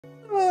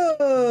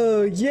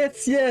Oh,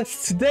 yes,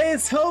 yes. Today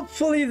is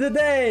hopefully the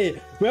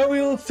day where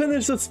we will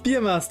finish the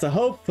Spearmaster.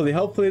 Hopefully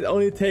it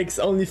only takes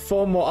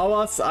 4 more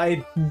hours.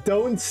 I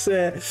don't...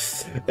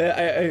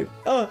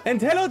 Oh,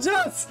 and hello,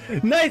 Joss!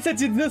 Nice that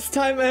you this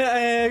time...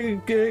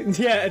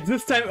 yeah,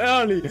 this time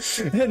early.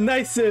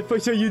 Nice for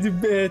sure you to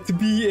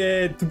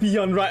be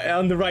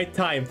on the right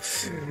time.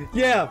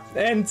 Yeah,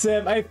 and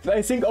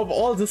I think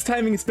overall this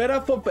timing is better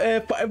for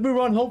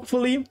everyone,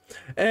 hopefully.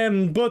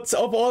 But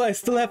overall I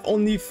still have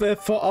only 4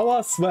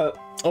 hours. Well,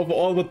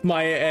 overall with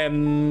my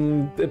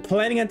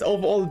planning and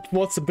overall it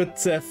was a bit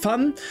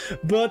fun,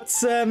 but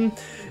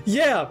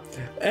yeah,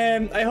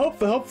 I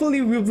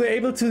hopefully we'll be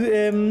able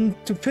to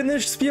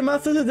finish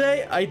Spearmaster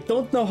today. I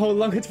don't know how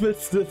long it will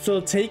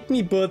still take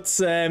me, but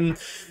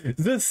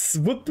this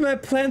would be my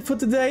plan for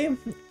today,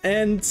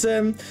 and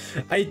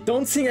I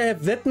don't think I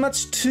have that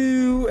much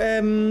to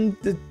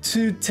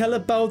tell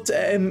about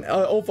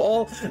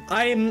overall.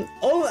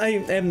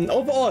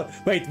 Overall.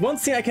 Wait, one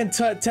thing I can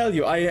tell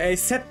you. I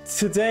sat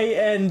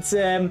today and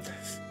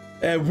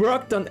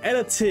worked on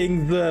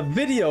editing the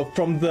video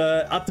from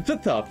the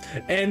Underhang,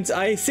 and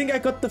I think I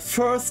got the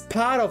first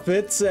part of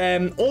it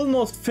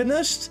almost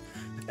finished.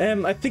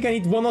 I think I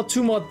need 1 or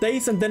 2 more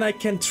days and then I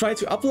can try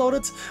to upload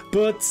it.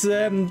 But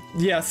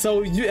yeah,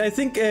 so I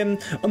think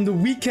on the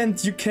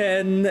weekend you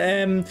can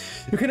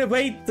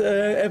await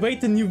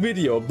the new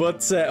video,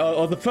 but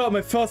or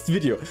my first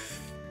video.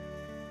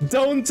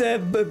 Don't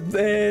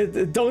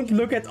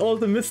look at all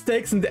the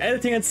mistakes in the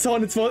editing and so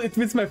on. It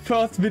was my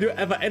first video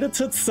ever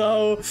edited,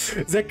 so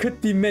there could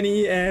be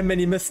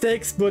many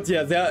mistakes. But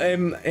yeah, there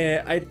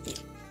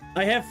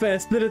I have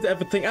split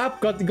everything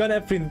up, got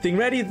everything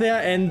ready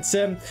there, and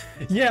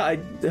yeah, I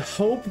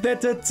hope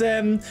that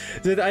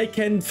that I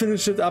can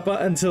finish it up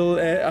until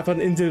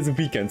the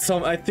weekend.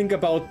 So I think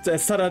about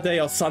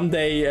Saturday or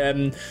Sunday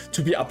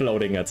to be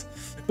uploading it,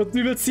 but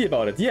we will see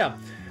about it. Yeah.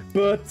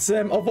 But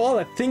overall,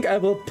 I think I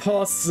will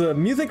pause the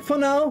music for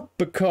now,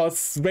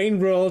 because Rain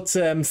World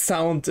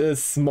sound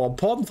is more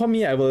important for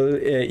me. I will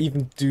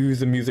even do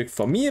the music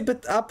for me a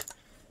bit up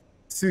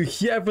to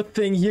hear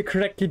everything here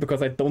correctly,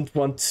 because I don't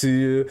want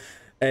to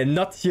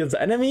not hear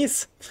the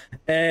enemies.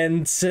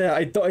 And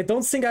I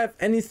don't think I have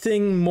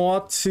anything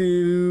more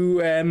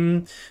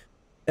to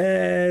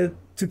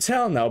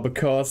tell now,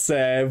 because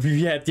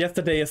we had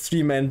yesterday a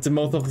stream and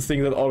most of the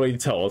things are already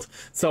told.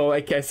 So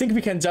I think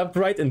we can jump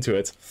right into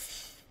it.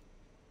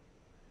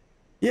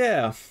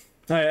 Yeah,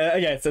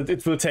 yes,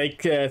 it will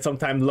take some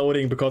time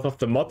loading because of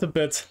the mod a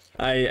bit.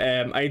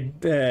 I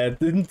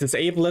didn't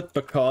disable it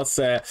because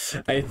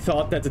I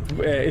thought that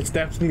it's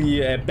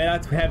definitely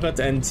better to have it,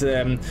 and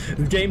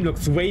the game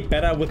looks way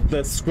better with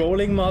the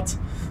scrolling mod.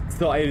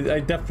 So I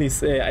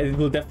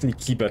will definitely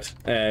keep it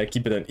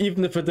in,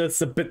 even if it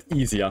is a bit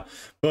easier.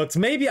 But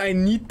maybe I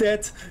need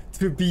that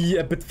to be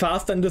a bit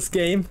faster in this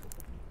game.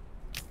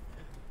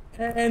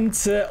 And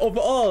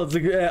overall,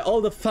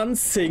 all the fun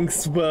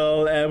things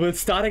will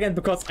start again,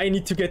 because I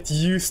need to get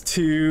used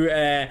to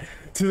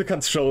the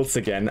controls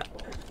again.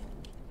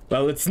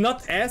 Well, it's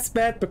not as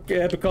bad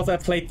because I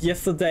played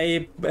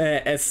yesterday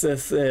as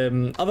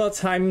other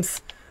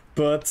times,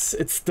 but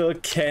it still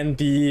can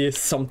be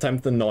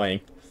sometimes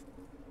annoying.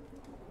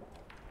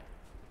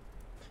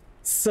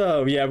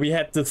 So yeah, we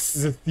had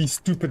these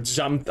stupid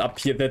jumps up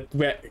here that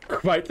were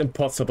quite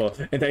impossible,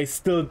 and I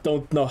still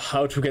don't know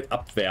how to get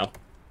up there.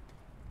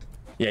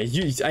 Yeah,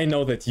 I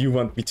know that you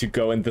want me to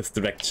go in this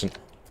direction,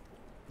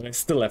 but I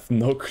still have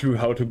no clue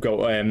how to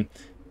go.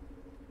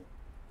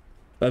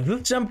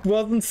 This jump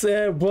wasn't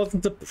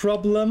a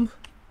problem.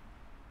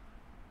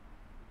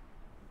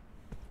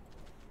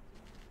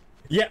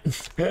 Yeah.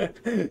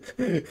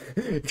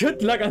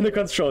 Good luck on the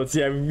controls.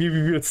 Yeah, we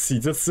will see.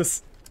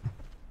 This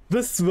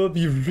will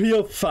be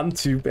real fun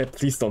to.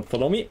 Please don't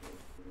follow me.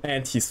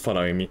 And he's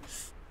following me,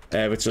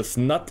 which is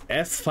not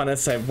as fun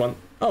as I want.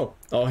 Oh,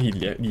 he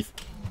leave.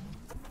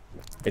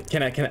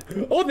 Can I?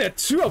 Oh, there are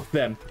 2 of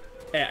them.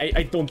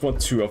 I don't want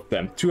 2 of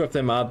them. 2 of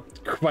them are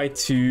quite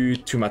too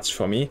much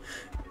for me.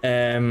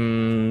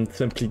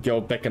 Simply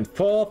go back and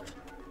forth.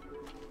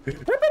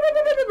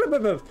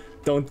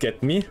 Don't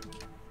get me.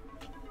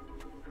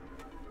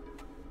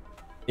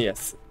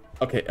 Yes.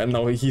 Okay, and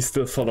now he's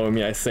still following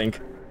me, I think.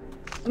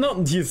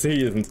 No, he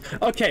isn't.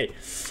 Okay.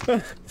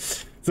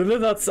 The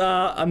lizards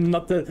are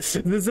not the...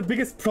 The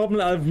biggest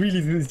problem are really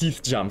these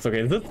jumps.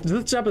 Okay,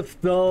 this jump is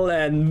still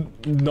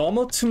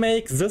normal to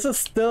make. This is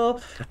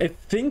still, I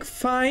think,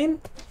 fine.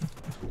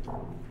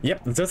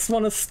 Yep, this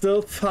one is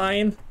still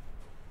fine.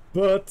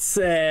 But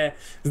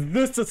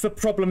this is the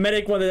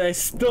problematic one that I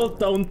still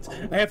don't...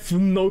 I have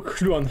no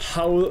clue on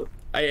how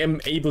I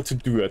am able to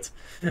do it.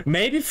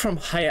 Maybe from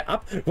higher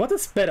up. What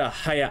is better,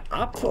 higher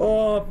up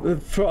or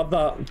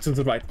further to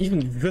the right?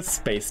 Even this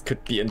space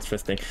could be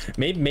interesting.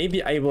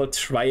 Maybe I will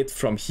try it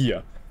from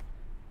here.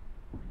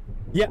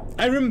 Yeah,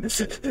 I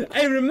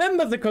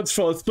remember the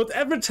controls, but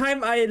every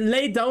time I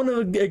lay down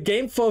a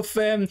game for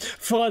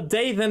a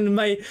day, then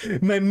my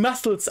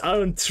muscles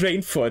aren't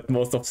trained for it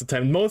most of the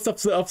time. Most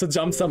of the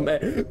jumps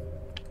are...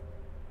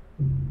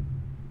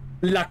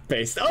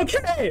 Luck-based.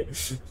 Okay!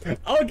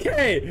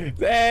 Okay!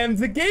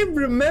 The game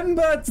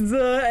remembered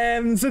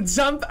the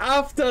jump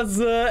after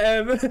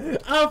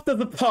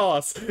the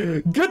pause.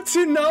 Good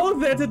to know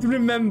that it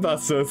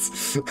remembers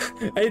this.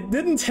 I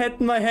didn't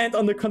have my hand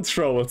on the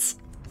controls.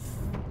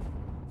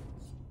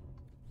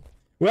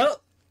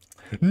 Well,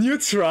 new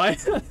try.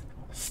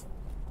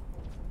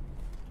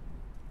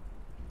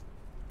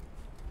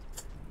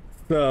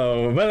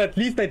 So, well, at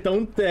least I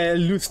don't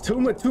lose too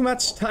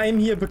much time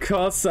here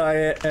because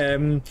it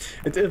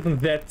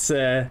isn't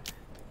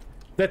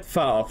that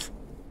far off.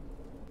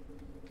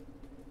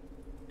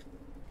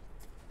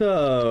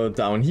 So,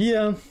 down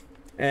here,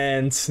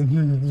 and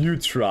you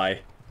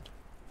try.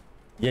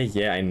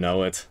 Yeah, I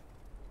know it.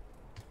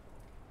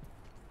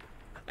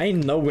 I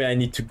know where I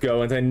need to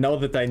go, and I know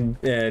that I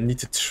need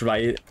to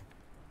try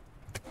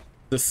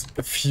this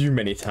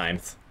many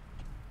times.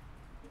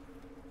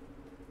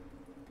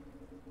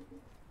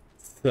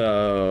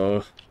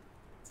 So,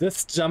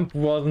 this jump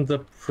wasn't a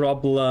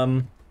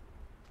problem.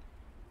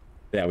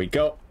 There we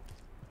go.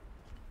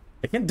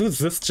 I can do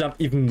this jump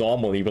even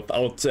normally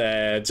without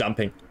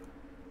jumping.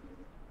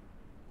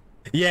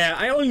 Yeah,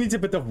 I only need a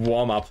bit of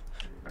warm-up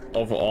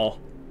overall.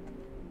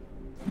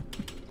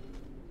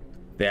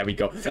 There we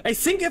go. I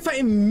think if I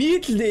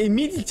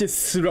immediately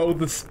throw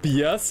the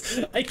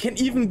spears, I can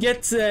even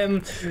get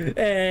to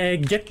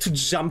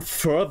jump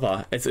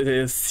further, as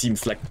it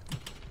seems like.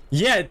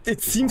 Yeah,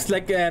 it seems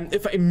like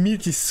if I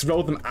immediately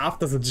throw them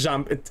after the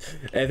jump,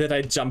 that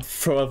I jump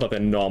further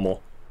than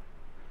normal.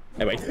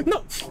 Oh, wait,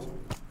 no!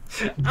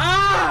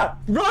 Ah!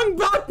 Wrong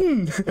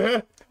button!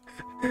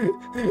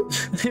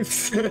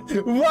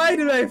 Why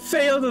did I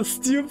fail the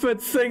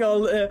stupid thing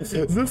on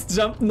this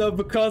jump? No,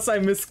 because I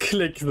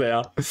misclicked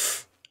there.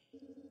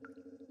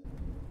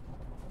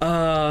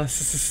 Ah,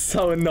 this is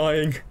so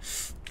annoying.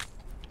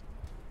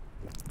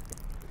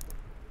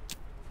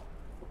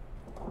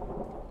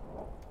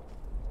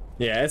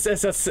 Yeah,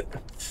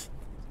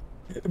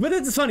 but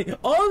it's funny.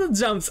 All the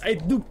jumps I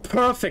do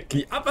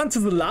perfectly up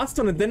until the last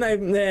one, and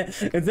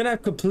then I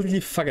completely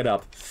fuck it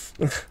up.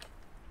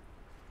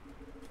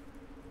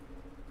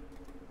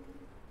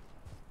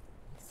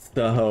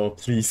 So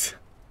please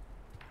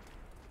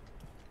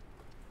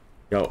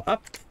go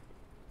up.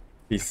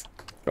 Please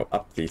go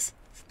up, please.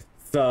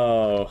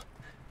 So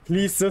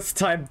please this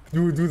time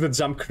do the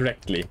jump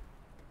correctly.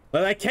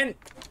 But I can't.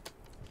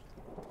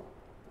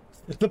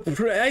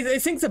 I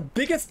think the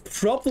biggest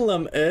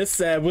problem is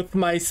with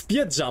my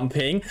spear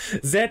jumping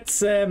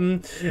that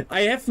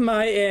I have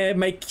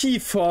my key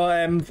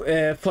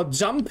for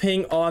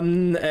jumping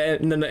on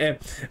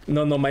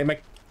my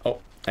oh,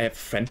 I have a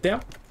friend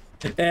there.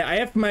 I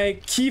have my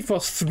key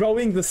for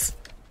throwing this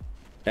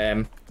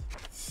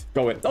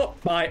go in. Oh,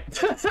 bye.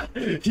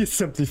 He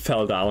simply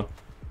fell down.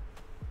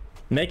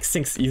 Makes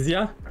things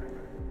easier.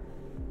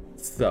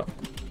 So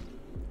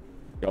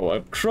go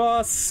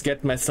across,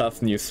 get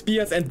myself new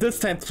spears, and this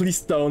time please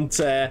don't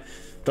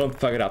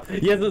fuck it up.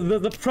 Yeah,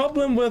 the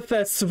problem with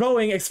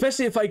throwing,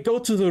 especially if I go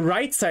to the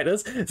right side,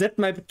 is that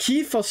my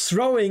key for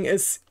throwing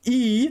is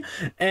E,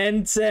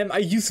 and I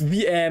use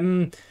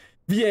WASD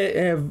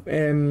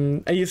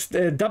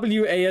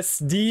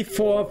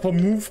for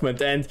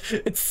movement, and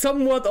it's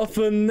somewhat of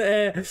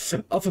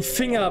a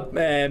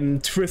finger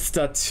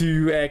twister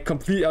to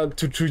complete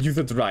to use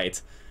it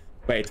right.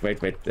 Wait.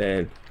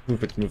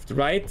 Move it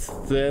right.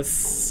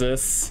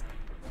 This.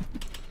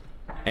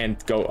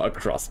 And go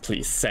across,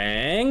 please.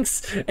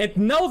 Thanks. And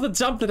now the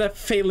jump that I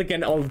fail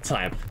again all the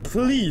time.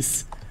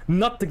 Please,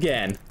 not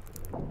again.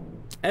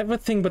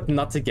 Everything but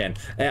not again.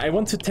 I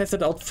want to test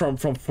it out from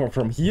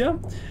here.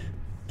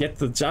 Get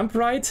the jump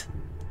right.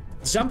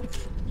 Jump.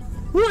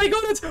 Oh, I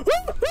got it!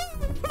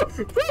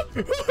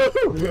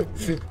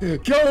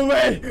 Go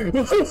away!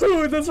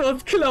 This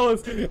was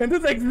close. And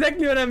that's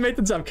exactly when I made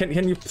the jump. Can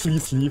you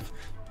please leave?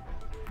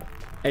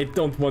 I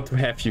don't want to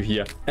have you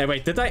here.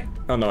 Wait, did I?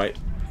 Oh no,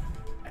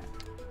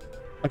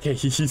 okay,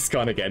 he's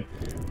gone again.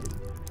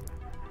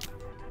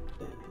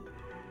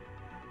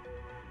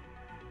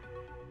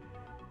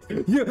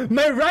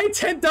 My right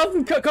hand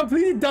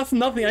completely does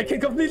nothing. I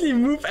can completely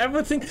move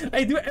everything.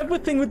 I do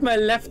everything with my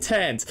left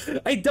hand.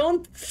 I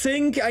don't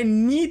think I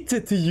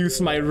needed to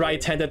use my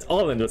right hand at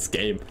all in this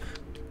game.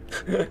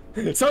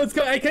 So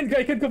I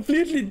can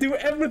completely do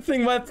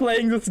everything while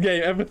playing this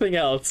game. Everything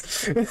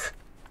else.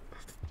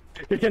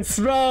 I can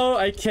throw,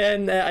 I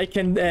can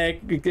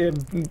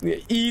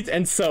eat,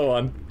 and so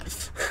on.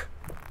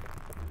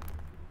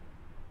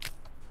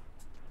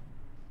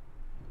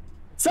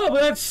 So,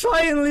 but I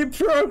finally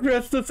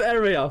progressed this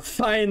area,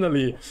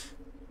 finally.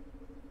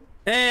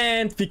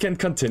 And we can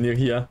continue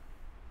here.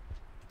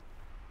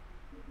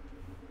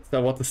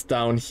 So what is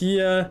down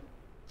here?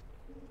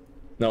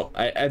 No,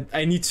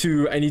 I need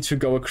to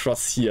go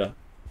across here.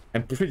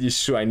 I'm pretty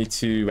sure I need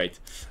to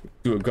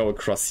go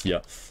across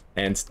here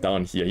and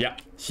down here. Yeah,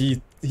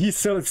 he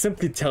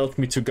simply tells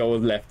me to go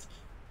left.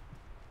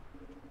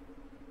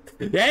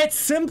 Yeah, it's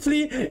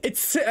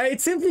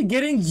simply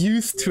getting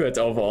used to it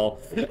overall.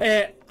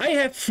 I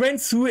have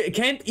friends who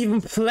can't even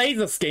play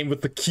this game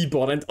with the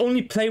keyboard and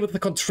only play with the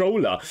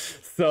controller.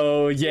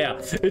 So yeah,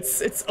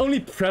 it's only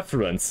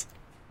preference.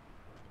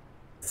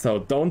 So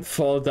don't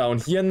fall down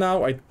here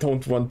now. I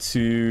don't want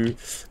to,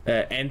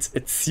 and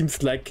it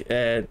seems like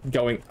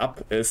going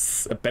up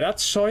is a better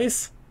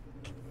choice.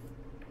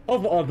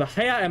 Overall, the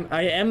higher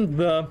I am,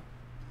 the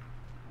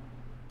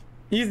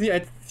easier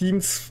it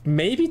seems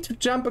maybe to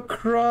jump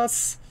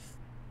across.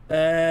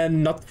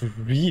 Not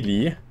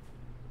really.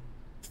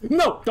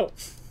 No, no.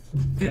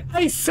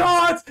 I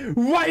saw it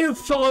while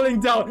falling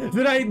down.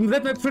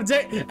 That my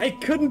project. I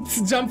couldn't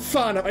jump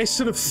far enough. I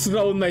should have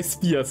thrown my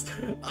spears.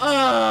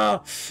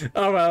 Ah.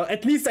 Oh well.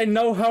 At least I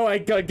know how I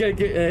go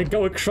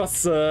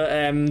across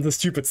the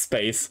stupid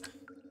space.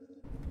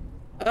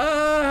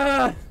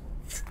 Ah.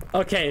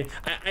 Okay.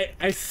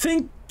 I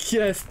think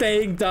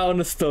staying down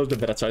is still the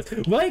better choice.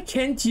 Why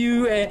can't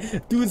you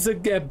do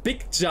the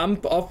big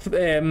jump of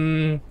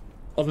the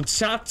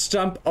charge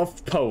jump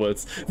of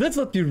poles? That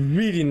would be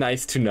really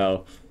nice to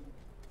know.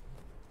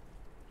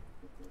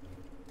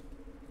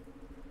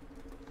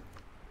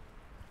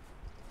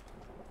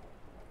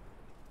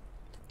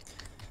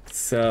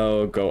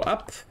 So go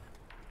up,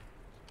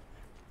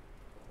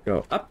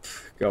 go up,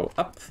 go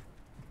up,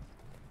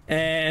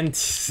 and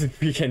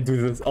we can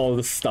do all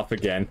this stuff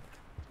again.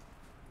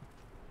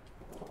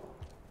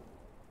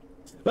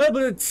 Well,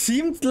 but it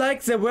seemed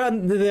like there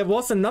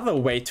was another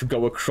way to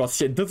go across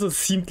here. This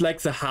seemed like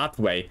the hard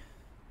way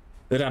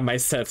that I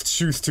myself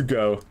choose to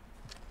go.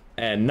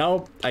 And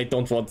now I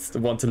don't want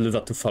the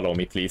lizard to follow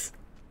me, please.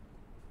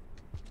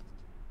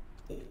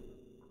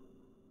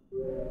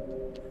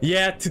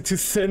 Yeah, to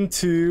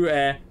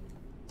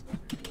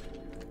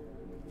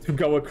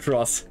go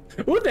across.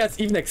 Oh, there's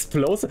even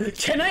explosive.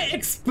 Can I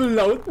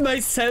explode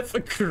myself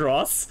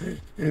across?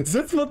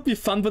 This would be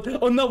fun, but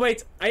oh no,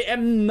 wait, I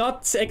am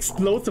not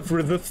explosive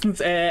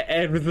resistant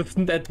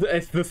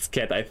as this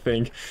cat, I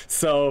think.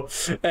 So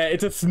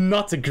it is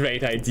not a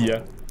great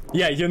idea.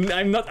 Yeah,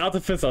 I'm not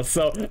artificer,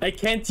 so I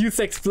can't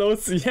use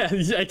explosive. Yeah,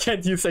 I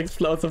can't use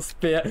explosive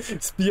spear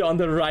on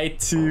the right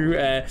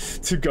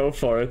to go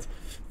for it.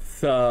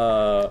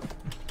 So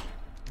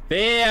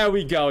there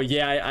we go.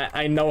 Yeah,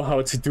 I know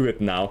how to do it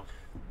now.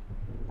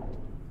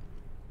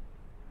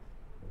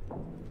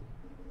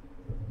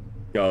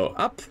 Go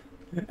up.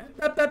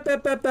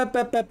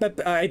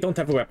 I don't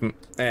have a weapon,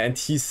 and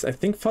he's, I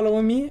think,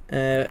 following me.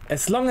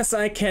 As long as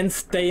I can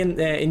stay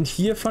in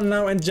here for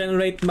now and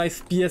generate my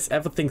spears,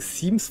 everything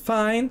seems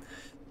fine.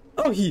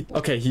 Oh, he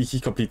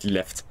completely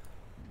left,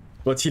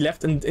 but he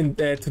left to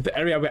the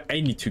area where I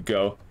need to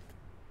go.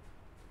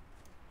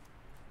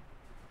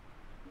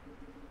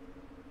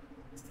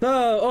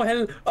 So,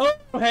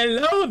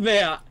 hello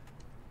there.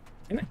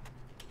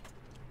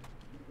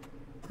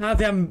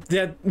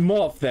 There are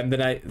more of them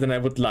than I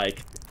would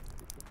like.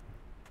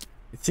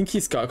 I think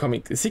he's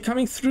coming. Is he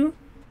coming through?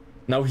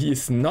 No, he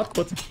is not.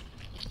 But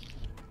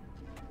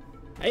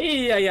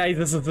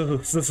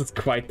this is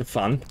quite the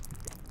fun.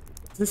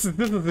 This is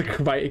a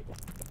quite.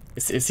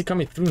 Is he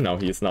coming through now?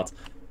 He is not.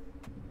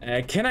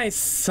 Can I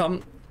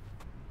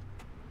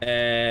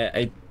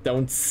I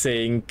don't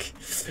think.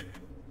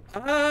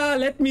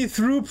 Let me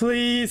through,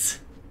 please.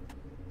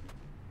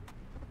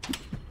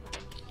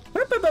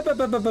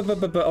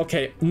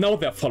 Okay, now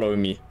they're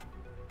following me.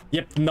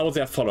 Yep, now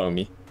they're following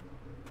me.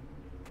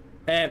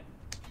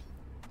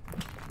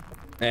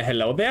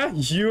 Hello there.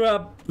 You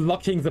are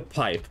blocking the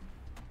pipe.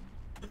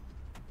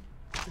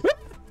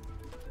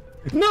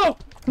 No!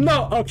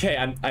 No! Okay,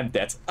 I'm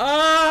dead.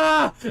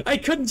 I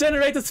couldn't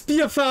generate a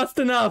spear fast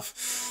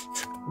enough.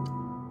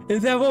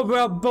 And there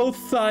were both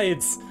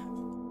sides.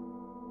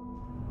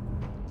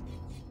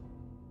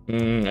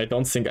 I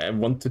don't think I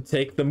want to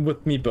take them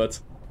with me, but...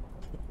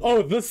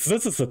 Oh, this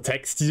is a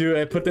text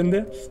you put in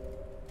there?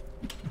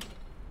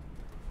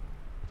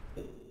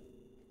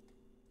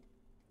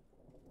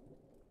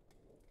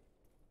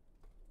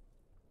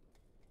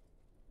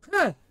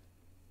 Huh.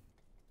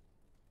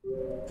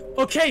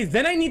 Okay,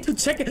 then I need to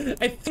check it.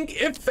 I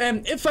think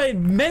if I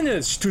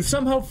manage to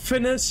somehow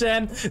finish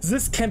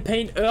this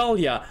campaign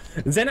earlier,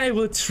 then I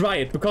will try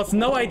it, because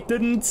now I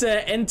didn't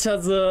enter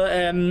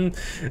the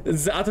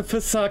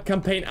Artificer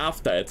campaign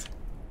after it.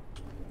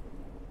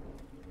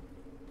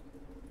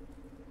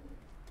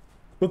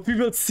 But we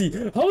will see.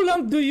 How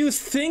long do you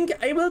think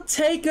I will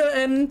take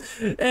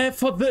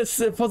for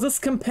this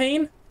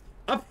campaign?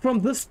 Up from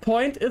this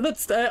point,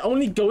 is it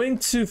only going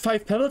to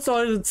 5 pebbles,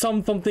 or is it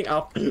something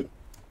up?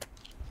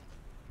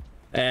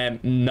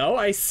 No,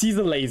 I see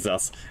the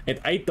lasers, and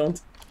I don't.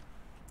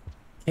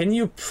 Can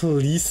you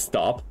please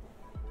stop?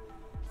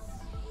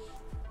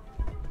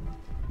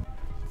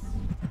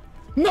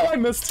 No, I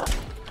missed.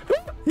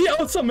 He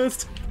also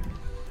missed.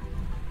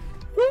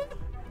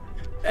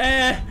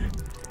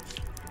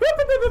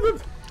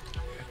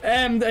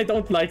 I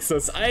don't like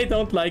this. I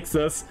don't like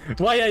this.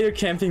 Why are you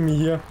camping me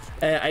here?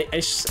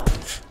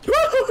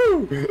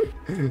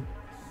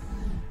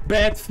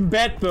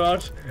 Bad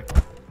bird.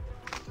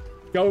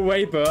 Go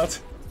away, bird.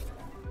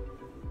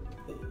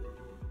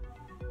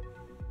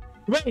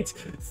 Wait,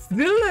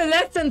 still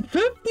less than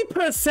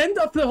 50%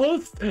 of the whole...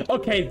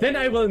 Okay, then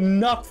I will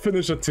not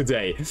finish it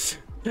today.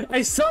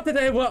 I thought that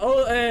I were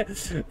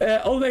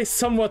always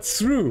somewhat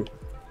through.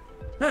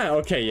 Ah,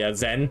 okay, yeah,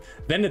 then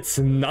it's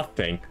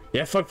nothing.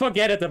 Yeah,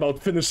 forget it about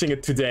finishing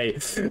it today.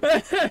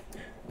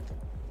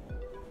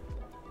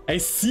 I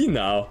see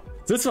now.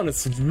 This one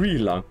is really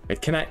long.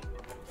 Wait, can I...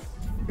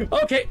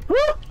 Okay.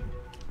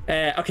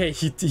 Okay,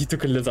 he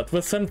took a lizard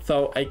with him,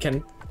 so I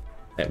can...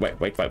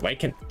 wait,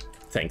 can...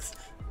 Thanks.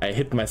 I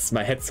hit my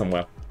head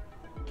somewhere.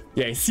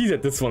 Yeah, I see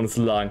that this one is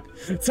long.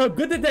 So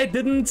good that I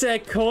didn't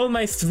call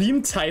my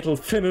stream title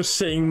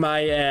finishing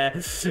my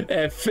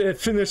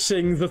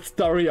finishing the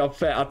story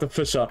of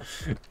Artificer.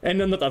 And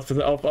no, not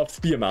Artificer, of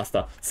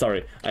Spearmaster.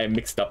 Sorry, I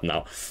mixed up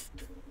now.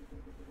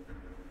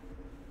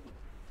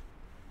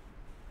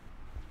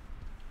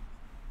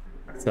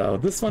 So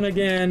this one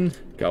again,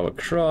 go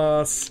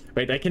across.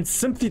 Wait, I can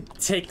simply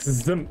take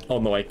them. Oh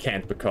no, I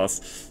can't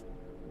because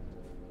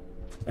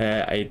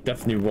I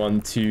definitely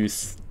want to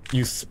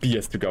use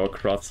spears to go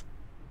across.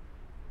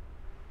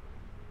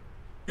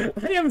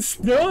 I am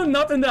still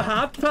not in the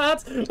hard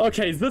part.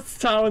 Okay, this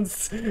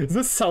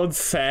sounds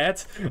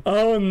sad.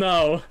 Oh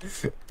no!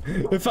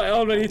 If I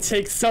already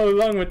take so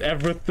long with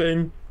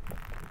everything.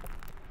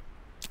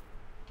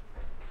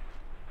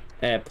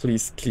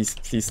 Please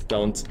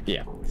don't.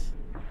 Yeah.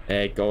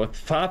 Go as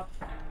far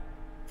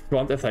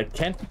front as I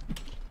can,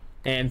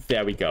 and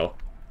there we go.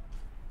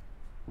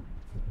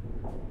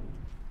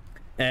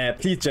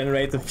 Please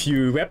generate a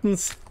few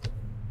weapons.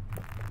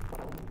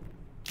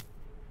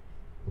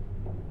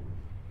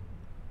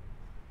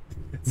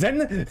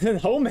 Then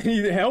how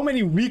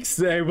many weeks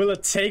will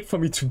it take for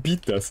me to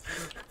beat this?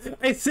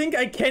 I think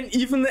I can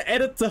even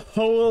edit the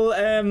whole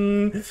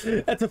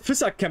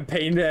Artificer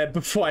campaign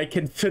before I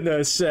can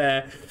finish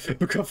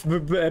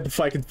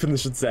before I can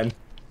finish it then.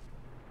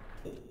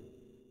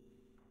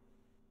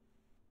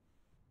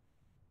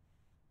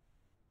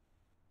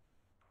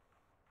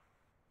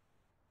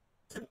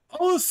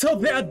 Oh, so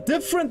there are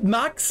different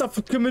marks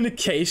of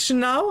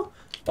communication now?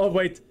 Oh,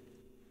 wait.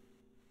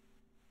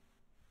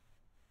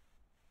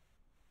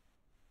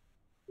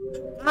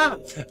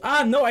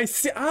 No, I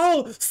see.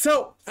 Oh,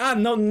 so,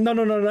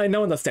 no, I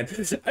now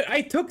understand.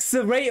 I took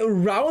the ray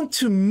around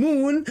to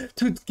Moon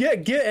to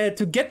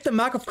get the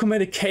mark of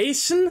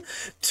communication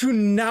to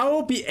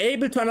now be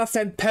able to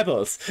understand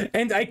Pebbles.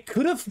 And I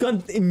could have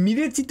gone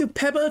immediately to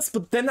Pebbles,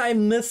 but then I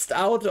missed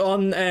out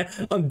on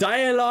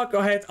dialogue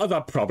or had other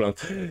problems.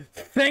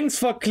 Thanks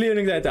for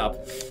clearing that up.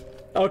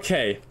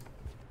 Okay.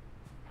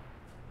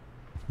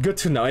 Good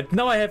to know. And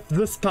now I have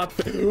this part.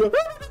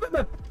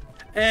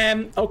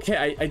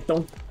 Okay,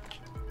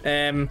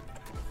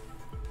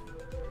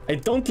 I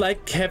don't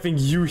like having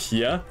you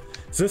here.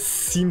 This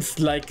seems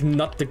like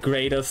not the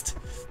greatest.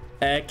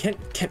 Can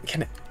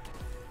I...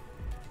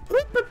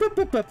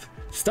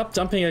 Stop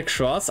jumping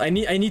across. I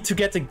need to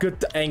get a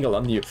good angle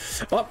on you.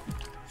 Oh.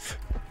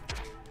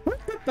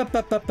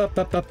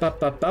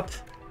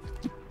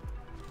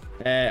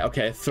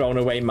 Okay, thrown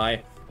away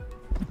my...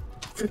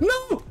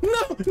 No!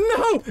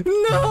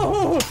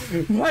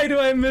 Why do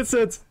I miss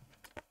it?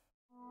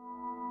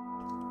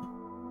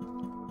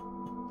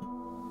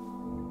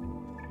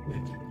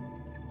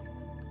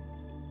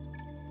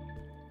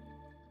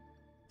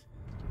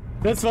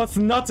 This was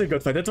not a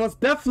good fight. That was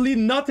definitely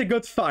not a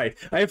good fight.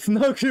 I have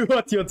no clue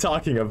what you're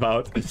talking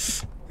about.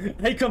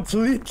 I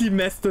completely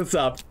messed this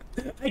up.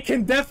 I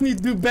can definitely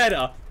do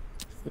better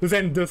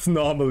than this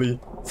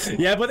normally.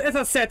 Yeah, but as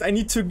I said, I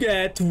need to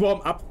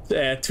warm up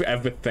to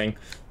everything.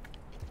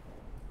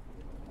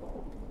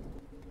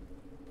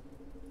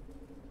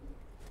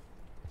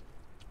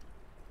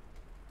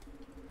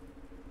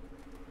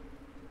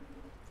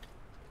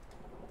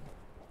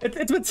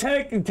 It would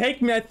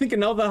take me, I think,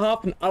 another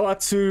half an hour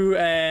to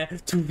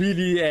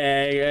really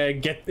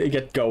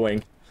get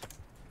going.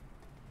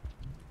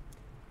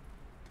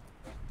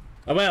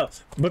 Well,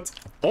 but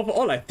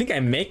overall, I think I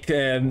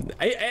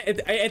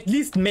at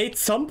least made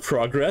some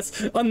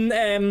progress. On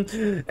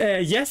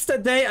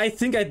yesterday, I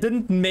think I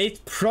didn't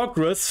make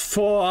progress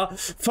for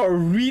a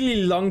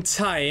really long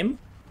time.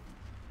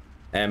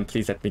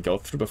 Please let me go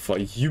through before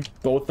you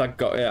both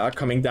are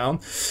coming down.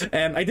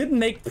 I didn't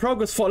make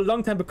progress for a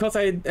long time because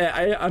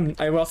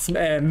I was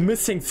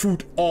missing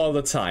food all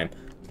the time.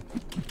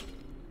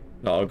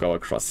 I'll go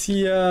across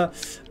here.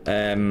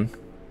 I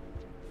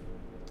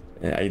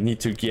need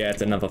to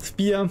get another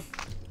spear.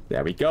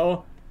 There we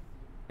go.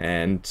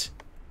 And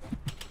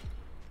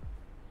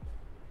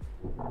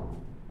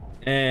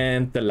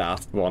the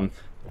last one.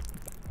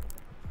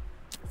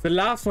 The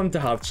last one, the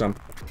hard jump.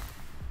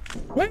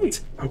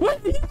 Wait!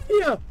 What are you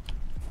here?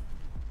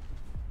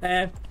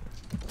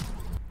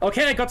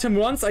 Okay, I got him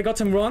once.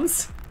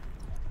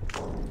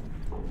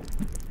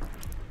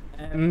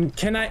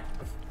 Can I...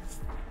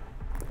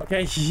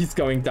 Okay, he's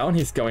going down.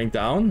 This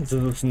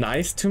is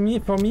nice for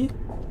me.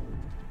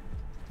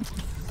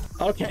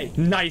 Okay,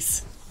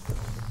 nice.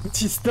 But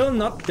he's still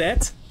not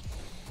dead.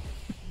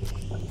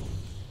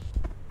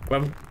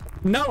 Well,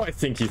 now I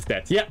think he's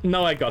dead. Yeah,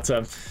 now I got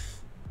him.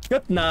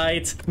 Good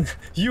night.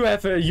 You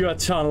have your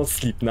eternal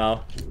sleep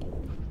now.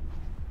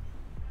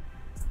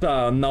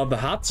 So now the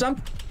hard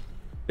jump.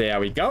 There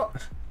we go.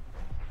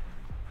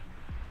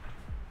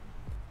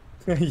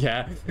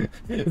 Yeah,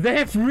 they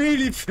have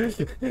really,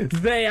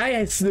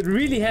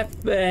 really have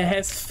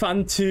has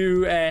fun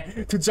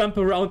to jump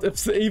around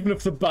even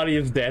if the body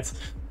is dead.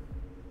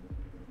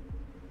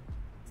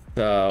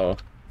 So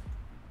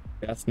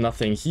there's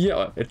nothing here,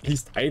 or at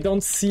least I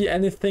don't see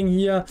anything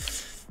here.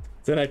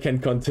 Then I can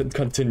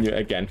continue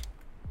again.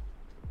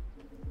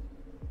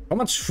 How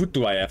much food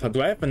do I have? Do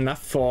I have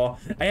enough for?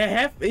 I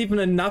have even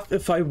enough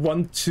if I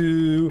want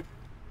to.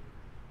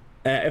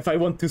 If I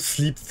want to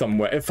sleep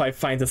somewhere, if I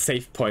find a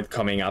save point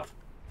coming up.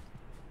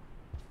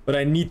 But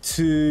I need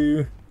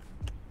to...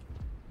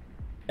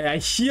 I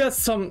hear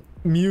some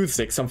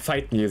music, some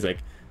fight music.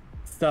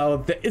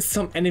 So there is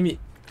some enemy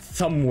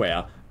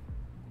somewhere.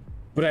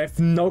 But I have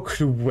no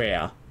clue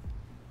where.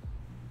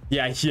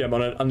 Yeah, I hear him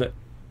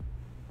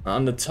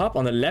on the top,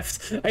 on the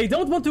left. I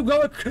don't want to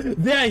go...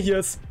 There he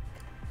is!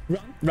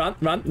 Run.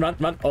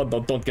 Oh no,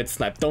 don't get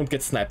sniped, don't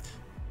get sniped.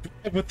 Do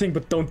everything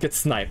but don't get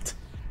sniped.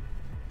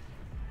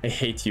 I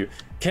hate you.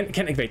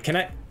 Can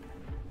I?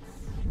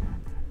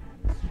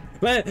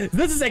 Well,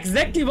 this is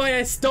exactly why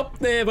I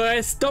stopped the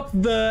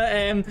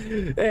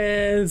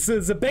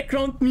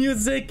background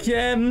music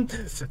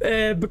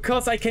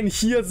because I can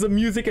hear the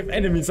music if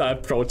enemies are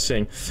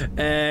approaching.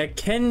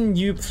 Can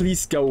you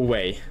please go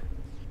away?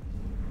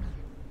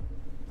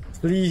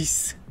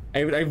 Please,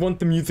 I want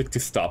the music to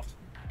stop.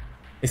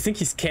 I think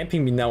he's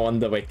camping me now on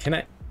the way. Can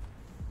I?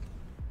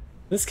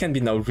 This can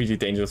be now really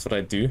dangerous what I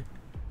do.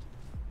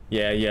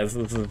 Yeah, this.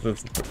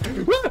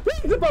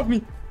 He's above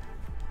me!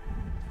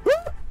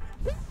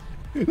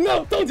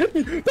 No, don't hit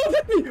me! Don't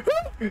hit me!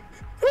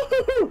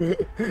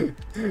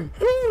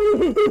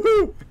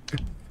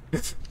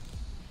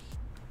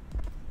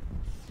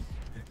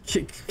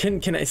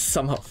 Can I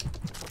somehow...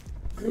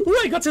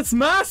 Oh, I got his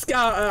mask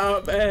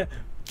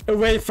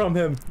away from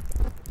him.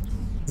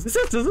 This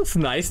is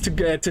nice to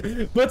get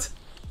to, but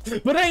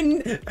I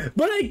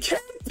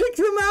can't pick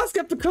the mask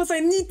up because I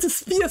need the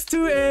spears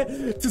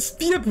to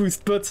spear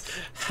boost. But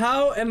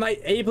how am I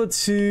able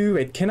to?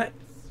 Wait, can I?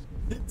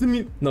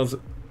 No.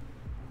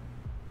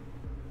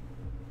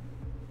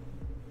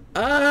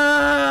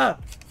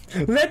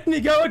 Let me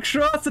go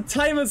across. The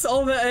time is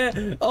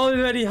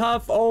already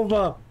half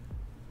over.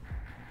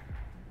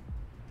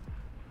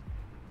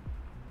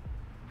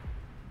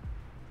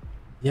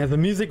 Yeah, the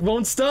music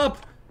won't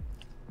stop.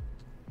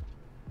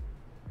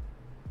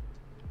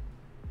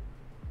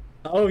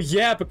 Oh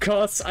yeah,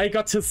 because I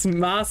got his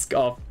mask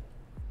off.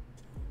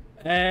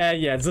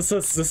 Yeah, this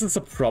is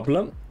a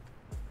problem.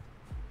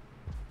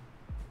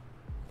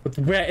 But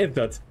where is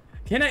that?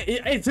 Can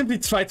I simply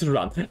try to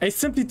run. I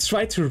simply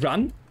try to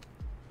run.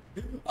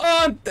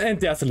 Oh, and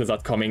there's a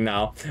lizard coming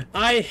now.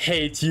 I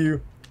hate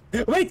you.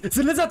 Wait,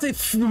 the lizard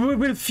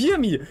will fear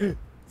me.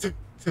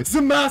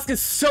 The mask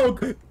is so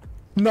good.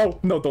 No,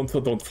 don't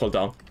fall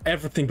down.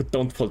 Everything but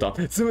don't fall down.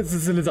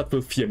 The lizard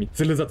will fear me.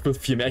 The lizard will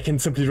fear me. I can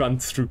simply run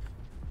through.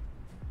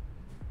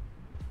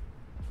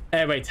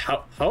 Wait,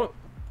 how?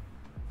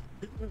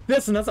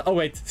 There's another. Oh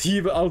wait,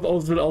 he will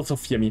also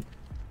fear me.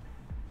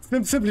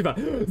 Simply run.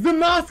 The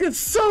mask is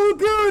so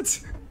good.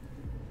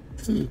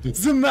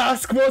 The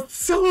mask was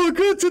so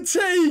good to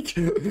take.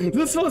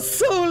 This was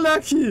so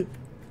lucky.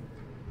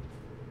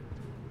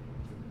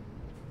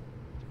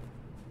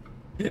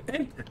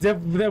 And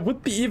there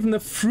would be even a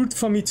fruit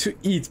for me to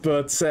eat,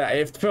 but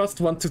I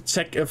first want to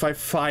check if I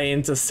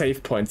find a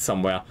save point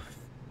somewhere.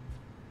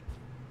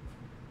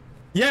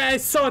 Yeah, I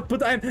saw it,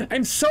 but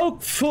I'm so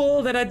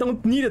full that I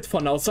don't need it for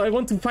now, so I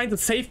want to find a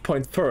save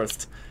point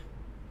first.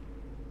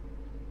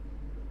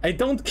 I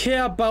don't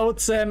care about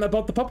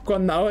the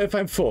popcorn now if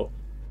I'm full.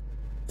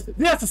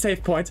 There's a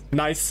save point.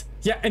 Nice.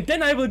 Yeah, and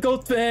then I will go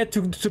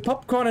to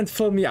popcorn and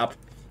fill me up.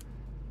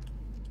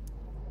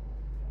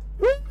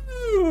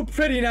 Woo!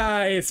 Pretty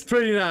nice,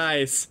 pretty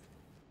nice.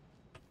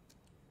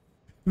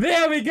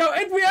 There we go,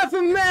 and we have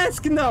a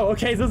mask now.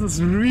 Okay, this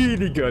is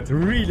really good,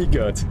 really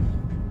good.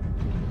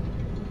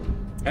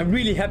 I'm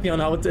really happy on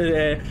how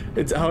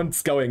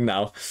it's going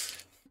now.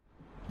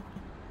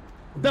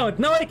 No,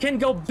 now I can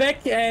go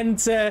back and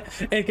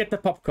get the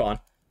popcorn.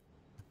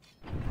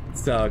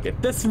 So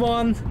get this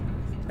one.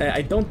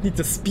 I don't need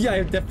the spear.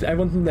 I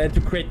want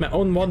to create my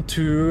own one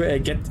to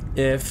get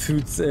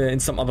foods in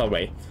some other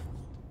way.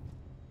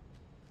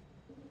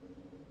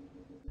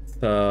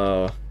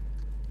 So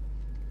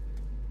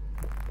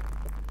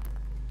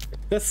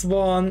this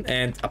one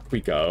and up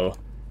we go.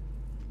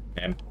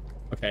 Okay,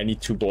 I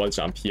need 2 ball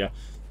jump here.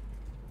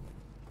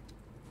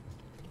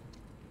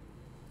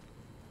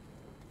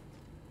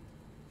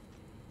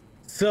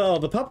 So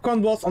the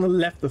popcorn was on the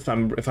left, if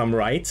I'm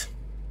right.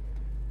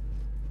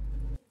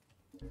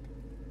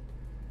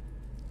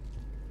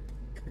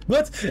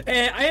 But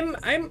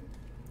I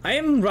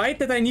am right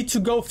that I need to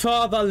go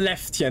further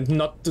left here and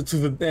not to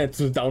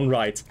the down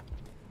right.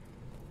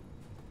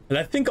 And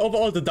I think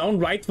overall the down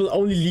right will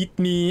only lead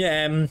me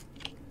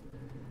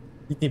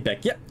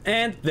back. Yeah,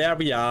 and there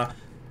we are.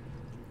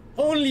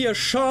 only a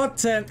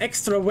short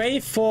extra way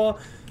for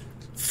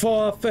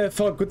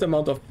a good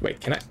amount of... Wait,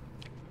 can I?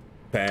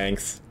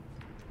 Thanks.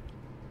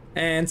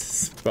 And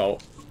throw.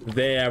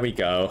 There we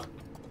go.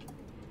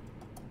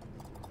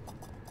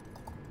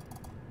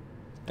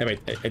 Hey, wait,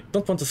 I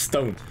don't want a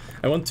stone.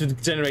 I want to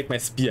generate my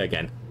spear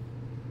again.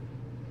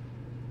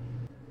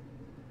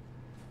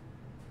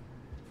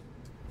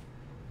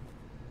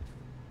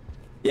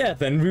 Yeah,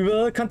 then we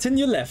will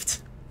continue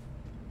left.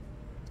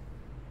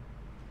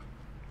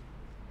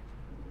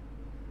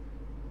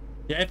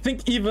 Yeah, I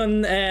think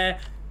even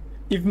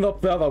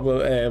Observer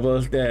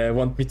will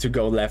want me to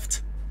go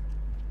left.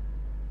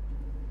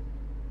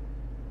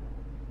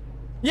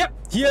 Yep,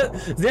 here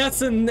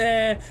there's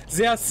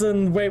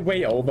an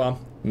way over.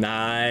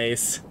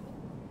 Nice.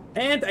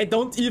 And I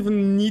don't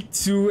even need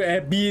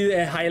to be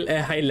a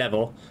high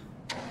level.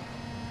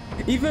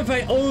 Even if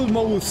I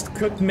almost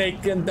could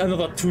make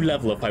another 2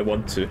 level if I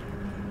want to.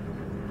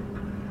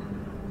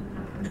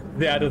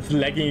 They are just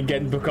lagging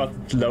again because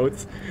it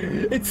loads.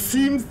 It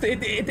seems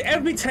it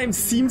every time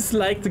seems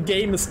like the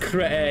game is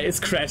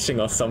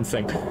crashing or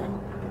something.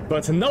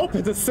 But nope,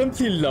 it is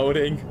simply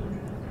loading.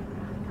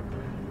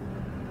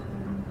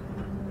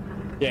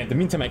 Yeah, in the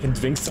meantime I can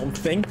drink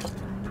something.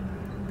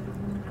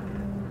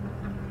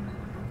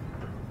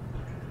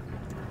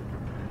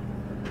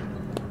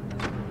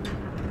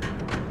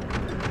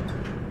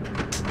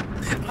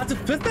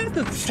 Artificer is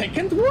the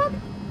second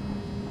one?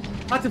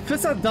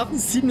 Artificer doesn't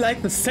seem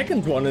like the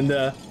second one in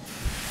the...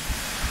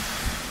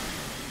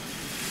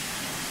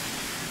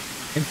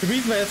 And the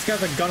reason why these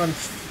guys are gone on...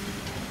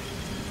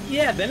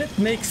 Yeah, then it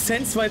makes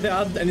sense why there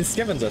aren't any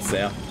scavengers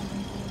there.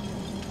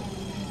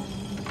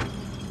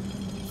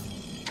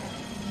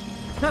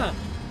 Huh.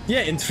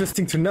 Yeah,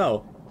 interesting to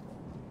know.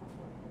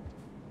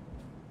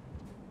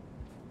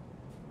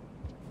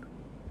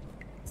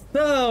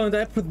 So, and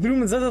I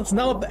presume that it's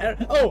now...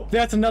 Oh,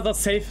 there's another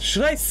save.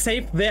 Should I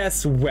save there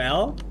as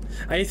well?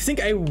 I think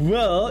I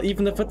will,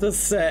 even if it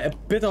is a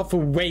bit of a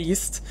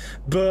waste.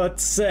 But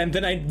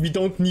then we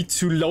don't need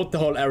to load the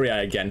whole area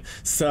again.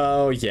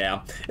 So,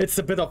 yeah. It's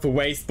a bit of a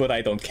waste, but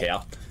I don't care.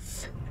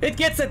 It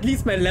gets at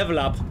least my level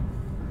up.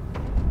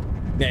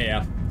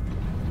 Yeah.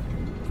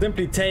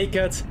 Simply take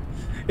it.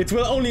 It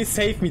will only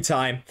save me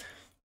time.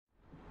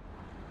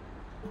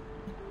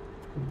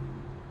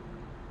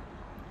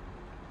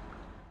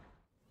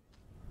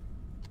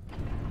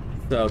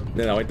 So,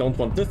 no, I don't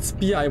want this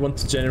spear, I want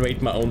to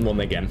generate my own one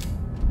again.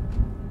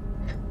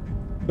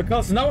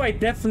 Because now I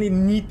definitely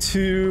need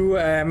to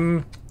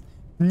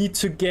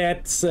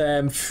get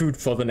food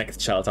for the next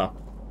shelter.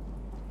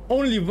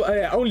 Only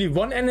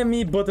one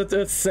enemy, but it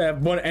is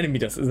one enemy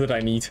that I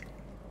need.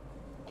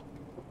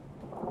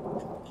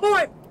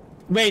 Oh,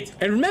 wait,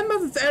 I remember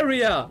this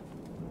area!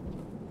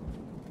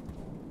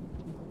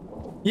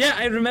 Yeah,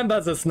 I remember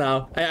this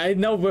now. I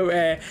know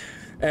where,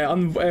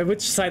 on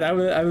which side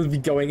I will be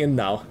going in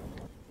now.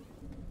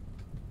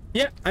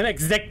 Yeah, I'm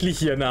exactly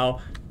here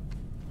now.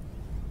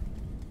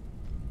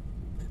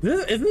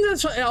 Isn't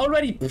this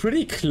already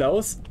pretty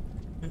close?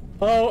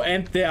 Oh,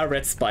 and there are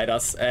red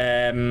spiders.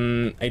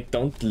 I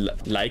don't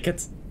like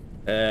it.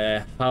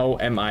 How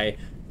am I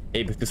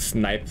able to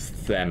snipe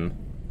them?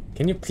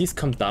 Can you please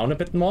come down a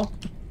bit more?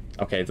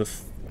 Okay,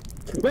 this...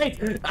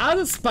 Wait, are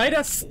the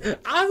spiders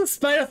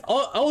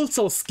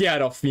also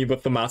scared of me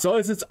with the mask? Or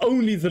is it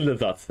only the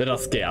lizards that are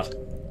scared?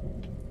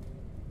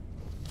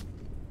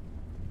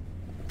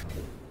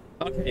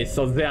 Okay,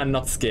 so they are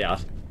not scared.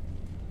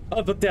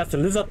 Oh, but there's a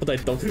lizard, but I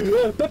don't...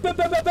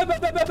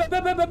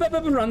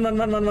 Run.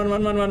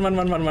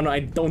 I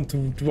don't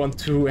want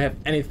to have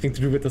anything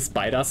to do with the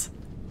spiders.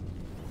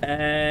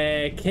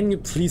 Can you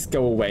please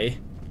go away?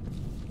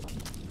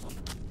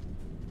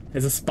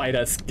 The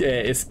spider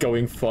is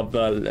going for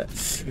the...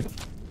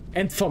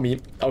 And for me.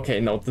 Okay,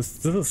 no,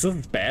 this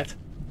is bad.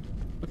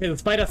 Okay, the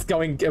spider's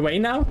going away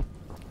now.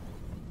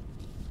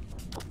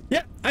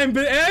 Yeah,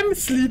 I'm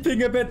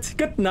sleeping a bit.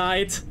 Good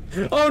night.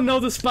 Oh no,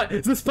 the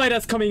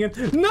spider's coming in.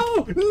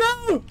 No!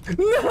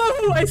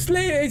 I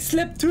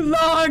slept too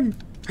long.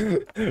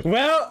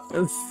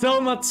 Well, so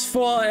much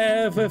for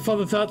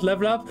the third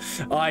level up.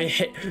 I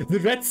hate the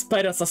red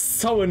spiders are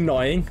so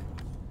annoying.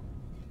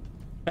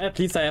 At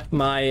least I have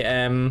my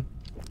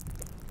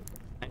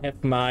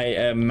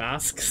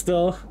mask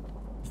still.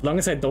 As long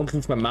as I don't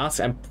lose my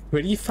mask, I'm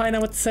pretty fine, I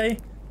would say.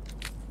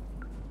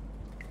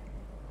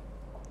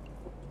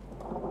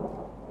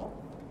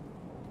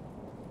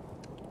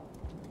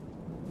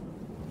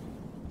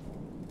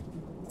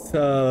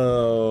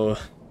 So,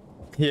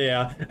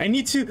 yeah, I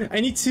need to.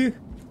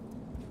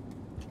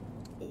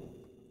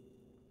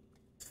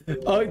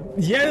 Oh,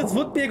 yeah, this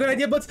would be a good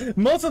idea, but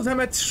most of the time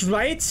I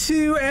try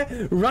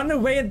to run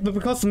away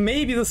because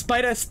maybe the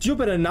spider is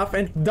stupid enough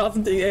and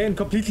doesn't and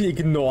completely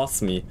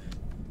ignores me.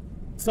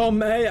 So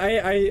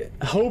I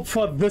hope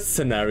for this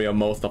scenario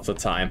most of the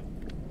time.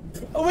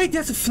 Oh wait,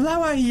 there's a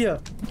flower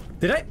here.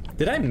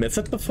 Did I miss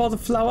it before the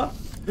flower?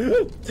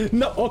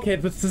 No, okay,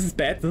 this is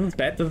bad.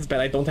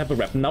 I don't have a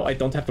weapon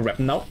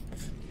now.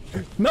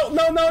 No.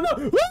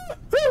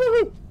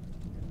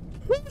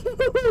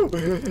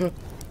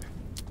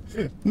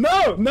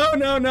 No, no,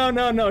 no, no,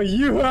 no, no.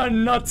 You are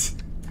not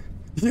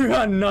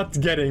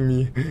getting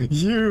me.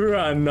 You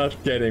are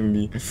not getting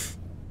me.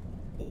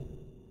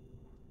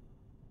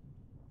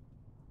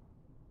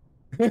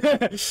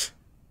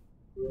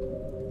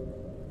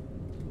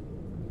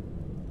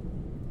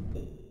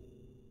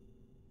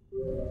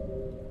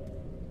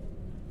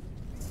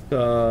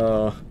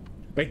 So,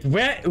 wait,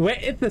 where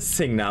is this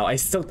thing now? I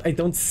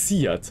don't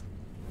see it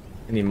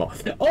anymore.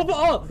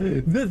 Overall,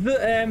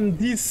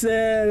 these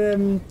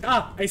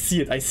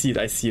I see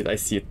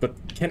it. But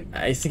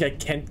I think I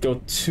can't go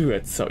to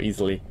it so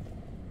easily.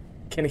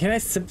 Can I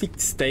simply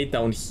stay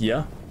down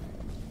here?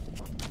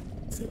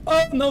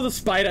 Oh no, the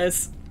spider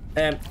is.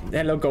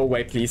 Hello, go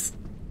away, please.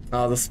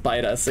 Oh, the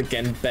spider is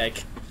again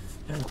back.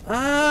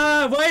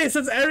 Ah, why is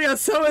this area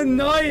so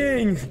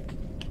annoying?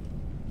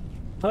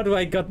 How do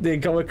I go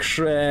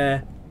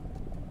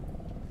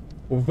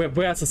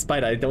where's the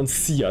spider? I don't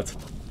see it.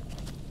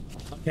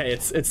 Okay,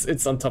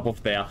 it's on top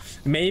of there.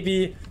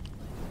 Maybe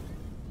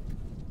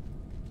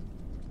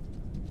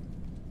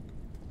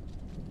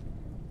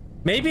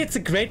it's a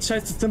great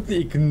choice to simply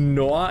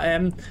ignore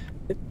I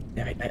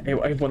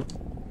want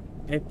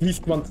at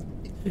least want.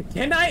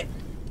 Can I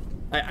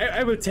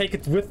will take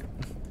it with.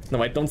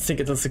 No, I don't think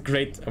it is a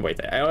great.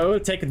 Wait, I will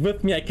take it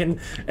with me. I can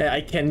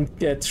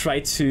try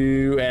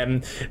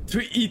to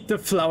eat the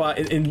flower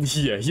in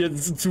here. Here,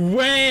 it's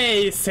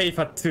way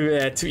safer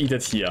to eat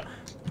it here.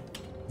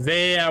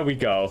 There we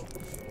go.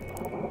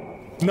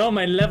 No,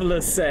 my level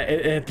is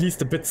at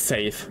least a bit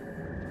safe.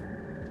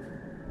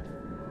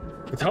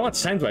 But how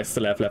much time do I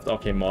still have left?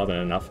 Okay, more than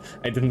enough.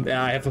 I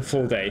have a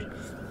full day.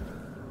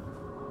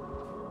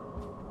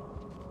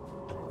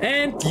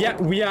 And yeah,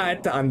 we are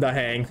at the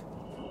Underhang,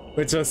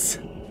 which is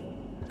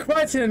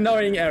quite an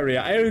annoying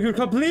area. I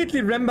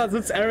completely remember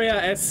this area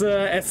as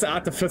the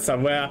Artificer,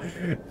 where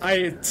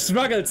I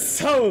struggled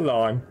so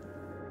long.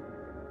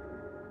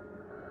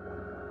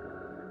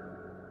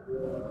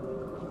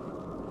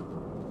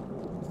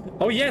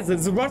 Oh yeah,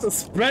 the rot is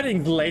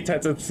spreading later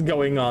as it's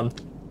going on.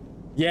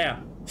 Yeah.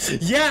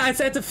 Yeah,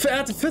 as at the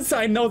Artificer,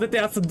 I know that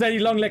there are some daddy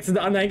long legs in the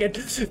Underhang, and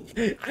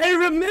I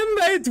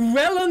remember it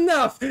well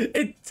enough.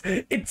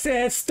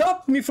 It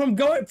stopped me from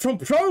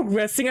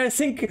progressing, I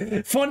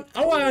think, for an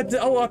hour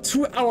or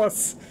 2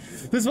 hours.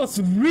 This was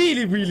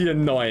really, really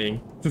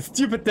annoying. The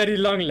stupid daddy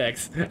long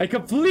legs. I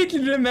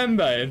completely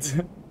remember it.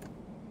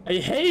 I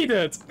hate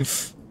it.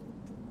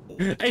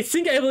 I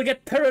think I will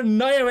get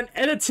paranoia when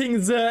editing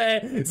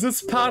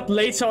this part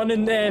later on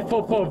in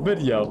for a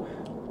video.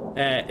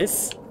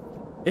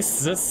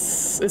 Is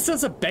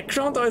this a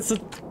background, or is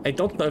it? I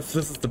don't know if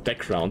this is the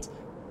background.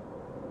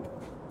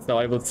 So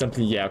I will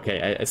simply, yeah,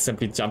 okay, I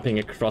simply jumping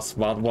across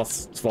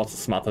was a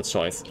smarter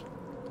choice.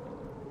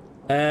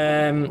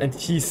 And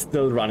he's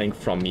still running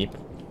from me.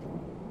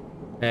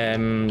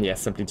 Yeah,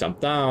 simply jump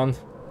down.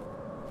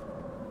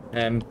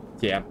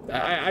 Yeah,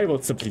 I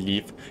will simply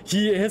leave.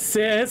 His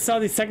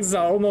 30 seconds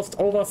are almost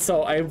over,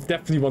 so I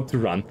definitely want to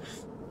run.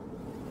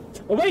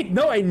 Oh wait,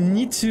 no, I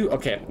need to.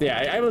 Okay,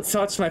 yeah, I will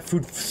search my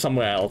food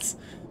somewhere else.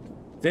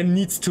 There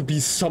needs to be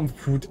some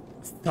food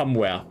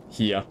somewhere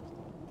here.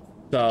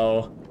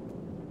 So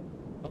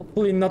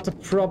hopefully not a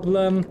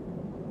problem.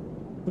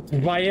 But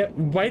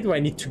why do I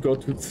need to go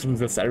through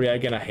this area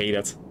again? I hate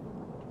it.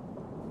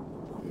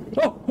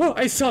 Oh,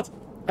 I thought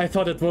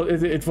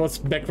it was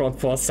background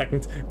for a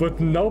second, but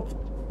nope.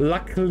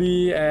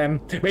 Luckily,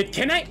 wait,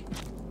 can I?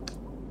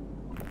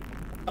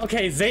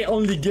 Okay, they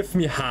only give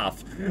me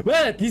half.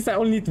 Well, at least I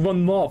only need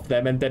one more of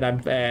them, and then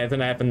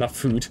I have enough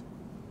food.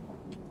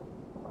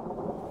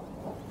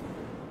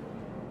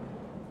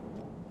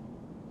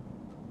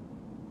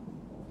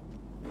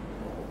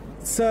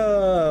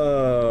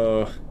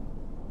 So,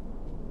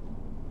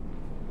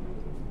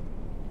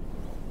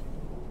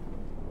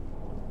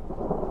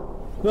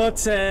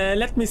 but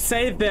let me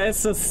say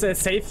there's a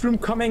safe room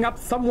coming up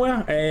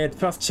somewhere.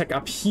 First check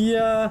up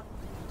here.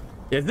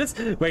 Is this?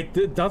 Wait,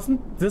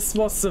 doesn't this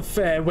was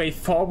the way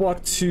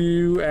forward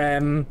to?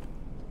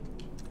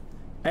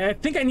 I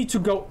think I need to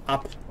go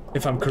up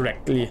if I'm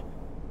correctly,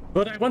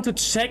 but I want to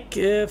check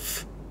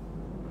if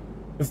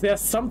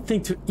there's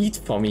something to eat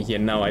for me here.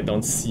 Now I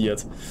don't see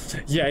it.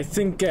 Yeah, I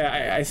think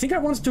I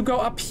want to go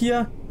up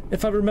here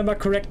if I remember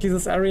correctly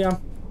this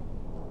area,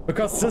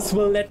 because this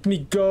will let me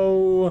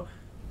go.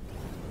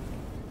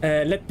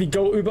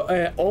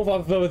 Over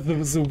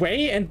the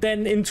way and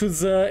then into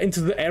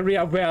the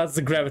area where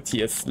the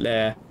gravity is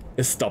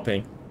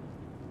stopping.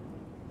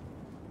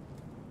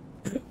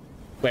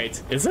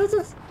 Wait, is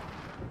it?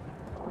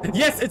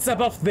 Yes, it's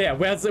above there,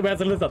 where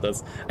the lizard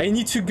is. I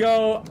need to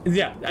go.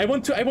 Yeah, I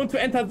want to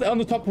enter on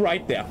the top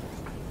right there.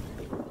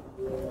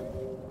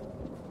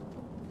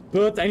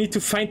 But I need to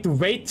find the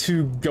way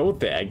to go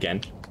there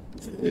again.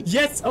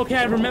 Yes, okay,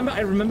 I remember.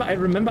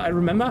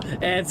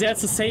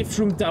 There's a safe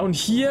room down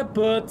here,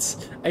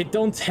 but I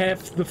don't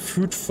have the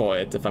food for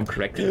it, if I'm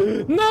correct.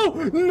 No!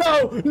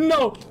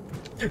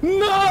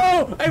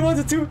 I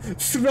wanted to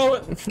throw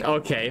it.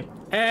 Okay,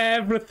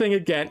 everything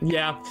again,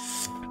 yeah.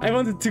 I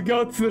wanted to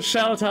go to the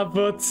shelter,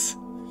 but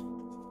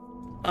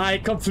I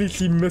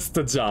completely missed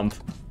the jump.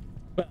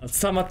 Well,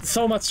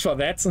 so much for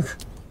that.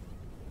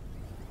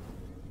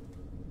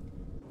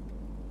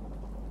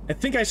 I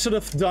think I should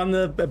have done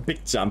a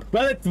big jump.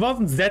 Well, it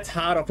wasn't that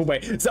hard of a way.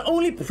 The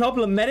only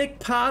problematic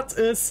part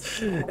is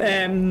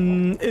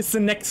the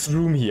next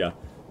room here.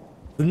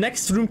 The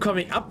next room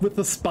coming up with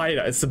the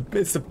spider is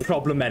a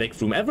problematic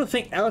room.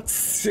 Everything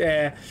else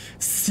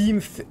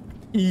seems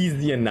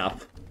easy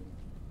enough.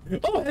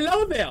 Oh,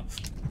 hello there!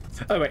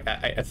 Oh wait,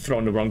 I've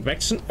thrown the wrong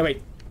direction. Oh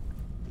wait.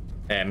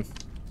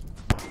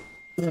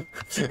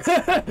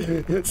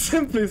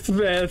 Simply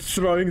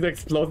throwing the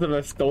explosive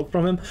I stole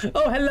from him.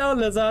 Oh, hello,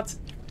 lizard.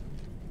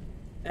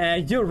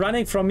 You're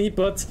running from me,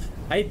 but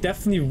I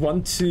definitely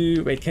want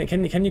to... Wait,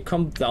 can you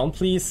come down,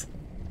 please?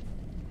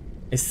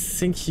 I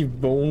think he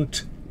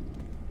won't.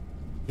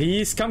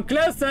 Please come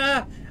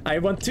closer! I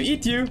want to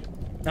eat you!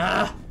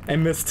 Ah, I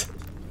missed.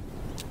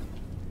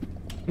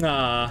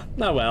 Ah,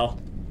 oh well.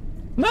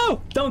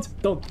 No!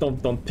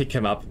 Don't pick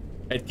him up.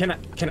 Wait, can I...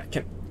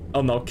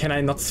 Oh no, can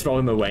I not throw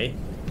him away?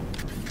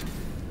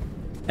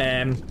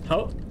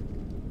 How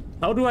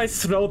do I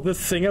throw this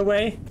thing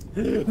away?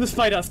 The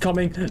spider's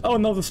coming! Oh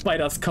no, the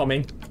spider's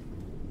coming!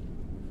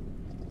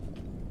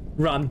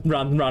 Run!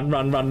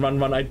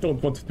 I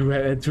don't want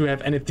to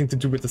have anything to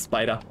do with the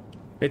spider.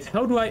 Wait,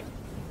 how do I...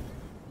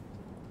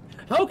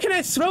 How can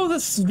I throw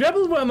this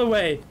rebel worm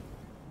away?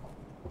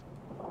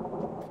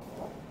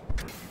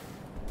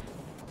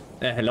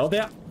 Hello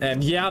there.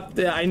 Yeah,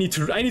 I need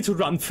to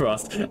run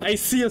first. I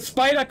see a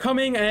spider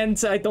coming and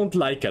I don't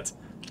like it.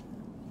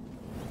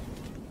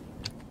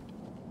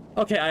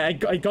 Okay,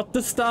 I got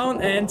this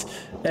down and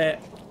are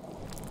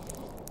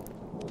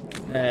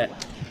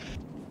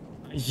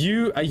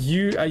you?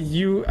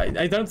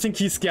 I don't think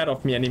he's scared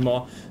of me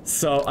anymore.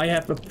 So I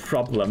have a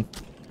problem.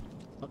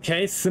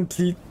 Okay,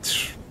 simply.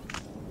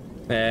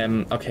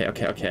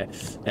 Okay.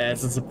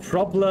 So the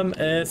problem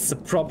is.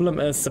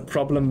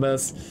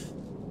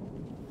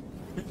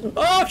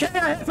 Okay,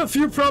 I have a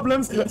few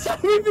problems. We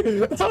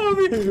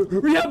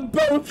are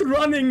both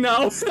running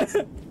now.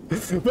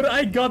 But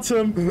I got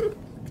him.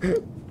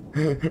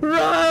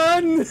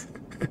 Run!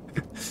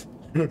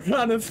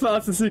 Run as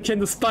fast as you can.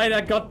 The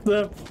spider got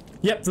the...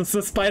 Yep, the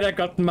spider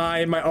got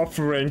my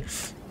offering.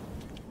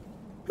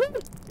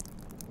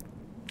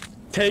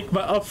 Take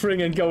my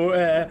offering and go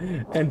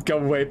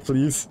away,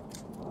 please.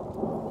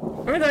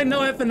 I mean, I now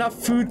have enough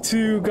food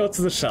to go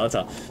to the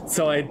shelter,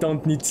 so I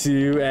don't need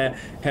to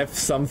have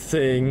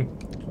something...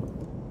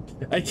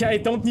 I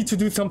don't need to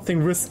do something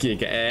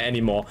risky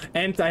anymore.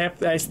 And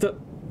I still...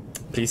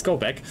 Please go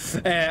back.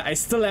 I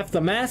still have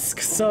the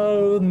mask,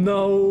 so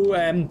no...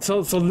 so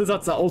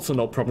lizards are also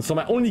no problem. So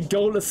my only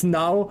goal is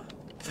now...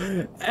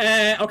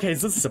 okay,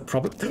 this is a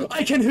problem.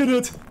 I can hit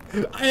it!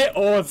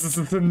 Oh, this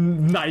is a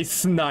nice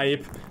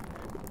snipe.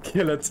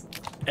 Kill it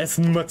as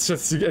much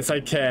as I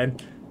can.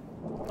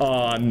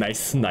 Oh, nice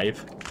snipe.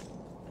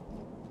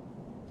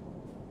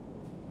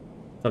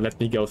 So let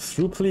me go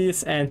through,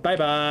 please, and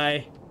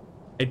bye-bye.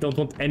 I don't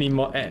want any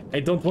more... I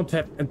don't want to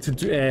have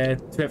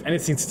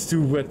anything to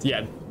do with...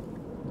 Yeah.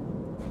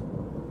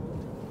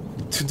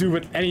 To do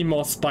with any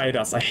more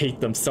spiders. I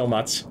hate them so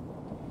much.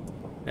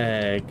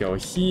 Go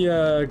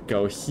here,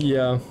 go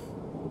here.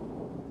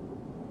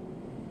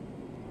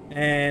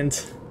 And...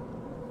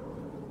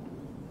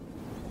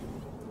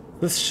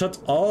 this should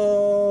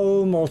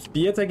almost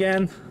be it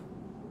again.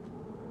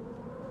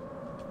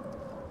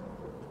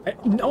 I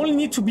only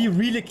need to be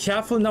really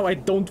careful now. I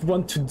don't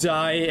want to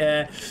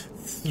die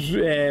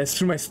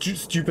through my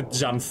stupid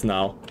jumps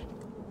now.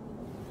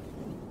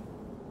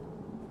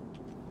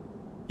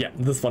 Yeah,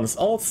 this one is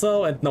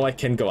also, and now I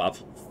can go up.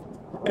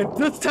 And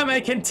this time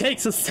I can take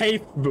the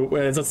safe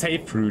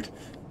route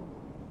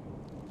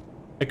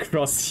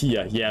across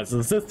here. Yeah,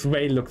 so this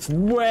way looks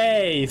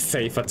way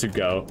safer to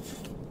go.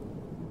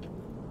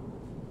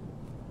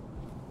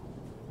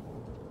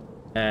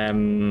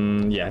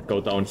 Yeah, go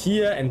down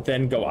here and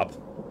then go up.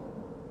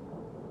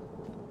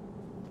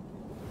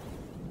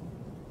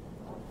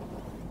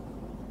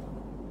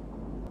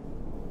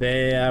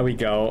 There we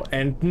go.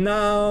 And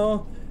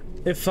now,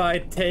 if I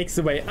take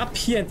the way up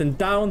here and then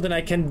down, then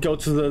I can go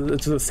to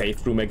the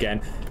safe room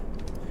again.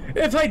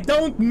 If I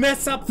don't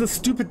mess up the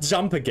stupid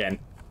jump again.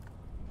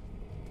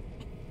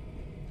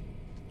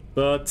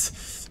 But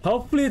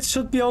hopefully it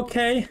should be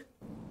okay.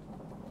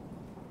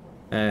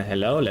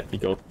 Hello, let me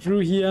go through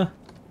here.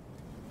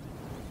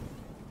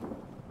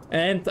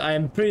 And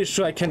I'm pretty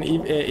sure I can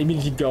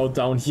immediately go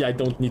down here. I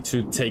don't need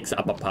to take the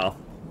upper path.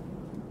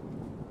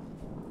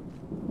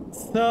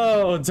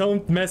 So,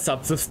 don't mess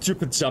up the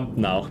stupid jump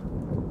now.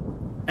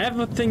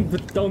 Everything,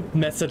 but don't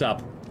mess it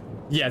up.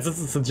 Yeah, this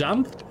is a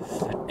jump.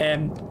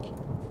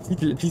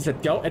 Please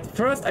let go. At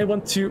first, I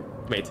want to...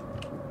 Wait.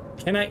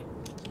 Can I...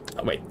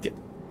 Oh, wait.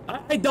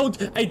 I don't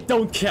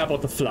care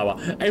about the flower.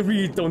 I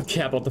really don't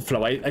care about the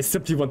flower. I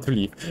simply want to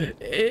leave.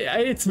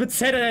 It's a bit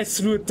sad that I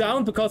threw it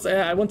down because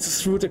I want to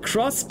throw it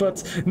across,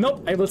 but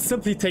nope, I will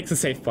simply take the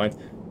save point.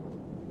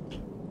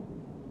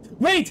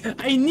 Wait,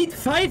 I need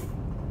 5...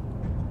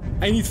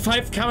 I need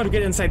 5 karma to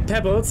get inside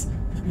Pebbles.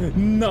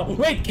 No,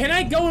 wait, can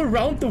I go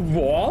around the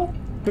wall?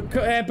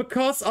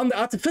 Because on the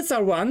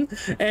Artificer one,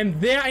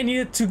 there I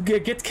needed to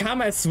get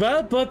karma as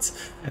well, but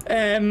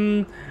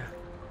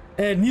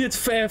needed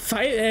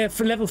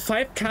level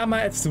 5 karma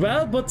as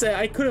well, but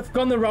I could have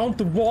gone around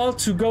the wall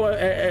to go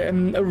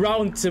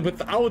around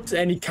without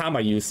any karma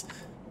use.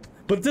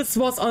 But this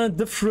was on a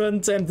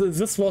different,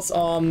 this was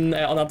on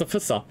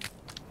Artificer.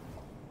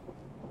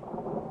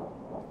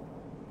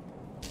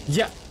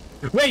 Yeah,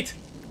 wait,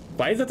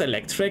 why is it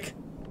electric?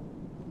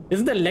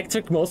 Isn't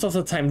electric most of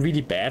the time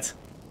really bad?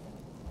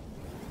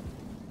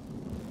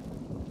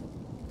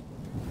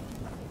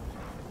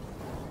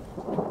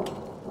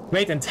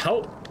 Wait, and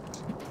how?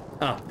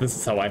 Ah, this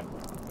is how I...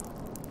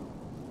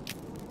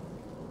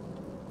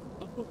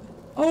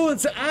 Oh,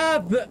 it's...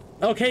 Ah, the...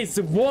 Okay,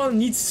 the wall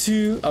needs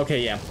to...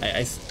 Okay, yeah,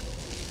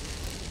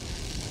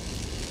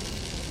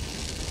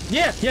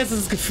 Yeah, yes,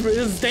 this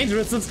is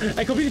dangerous.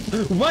 I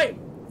completely... Why?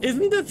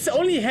 Isn't this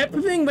only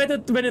happening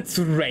when it's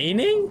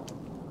raining?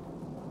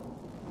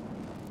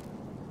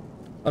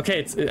 Okay,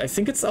 I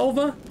think it's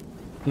over.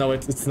 No,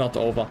 it's not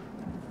over.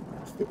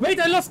 Wait,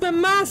 I lost my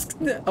mask.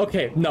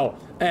 Okay, no.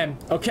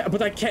 Okay,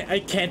 but I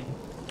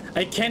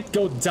can't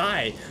go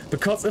die,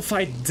 because if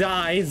I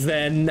die,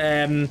 then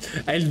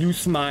I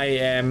lose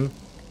my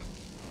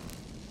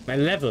my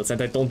levels,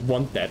 and I don't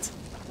want that.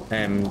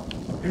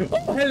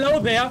 Oh, hello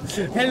there.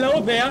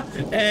 Hello there.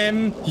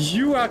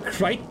 You are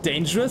quite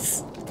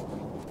dangerous.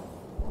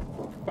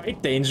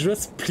 Quite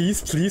dangerous.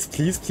 Please, please,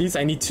 please, please.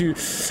 I need to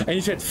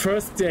at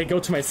first go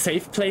to my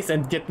safe place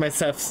and get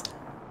myself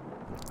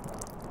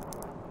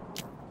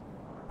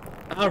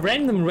a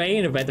random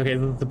rain event. Okay,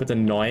 this is a bit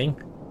annoying.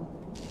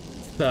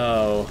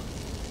 So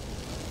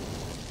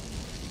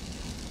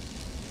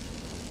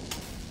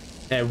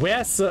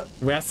where's the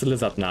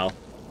lizard now?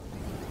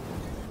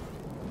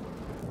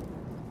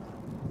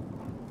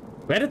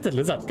 Where did the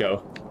lizard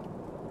go?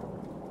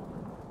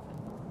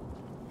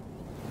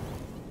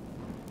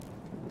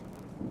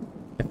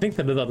 I think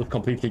the lizard is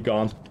completely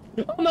gone.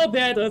 Oh no,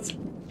 there it is.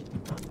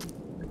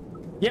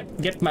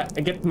 Yep,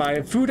 get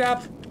my food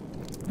up.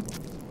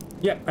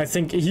 Yep, I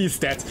think he's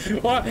dead.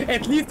 Or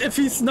at least if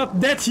he's not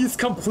dead, he's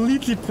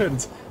completely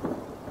pinned.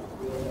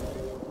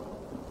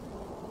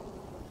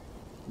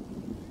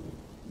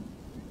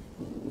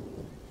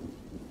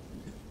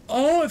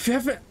 Oh, if you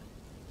haven't...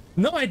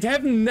 No, I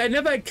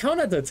never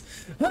encountered it.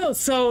 Oh,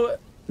 so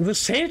the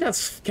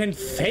shelters can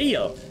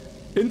fail.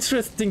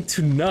 Interesting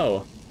to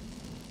know.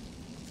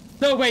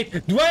 So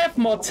wait, do I have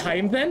more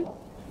time then?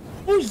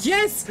 Oh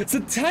yes,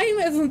 the time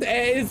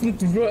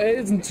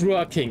isn't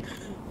working.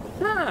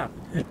 Ah,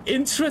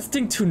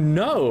 interesting to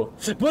know.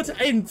 But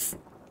I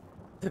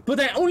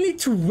only need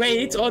to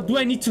wait, or do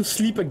I need to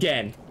sleep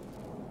again?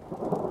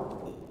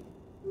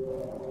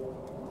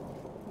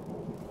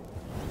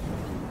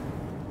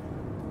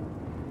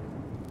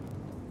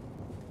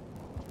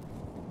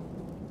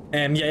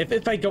 Yeah,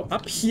 if I go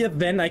up here,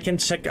 then I can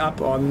check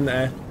up on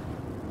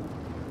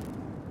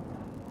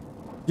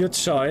your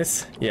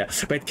choice. Yeah,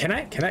 wait, can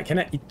I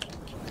eat?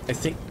 I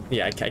think,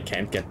 yeah, I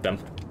can't get them.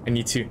 I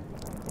need to.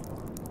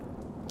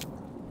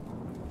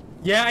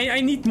 Yeah, I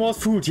need more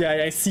food.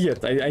 Yeah, I see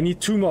it. I need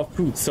 2 more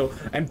food. So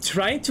I'm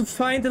trying to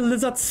find a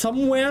lizard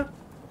somewhere.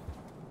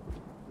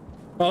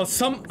 Or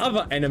some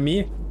other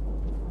enemy.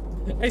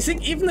 I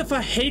think even if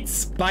I hate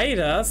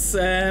spiders,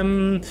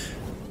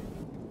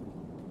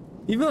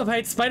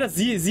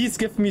 these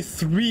give me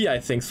 3, I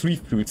think, 3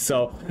 food.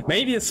 So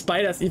maybe a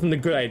spider is even a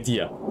good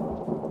idea.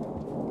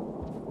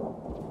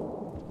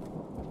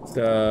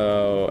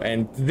 So,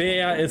 and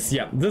there is,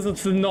 yeah, this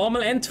is the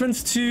normal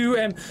entrance to,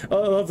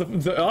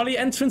 the early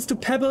entrance to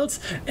Pebbles.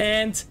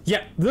 And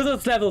yeah, this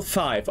is level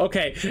 5.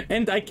 Okay,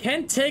 and I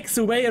can take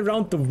the way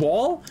around the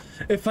wall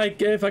if I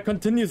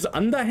continue the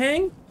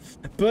underhang.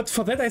 But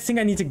for that, I think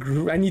I need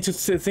to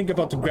think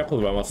about the grapple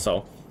worm or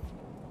so.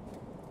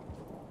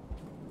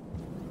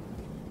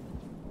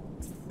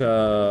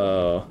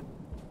 So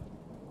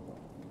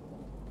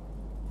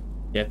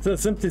yeah, so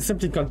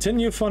simply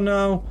continue for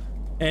now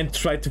and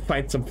try to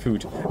find some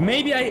food.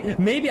 Maybe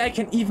I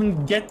can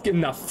even get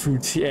enough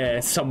food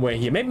somewhere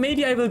here.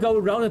 Maybe I will go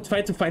around and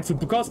try to find food,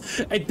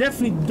 because I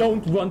definitely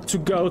don't want to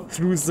go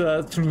through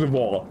the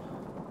wall.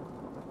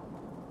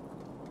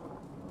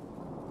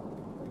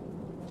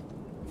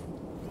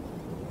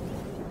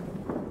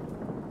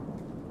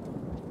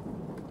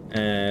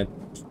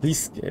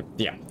 Please,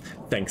 yeah,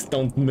 thanks.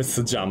 Don't miss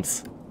the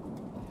jumps.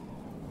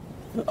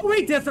 Oh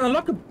wait, there's an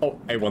unlockable. Oh,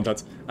 I want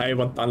that. I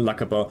want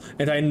unlockable,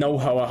 and I know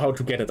how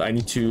to get it. I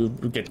need to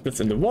get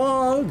this in the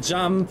wall,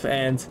 jump,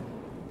 and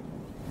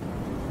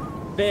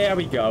there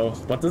we go.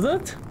 What is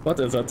it? What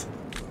is it?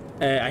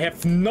 I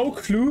have no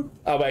clue.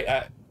 Oh wait,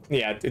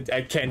 yeah,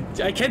 I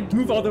can't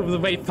move out of the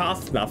way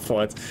fast enough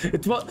for it.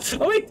 It was.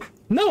 Oh wait,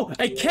 no,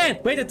 I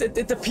can't. Wait,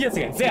 it appears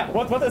again. There.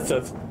 What is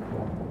it?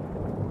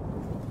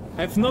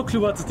 I have no clue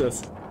what it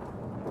is.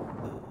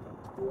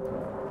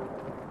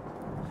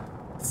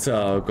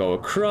 So go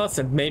across,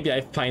 and maybe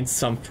I find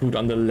some food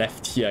on the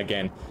left here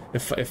again.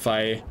 If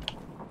I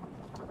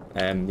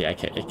Yeah,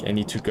 I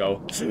need to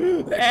go.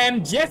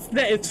 Yes,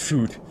 there is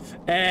food.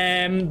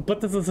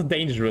 But this is a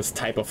dangerous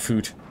type of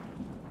food.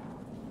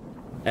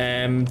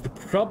 The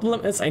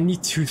problem is I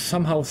need to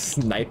somehow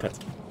snipe it.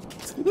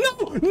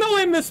 No! No,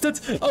 I missed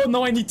it! Oh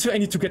no, I need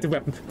to get the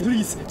weapon.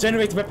 Please,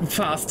 generate weapon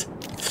fast.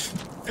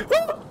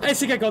 Oh, I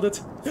think I got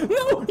it.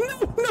 No,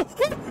 no, no!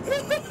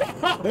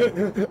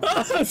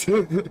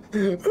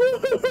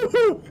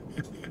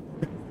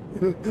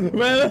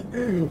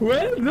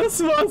 Well,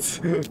 this was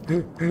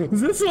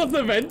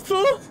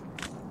eventful.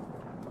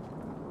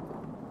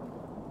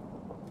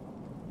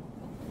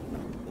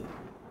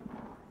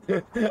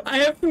 I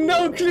have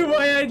no clue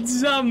why I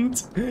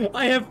jumped.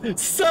 I have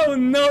so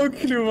no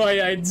clue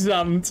why I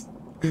jumped.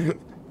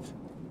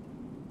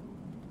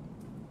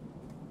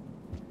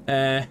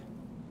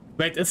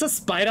 Wait, is the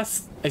spider?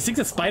 I think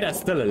the spider is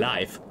still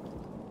alive.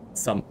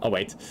 Oh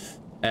wait.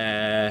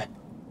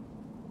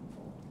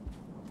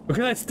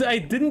 Because I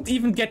didn't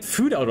even get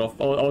food out of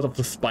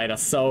the spider.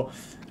 So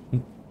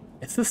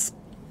is this?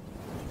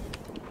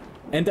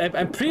 And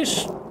I'm pretty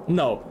sure.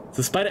 No,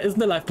 the spider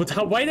isn't alive. But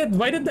how? Why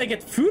didn't I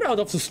get food out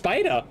of the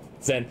spider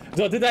then?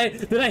 So did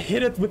I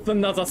hit it with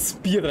another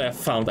spear that I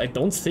found? I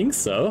don't think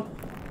so.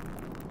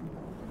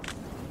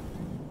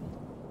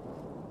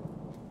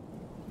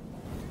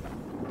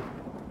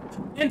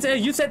 And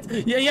you said,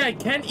 yeah, I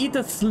can eat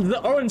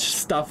the orange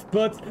stuff,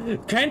 but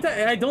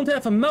I don't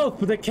have a mouth,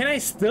 but can I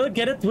still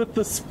get it with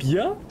the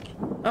spear?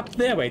 Up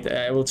there, wait,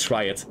 I will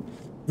try it.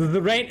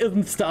 The rain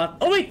isn't start.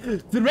 Oh wait,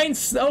 the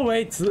rain's. Oh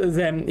wait,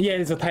 then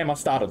yeah, the timer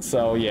started.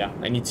 So yeah,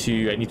 I need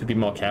to be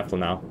more careful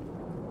now.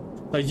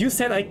 So you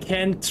said I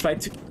can try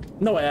to.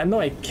 No,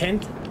 I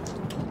can't.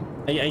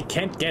 I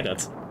can't get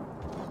it.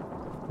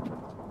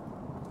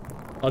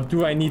 Or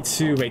do I need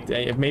to wait?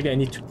 Maybe I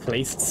need to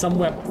place it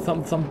somewhere.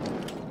 Some.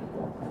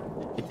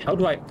 How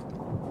do I?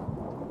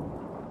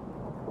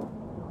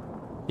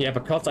 Yeah,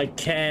 because I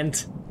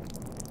can't.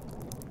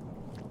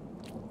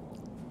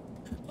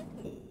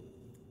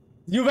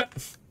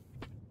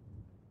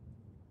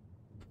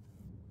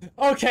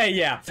 Okay,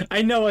 yeah,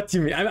 I know what you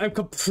mean. I'm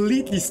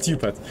completely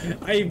stupid.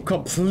 I'm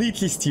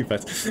completely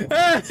stupid.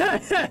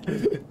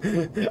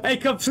 I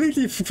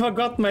completely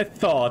forgot my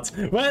thought.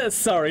 Well,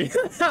 sorry.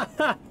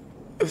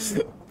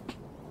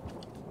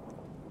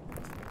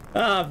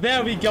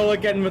 There we go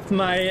again with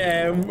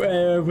my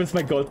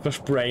goldfish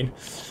brain.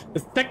 A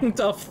second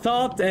of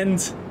thought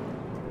and.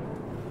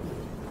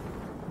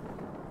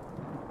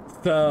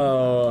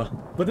 So,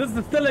 but this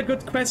is still a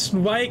good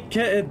question. Why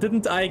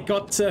didn't I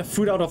got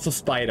food out of the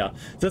spider?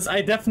 This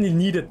I definitely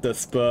needed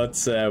this, but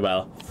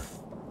well.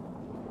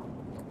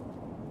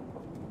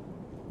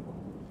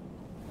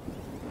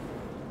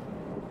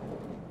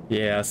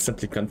 Yeah,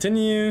 simply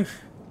continue.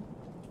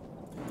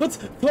 But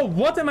for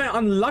what am I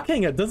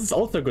unlocking it? This is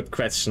also a good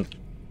question.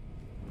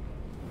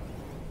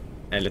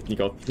 And let me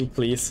go through,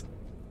 please.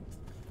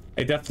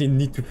 I definitely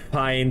need to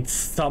find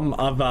some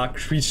other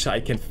creature I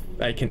can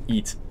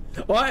eat.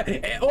 Or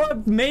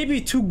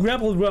maybe 2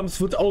 gravel worms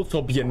would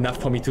also be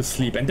enough for me to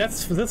sleep. And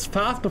that's this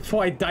fast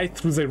before I die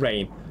through the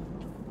rain.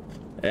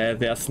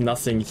 There's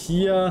nothing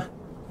here.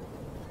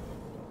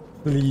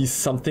 Please,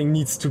 something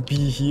needs to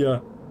be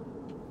here.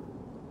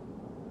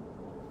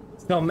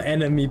 Some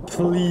enemy,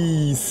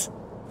 please.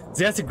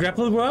 There's a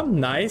grapple worm.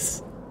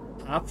 Nice.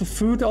 Half the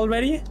food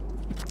already.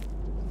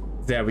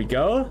 There we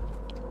go.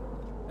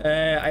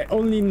 I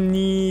only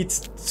need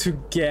to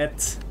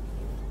get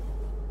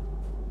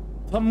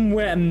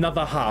somewhere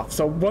another half.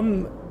 So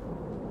one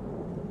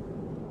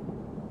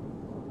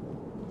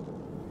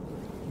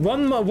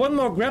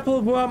more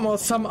grapple worm or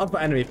some other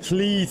enemy,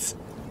 please.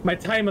 My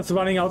time is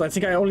running out. I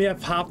think I only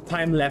have half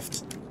time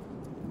left,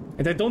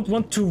 and I don't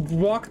want to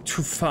walk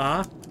too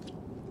far.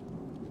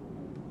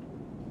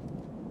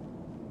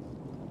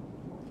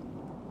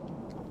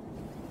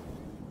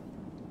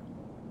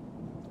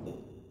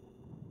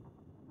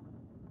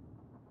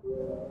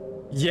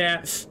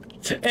 Yeah,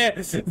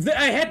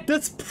 I had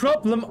this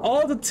problem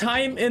all the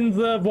time in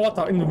the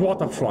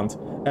waterfront.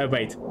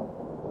 Wait.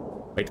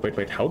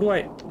 How do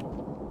I?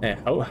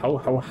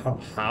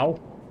 How?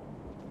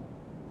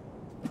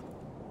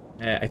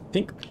 I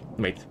think.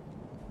 Wait.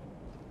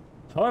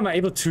 How am I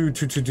able to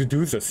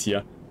do this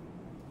here?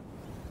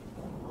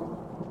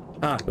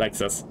 Ah, like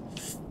this.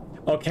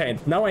 Okay,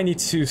 now I need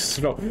to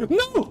throw.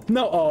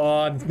 No!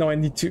 Oh, no! I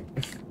need to.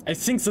 I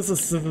think this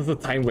is a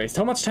time waste.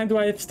 How much time do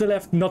I still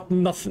have? Not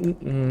much.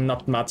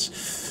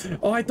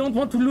 Oh, I don't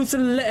want to lose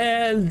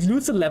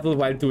a level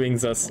while doing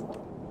this.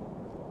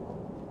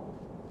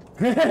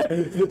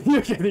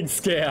 You're getting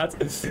scared.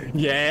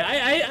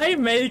 Yeah, I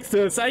make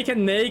this. I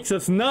can make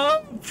this.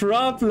 No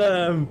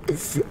problem.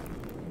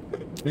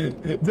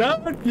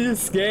 Don't be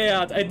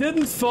scared. I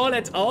didn't fall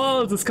at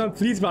all. This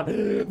complete one.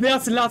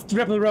 There's the last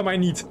grapple worm I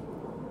need.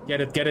 Get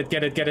it.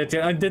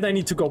 And then I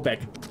need to go back.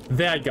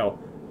 There I go.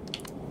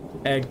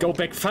 Go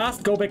back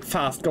fast. But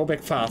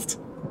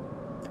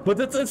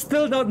it's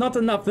still not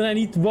enough. Then I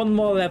need one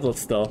more level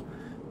still.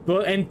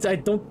 Well, and I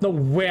don't know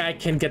where I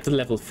can get the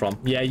level from.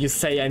 Yeah, you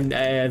say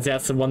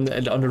there's the one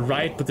on the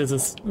right, but this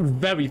is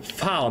very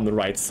far on the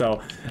right, so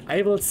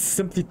I will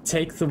simply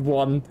take the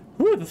one...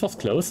 Ooh, this was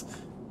close.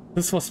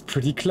 This was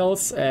pretty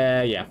close.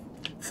 Yeah,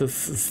 so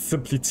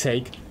simply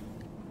take...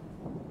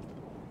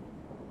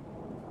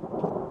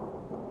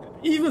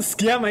 Even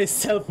scare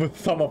myself with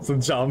some of the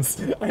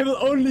jumps. I will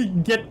only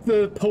get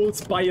the poles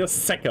by a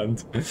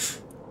second.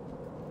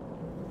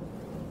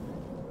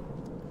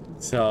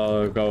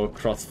 So go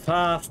across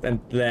fast and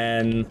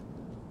then...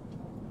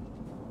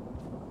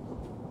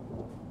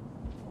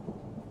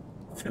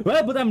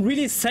 Well, but I'm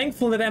really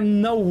thankful that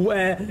I'm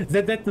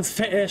that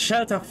the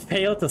shelter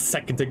failed a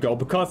second ago,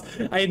 because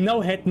I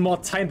now had more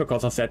time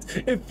because of that.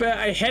 If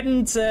I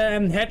hadn't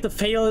had the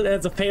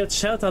failed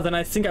shelter, then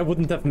I think I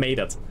wouldn't have made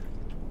it.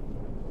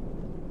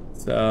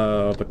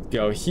 So, but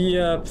go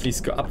here,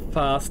 please go up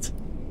fast.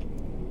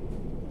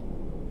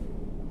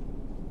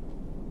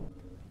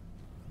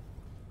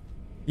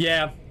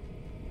 Yeah,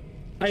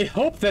 I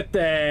hope that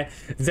they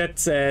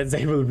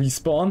will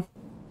respawn,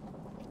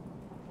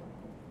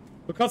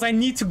 because I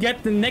need to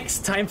get the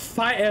next time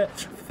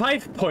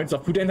 5 points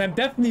of food, and I'm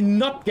definitely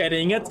not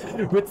getting it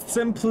with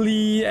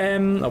simply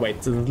oh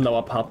wait, the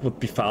lower part would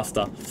be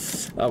faster.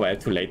 Oh well,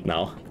 too late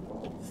now.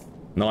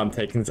 No, I'm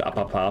taking the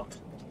upper part.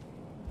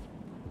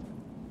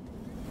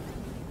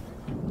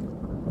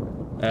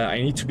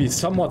 I need to be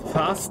somewhat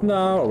fast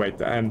now. Oh wait,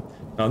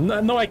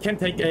 no, I can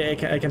take.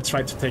 I can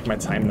try to take my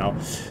time now.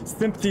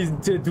 Simply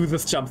do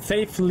this jump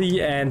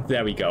safely, and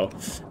there we go.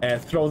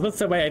 Throw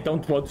this away. I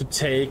don't want to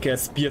take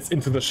spears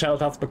into the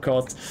shelters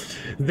because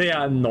they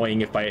are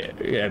annoying if I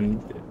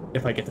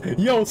get.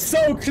 Yo,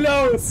 so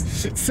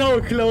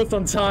close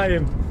on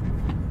time.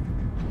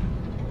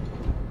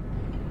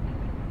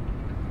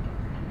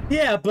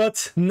 Yeah,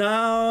 but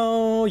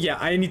now, yeah,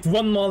 I need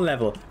one more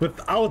level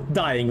without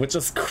dying, which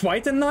is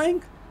quite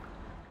annoying.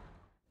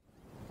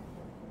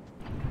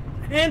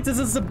 And this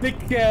is a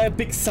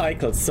big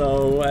cycle,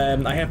 so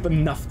I have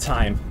enough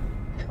time.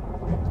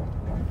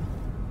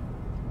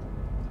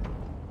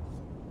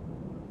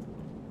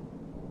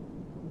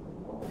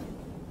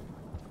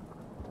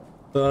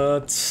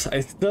 But I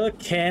still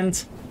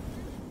can't.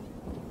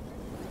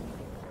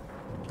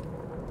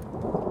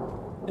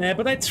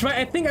 But I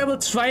think I will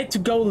try to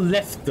go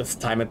left this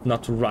time and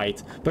not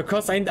right,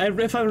 because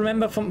if I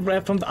remember from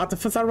the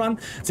Artificer run,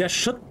 there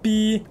should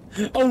be.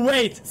 Oh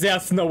wait,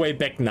 there's no way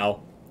back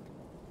now.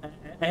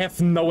 I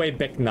have no way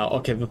back now.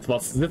 Okay, this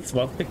was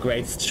the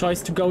greatest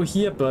choice to go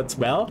here, but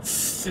well,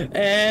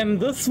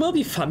 this will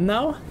be fun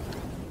now.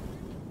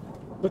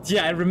 But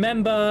yeah, I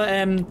remember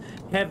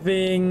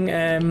having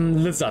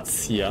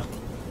lizards here.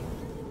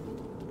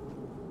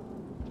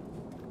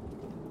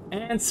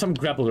 And some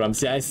grapple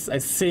rams. Yeah, I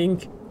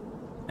think.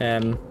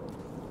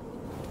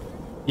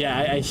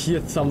 Yeah, I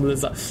hear some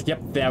lizards.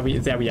 Yep, there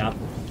we are.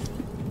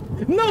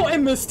 No, I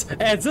missed.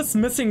 This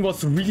missing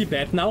was really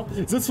bad. Now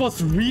this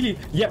was really.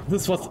 Yep,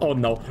 this was. Oh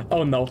no!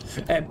 Oh no!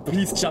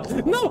 Please jump!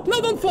 No!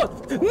 Don't fall!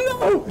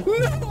 No!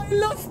 I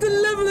lost the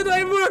level that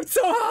I worked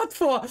so hard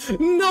for.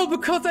 No,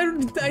 because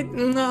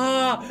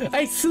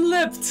I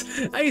slipped.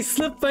 I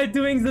slipped by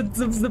doing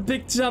the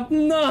big jump.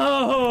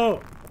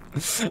 No!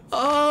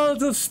 Oh,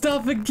 the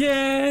stuff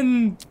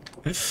again!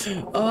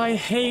 Oh, I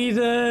hate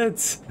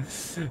it.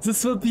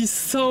 This will be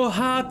so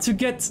hard to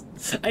get.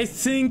 I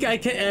think I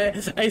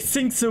can. I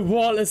think the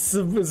wall is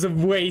a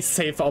way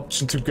safe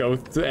option to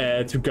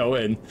go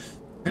in.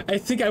 I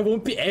think I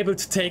won't be able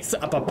to take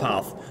the upper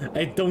path.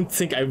 I don't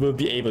think I will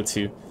be able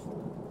to.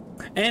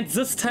 And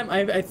this time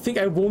I think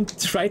I won't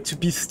try to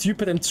be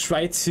stupid and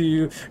try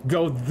to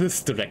go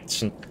this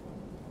direction.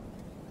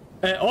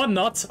 Or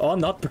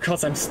not,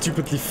 because I'm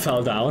stupidly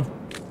fell down.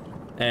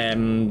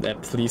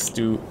 Please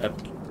do a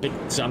big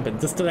jump in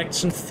this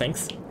direction,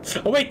 thanks.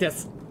 Oh wait,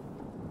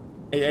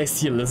 I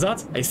see a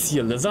lizard.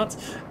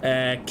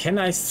 Can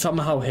I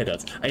somehow hit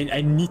it?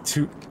 I need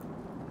to.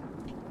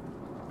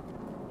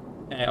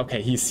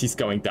 Okay, he's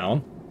going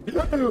down.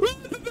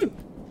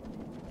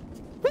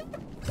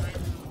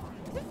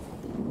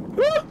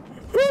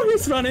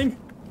 He's running.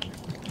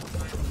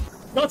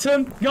 Got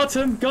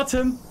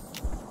him.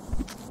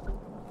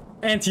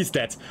 And he's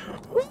dead.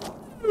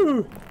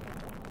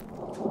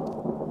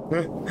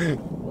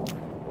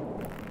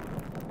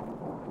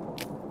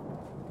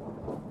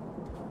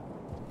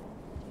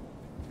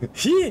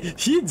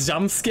 He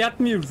jump scared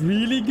me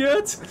really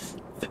good.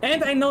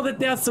 And I know that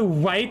there's a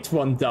white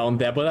one down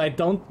there, but I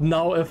don't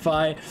know if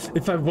I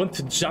want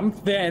to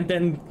jump there and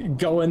then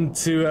go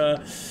into a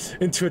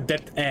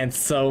dead end.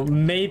 So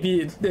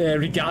maybe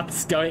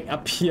regardless, going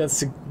up here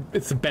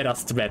it's a better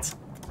strat.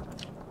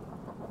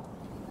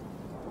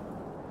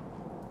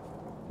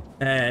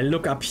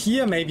 Look up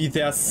here. Maybe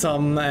there's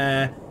some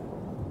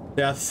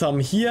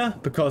here,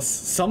 because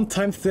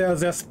sometimes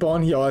they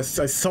spawn here. I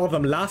saw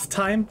them last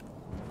time.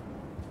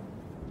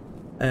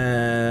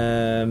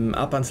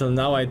 Up until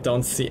now I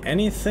don't see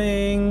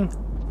anything.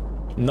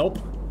 Nope.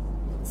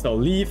 So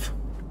leave.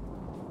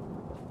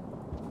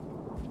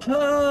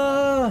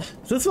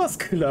 This was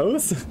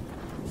close.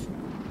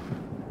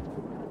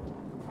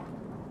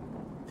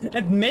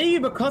 And maybe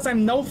because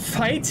I'm now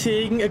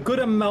fighting a good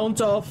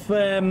amount of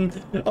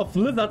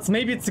lizards,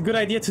 maybe it's a good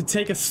idea to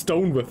take a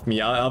stone with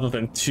me other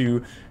than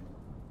two.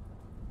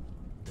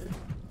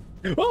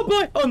 Oh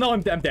boy! Oh no,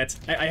 I'm dead.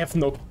 I have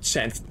no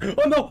chance.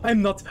 Oh no,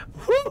 I'm not.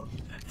 Whew.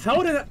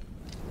 How did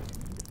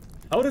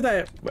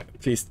I...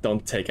 Please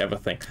don't take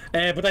everything.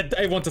 But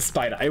I want a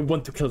spider. I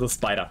want to kill the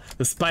spider.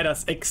 The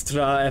spider's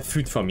extra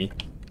food for me.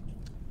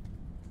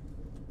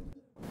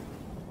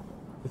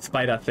 The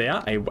spider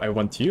there. I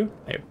want you.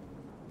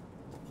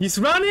 He's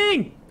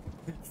running!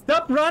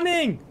 Stop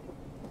running!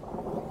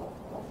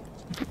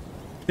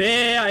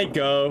 There I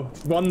go.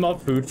 One more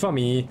food for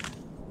me.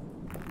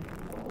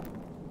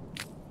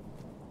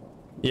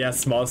 Yeah,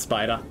 small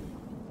spider.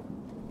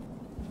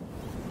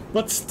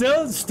 But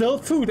still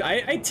food.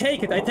 I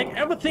take it. I take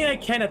everything I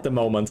can at the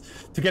moment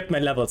to get my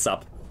levels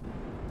up.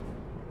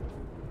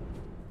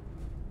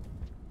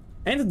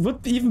 And it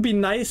would even be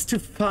nice to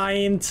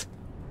find...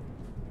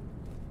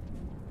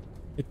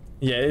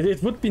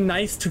 it would be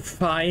nice to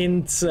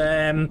find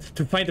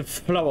a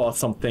flower or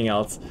something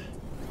else.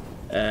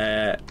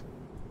 Yeah,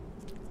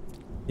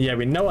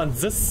 we know on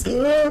this...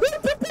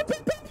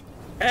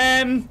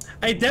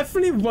 I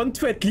definitely want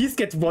to at least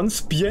get one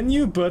spear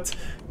new, but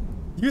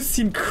you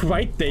seem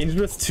quite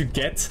dangerous to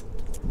get.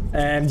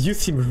 And you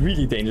seem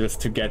really dangerous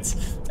to get.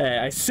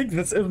 I think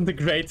this isn't the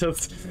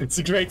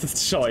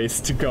greatest choice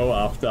to go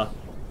after.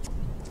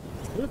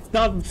 This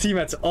doesn't seem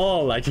at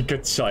all like a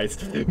good choice.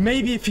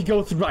 Maybe if he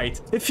goes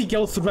right. If he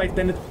goes right,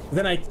 then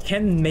I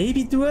can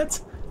maybe do it.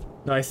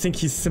 No, I think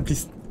he's simply...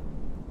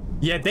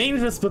 Yeah,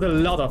 dangerous with a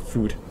lot of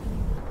food.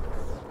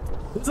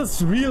 This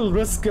is real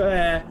risk...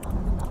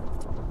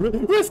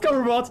 Risk or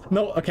reward?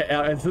 No, okay,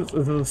 this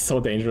is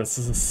so dangerous.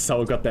 This is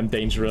so goddamn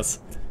dangerous.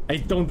 I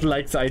don't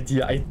like the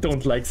idea. I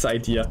don't like the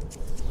idea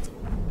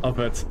of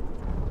it.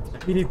 I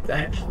really...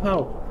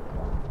 How?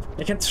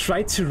 I can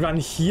try to run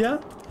here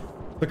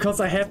because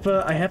I have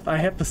a...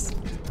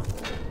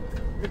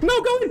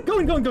 No, go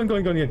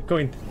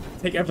in.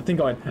 Take everything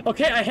going.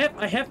 Okay, I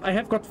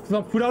have got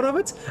some food out of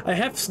it. I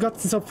have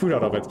got some food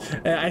out of it.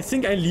 I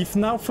think I leave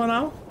now for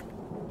now.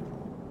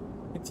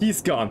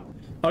 He's gone.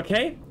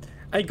 Okay.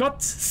 I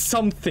got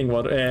something,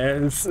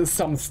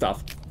 some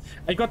stuff.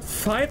 I got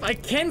 5. I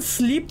can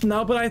sleep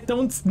now, but I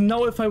don't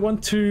know if I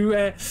want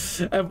to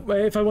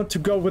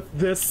go with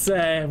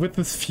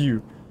this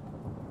few.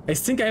 I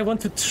think I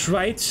want to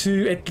try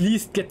to at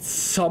least get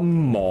some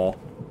more.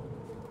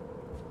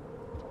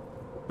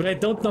 But I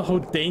don't know how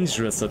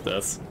dangerous it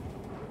is.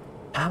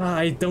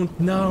 I don't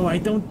know.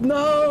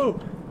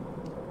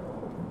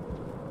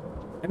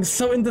 I'm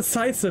so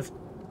indecisive.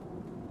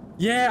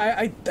 Yeah,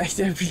 I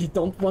really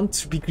don't want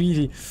to be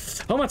greedy.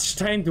 How much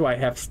time do I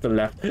have still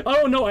left?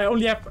 Oh no, I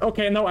only have...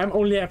 Okay, no, I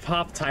only have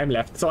half time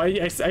left. So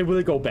I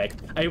will go back.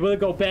 I will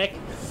go back.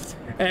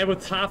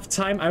 With half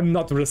time, I'm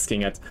not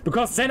risking it.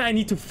 Because then I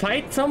need to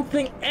fight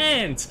something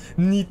and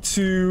need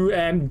to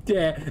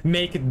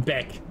make it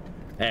back.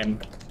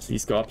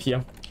 Please go up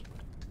here.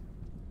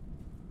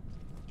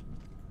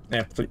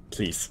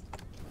 Please.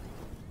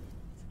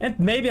 And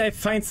maybe I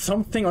find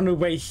something on the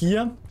way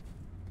here.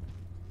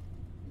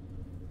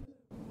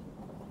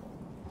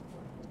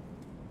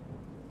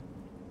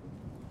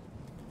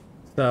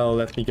 So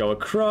let me go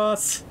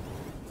across.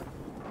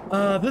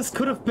 This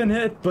could have been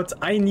it, but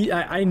I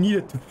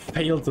needed to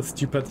fail the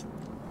stupid.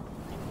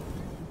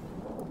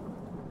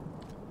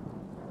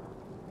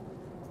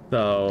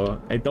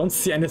 So I don't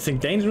see anything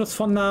dangerous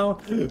for now.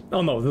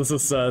 Oh no, this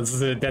is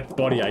a dead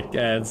body.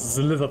 This is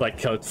a lizard I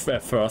killed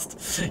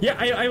first. Yeah,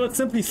 I will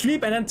simply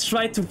sleep and then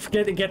try to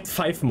get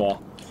 5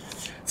 more.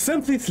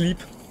 Simply sleep.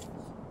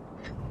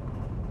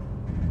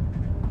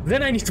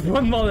 Then I need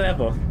 1 more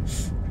level.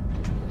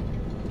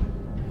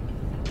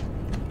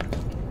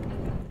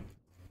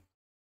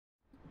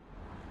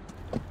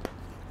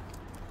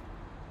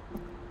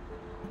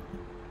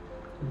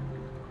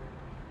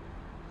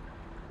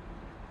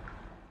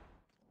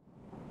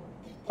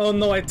 Oh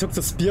no, I took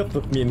the spear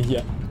with me in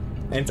here.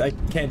 And I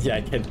can't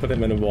put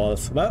him in the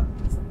walls. Well,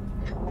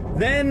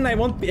 then I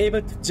won't be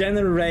able to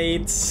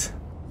generate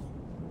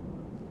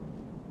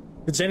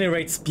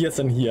spears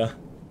in here.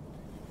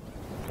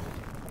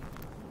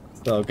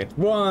 So get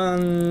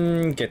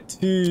 1, get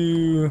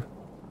 2.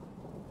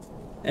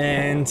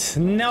 And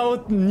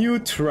now new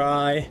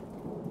try.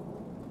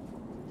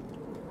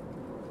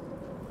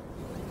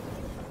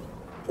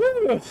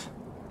 Whew.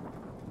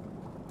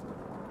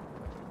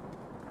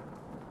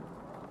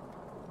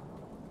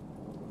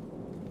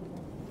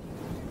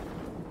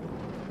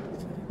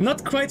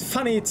 Not quite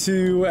funny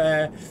to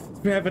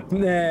have it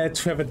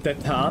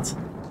that hard.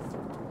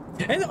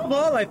 And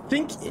overall, I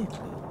think.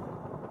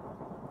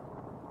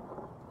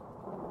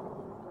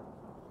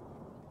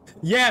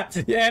 Yeah,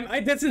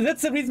 that's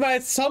the reason why I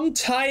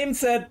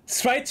sometimes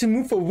try to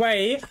move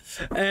away,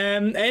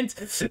 and I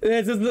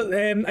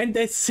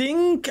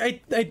think I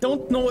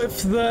don't know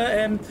if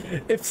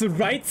the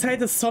right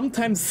side is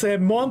sometimes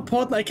more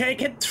important. I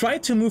can try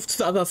to move to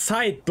the other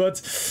side, but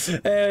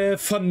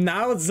for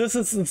now this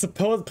is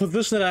the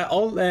position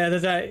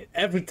that I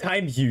every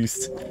time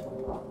used.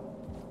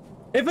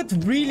 If it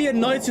really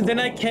annoys you, then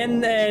I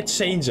can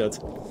change it.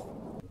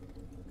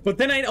 But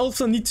then I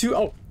also need to...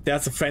 Oh,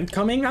 there's a friend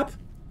coming up.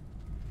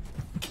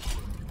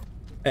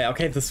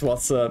 Okay, this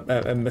was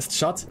a missed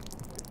shot.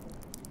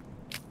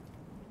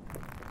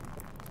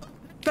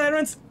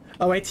 Clarence!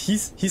 Oh wait,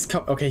 he's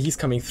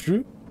coming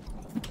through.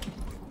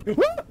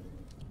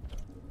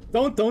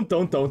 Don't.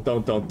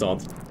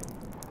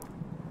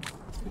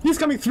 He's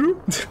coming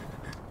through.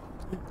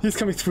 He's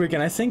coming through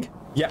again, I think.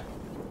 Yeah.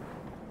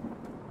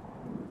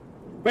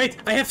 Wait,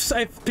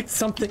 I've picked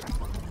something.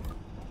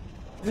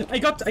 I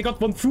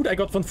got one food. I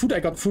got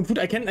food.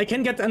 I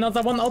can get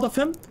another one out of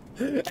him.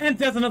 And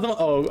there's another one.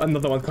 Oh,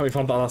 another one coming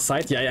from the other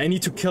side. Yeah, I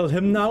need to kill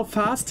him now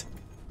fast.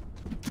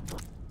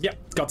 Yeah,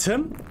 got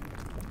him.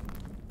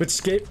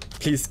 Which gave...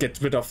 Please get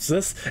rid of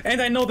this.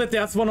 And I know that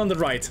there's one on the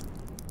right.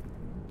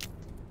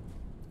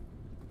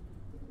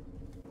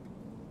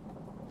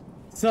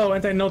 So,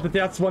 and I know that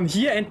there's one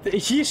here, and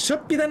he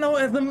should be there now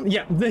as the...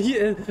 Yeah,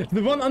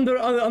 the one on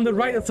the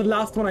right is the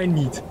last one I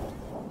need.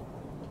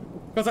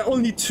 Because I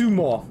only need 2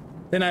 more.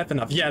 Then I have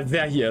enough. Yeah,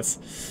 there he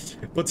is.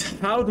 But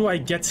how do I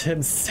get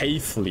him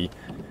safely?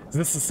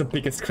 This is the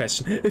biggest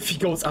question. If he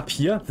goes up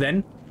here,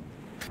 then...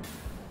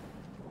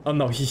 Oh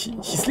no, he's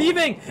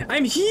leaving!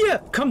 I'm here!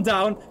 Come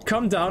down,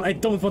 I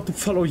don't want to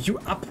follow you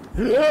up.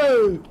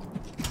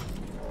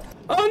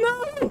 Oh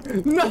no!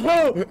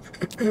 No!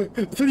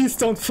 Please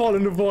don't fall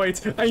in the void.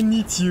 I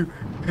need you.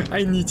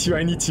 I need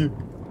you.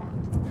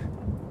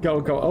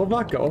 Go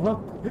over.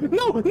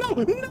 No!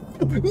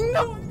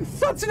 I'm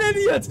such an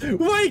idiot!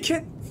 Why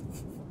can't...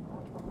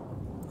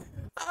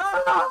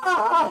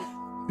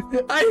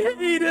 I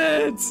hate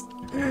it!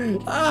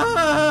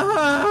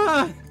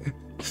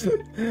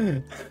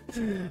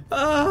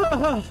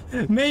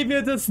 Maybe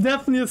it is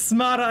definitely a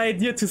smarter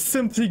idea to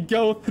simply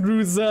go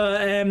through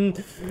the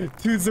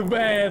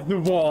the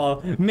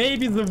wall.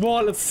 Maybe the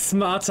wall is a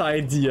smarter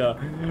idea.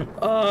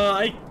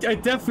 I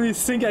definitely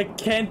think I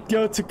can't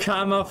go to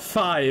Karma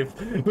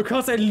 5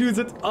 because I lose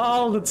it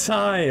all the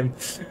time.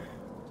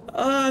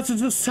 This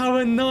is so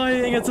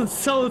annoying. It's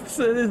so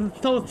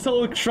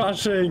soul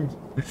crushing.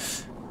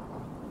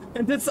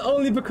 And that's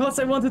only because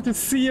I wanted to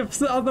see if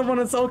the other one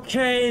is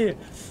okay.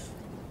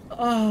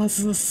 Oh, this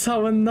is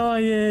so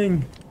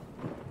annoying.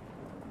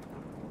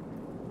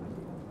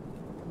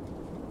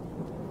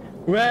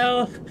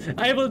 Well,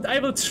 I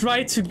will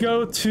try to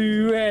go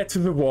to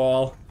the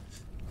wall.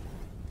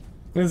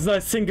 This is,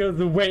 I think, a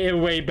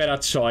way better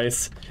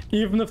choice.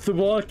 Even if the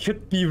wall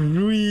could be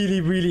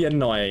really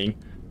annoying.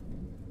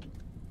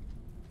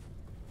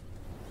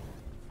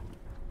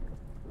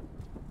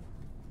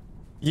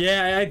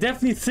 Yeah, I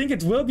definitely think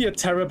it will be a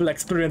terrible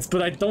experience,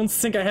 but I don't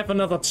think I have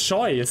another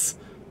choice.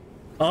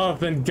 Oh,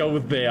 then go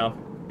there.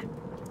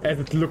 As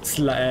it looks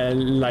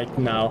like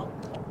now.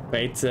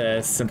 Wait,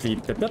 simply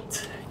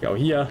go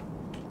here.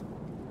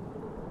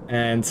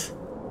 And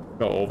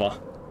go over.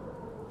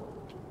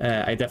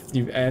 I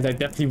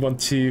definitely want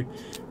to...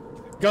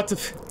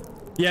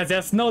 Yeah,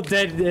 there's no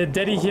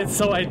daddy here,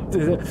 so I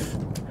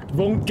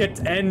won't get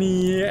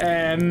any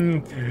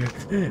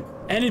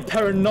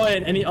paranoia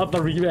in any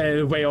other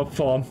way or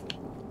form.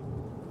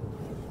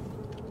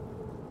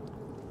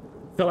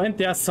 So, and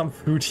there's some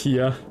food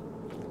here.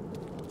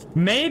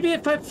 Maybe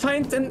if I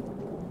find an...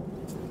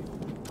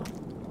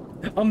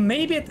 Or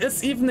maybe it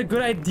is even a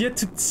good idea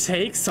to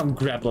take some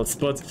grapplers,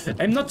 but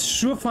I'm not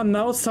sure for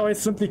now, so I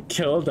simply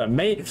kill them.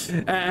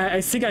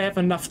 I think I have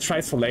enough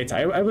tries for later.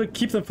 I will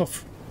keep them for...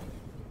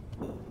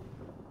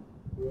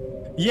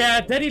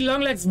 Yeah, Daddy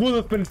Longlegs would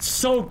have been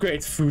so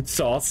great food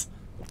source.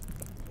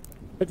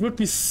 It would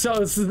be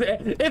so...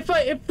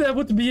 If there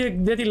would be a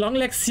Daddy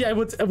Longlegs here, I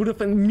would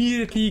have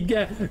immediately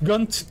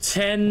gone to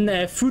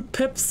 10 food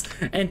pips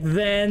and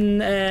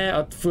then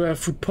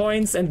food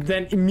points, and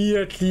then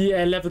immediately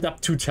leveled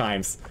up 2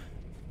 times.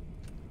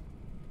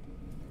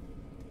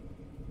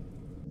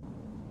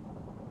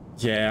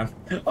 Yeah.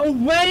 Oh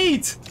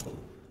wait!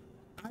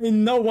 I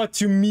know what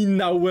you mean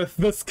now with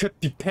this could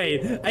be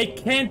paid. I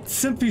can't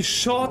simply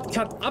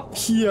shortcut up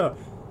here.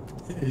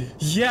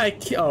 Yeah,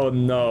 oh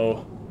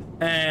no.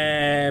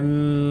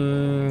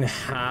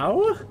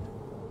 How?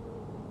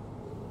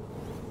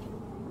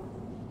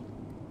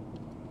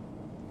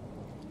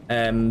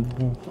 I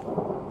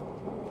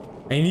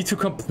need to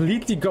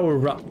completely go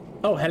around.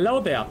 Oh, hello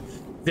there.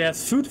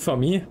 There's food for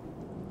me.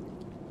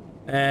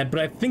 But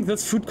I think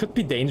this food could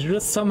be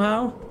dangerous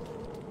somehow.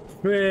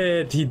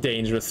 Pretty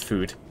dangerous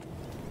food.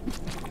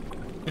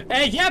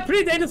 Yeah,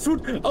 pretty dangerous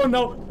food. Oh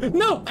no,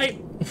 no,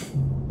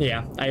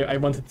 yeah, I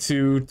wanted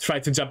to try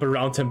to jump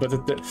around him, but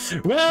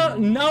well,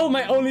 now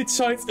my only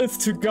choice is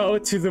to go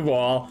to the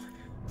wall.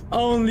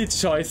 Only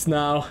choice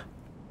now.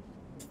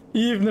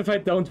 Even if I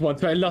don't want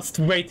to, I lost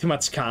way too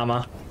much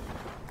karma.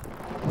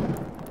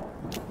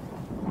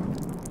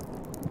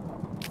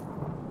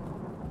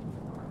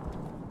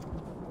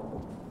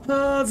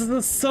 Oh, this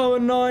is so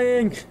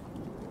annoying.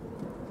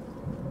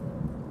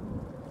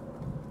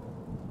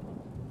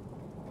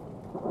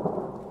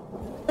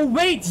 Oh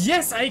wait,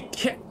 yes, I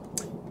can.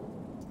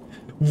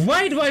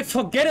 Why do I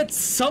forget it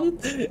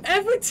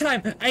every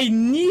time? I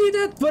need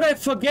it, but I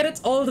forget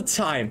it all the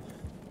time.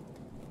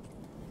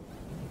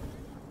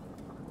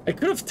 I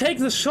could have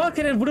taken the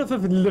shortcut and would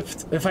have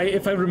lived if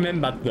I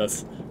remembered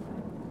this.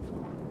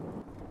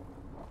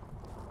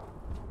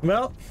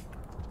 Well,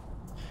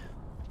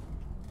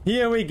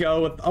 here we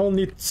go with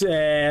only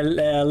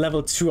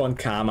level 2 on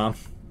Karma.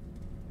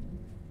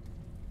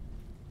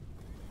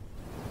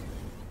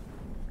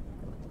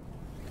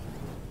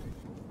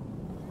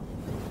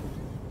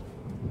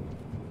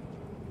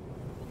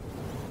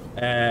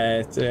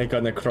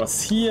 Gonna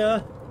cross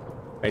here.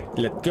 Wait,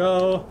 let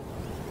go.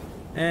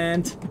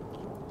 And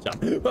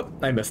jump. Oh,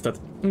 I missed it.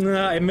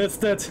 I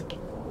missed it.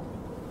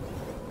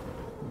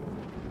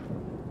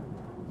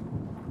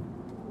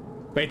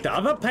 Wait, the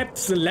other pipe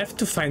to the left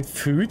to find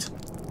food?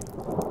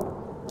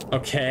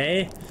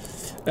 Okay.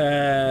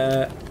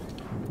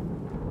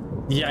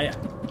 Yeah.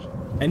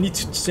 I need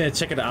to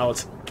check it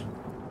out.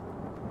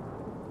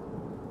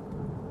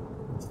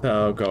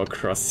 So, go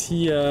across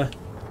here.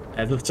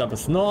 This jump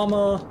is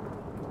normal.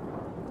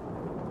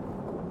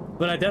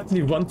 But I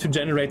definitely want to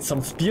generate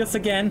some spears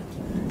again.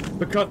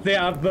 Because they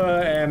are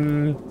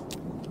the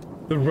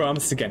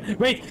worms again.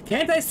 Wait,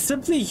 can't I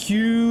simply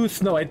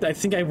use... No, I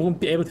think I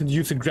won't be able to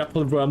use a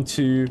grapple worm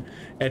to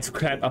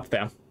climb up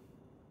there.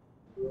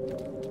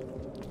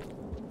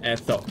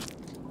 So...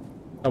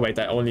 Oh wait,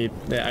 I only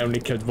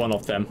killed one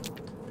of them.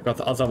 Because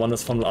the other one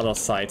is from the other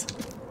side.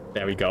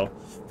 There we go.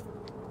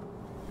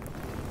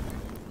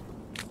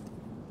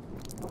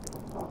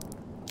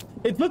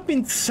 It would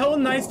be so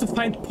nice to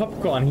find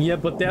popcorn here,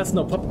 but there's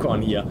no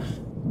popcorn here.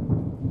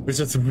 Which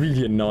is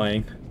really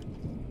annoying.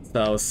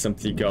 So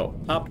simply go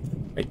up.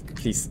 Wait,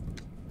 please.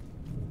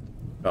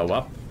 Go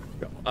up.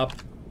 Go up.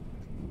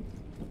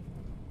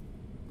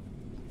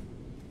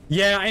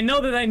 Yeah, I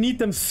know that I need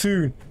them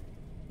soon.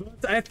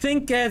 But I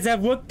think there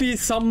would be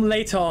some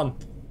later on.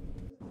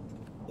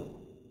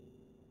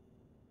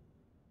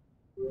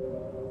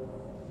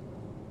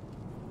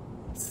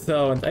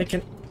 So, and I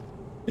can...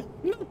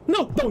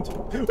 No, don't!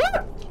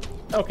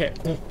 Okay.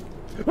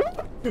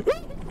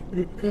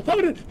 How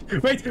did...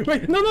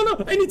 Wait, no,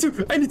 I need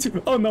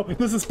to, oh no,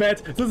 this is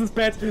bad,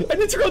 I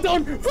need to go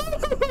down!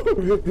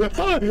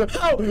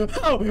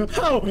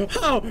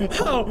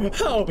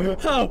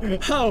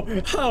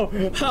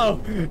 How?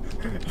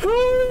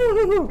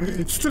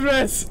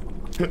 Stress!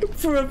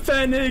 Poor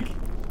panic!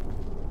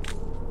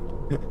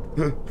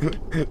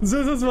 This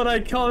is what I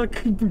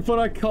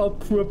call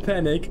poor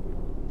panic.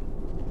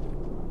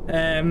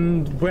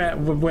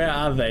 Where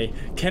are they?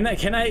 Can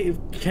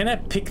I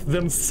pick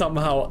them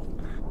somehow?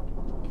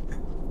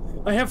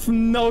 I have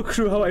no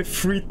clue how I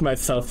freed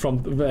myself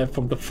from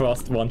the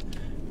first one.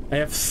 I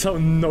have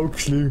no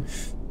clue.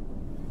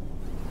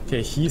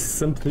 Okay, he's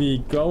simply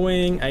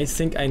going. I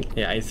think I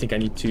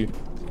need to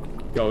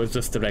go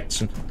this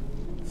direction.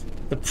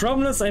 The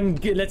problem is I'm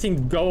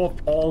letting go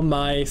of all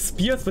my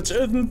spears, which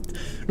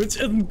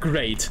isn't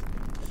great.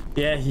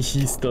 Yeah,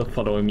 he's still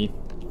following me.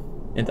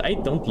 And I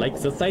don't like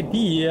this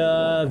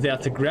idea.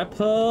 There's a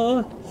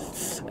grapple.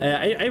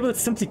 I will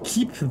simply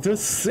keep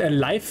this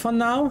alive for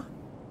now.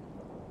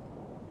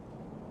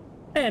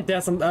 And there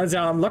are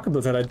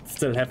unlockables that I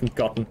still haven't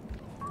gotten.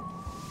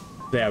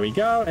 There we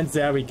go, and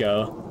there we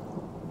go.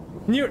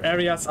 New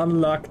areas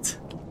unlocked.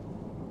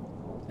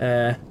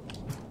 Oh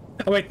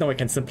wait, no, I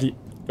can simply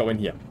go in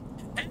here.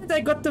 And I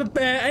got the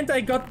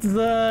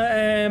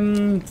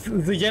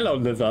yellow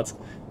lizard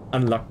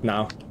unlocked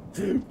now.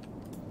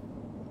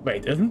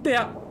 Wait, isn't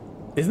there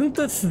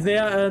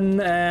an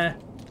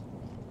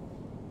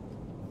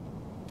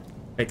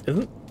wait,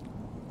 isn't...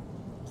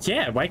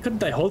 Yeah, why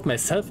couldn't I hold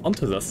myself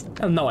onto this?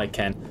 Oh, now I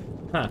can.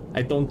 Huh,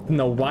 I don't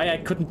know why I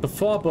couldn't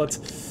before, but...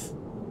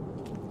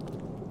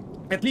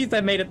 At least I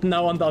made it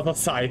now on the other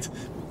side.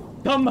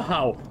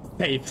 Somehow,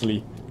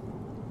 safely.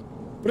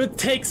 But it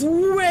takes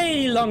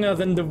way longer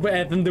than the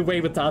way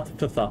with the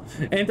artificer.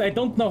 And I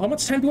don't know, how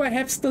much time do I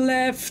have still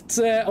left?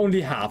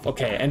 Only half,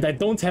 okay. And I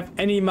don't have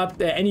any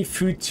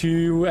food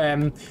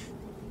to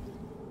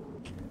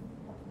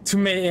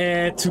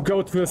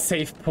go to a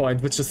save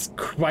point, which is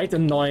quite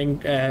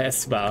annoying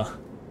as well.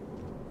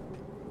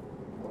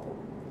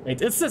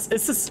 Wait, is this,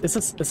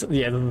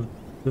 yeah,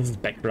 this is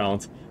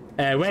background.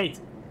 Wait.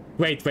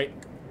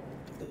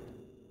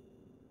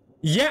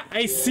 Yeah,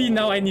 I see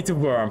now I need a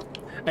worm.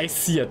 I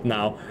see it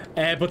now.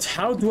 But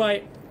how do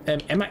I...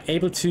 am I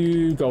able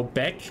to go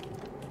back?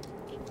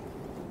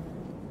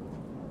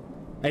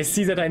 I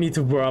see that I need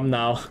a worm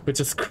now, which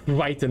is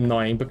quite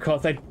annoying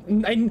because I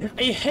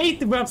hate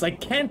the worms. I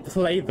can't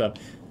play them.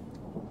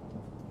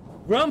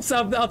 Worms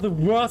are the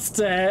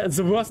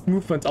worst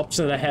movement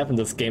option that I have in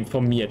this game,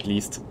 for me at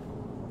least.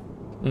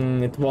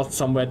 It was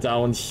somewhere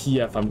down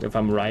here, if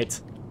I'm right.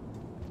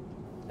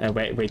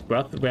 Wait,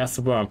 where's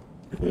the worm?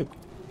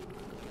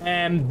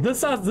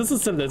 This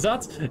is a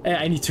lizard.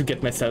 I need to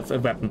get myself a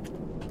weapon.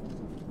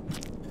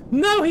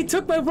 No, he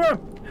took my worm.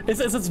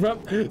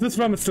 This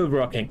worm is still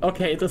working.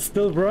 Okay, it is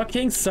still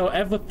working, so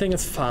everything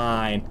is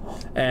fine.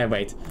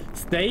 Wait,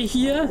 stay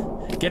here.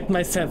 Get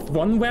myself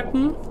one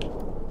weapon.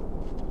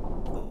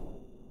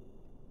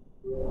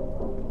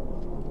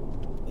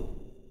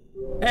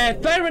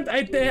 Tyrant,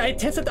 I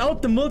tested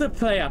out the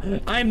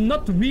multiplayer. I'm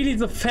not really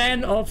the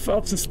fan of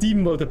the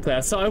Steam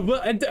multiplayer, so I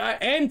will and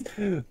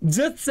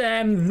just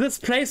this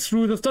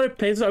playthrough, the story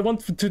playthrough, I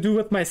want to do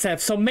with myself.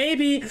 So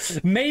maybe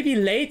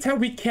later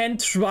we can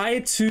try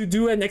to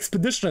do an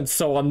expedition and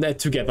so on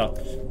together.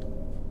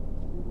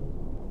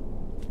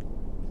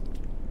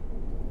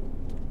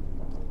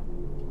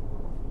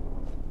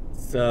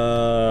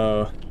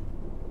 So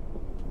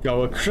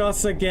go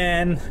across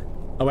again.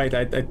 Oh wait,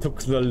 I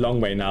took the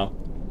long way now.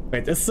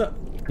 Wait, is the...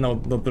 No,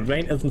 the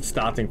rain isn't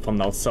starting from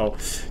now, so...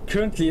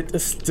 Currently it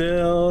is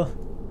still...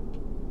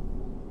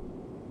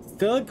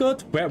 Still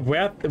good?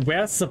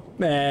 Where's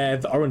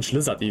the orange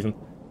lizard even?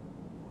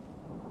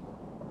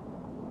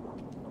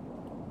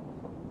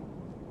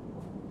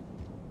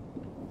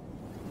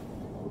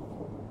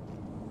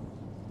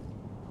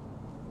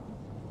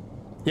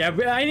 Yeah,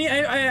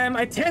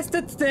 I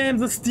tested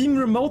the Steam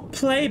remote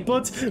play,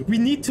 but we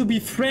need to be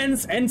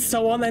friends and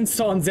so on and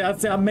so on. There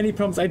are many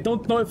problems. I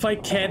don't know if I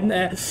can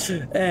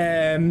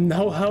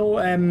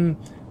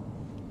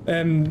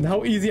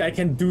how easy I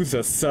can do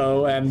this.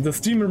 So the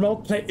Steam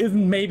remote play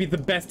isn't maybe the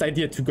best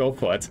idea to go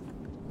for it.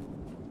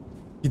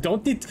 You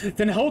don't need.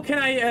 Then how can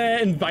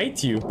I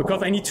invite you?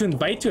 Because I need to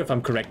invite you if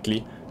I'm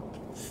correctly.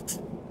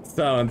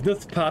 So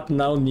this part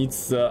now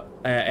needs the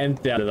and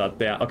the lizard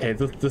there. Okay,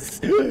 this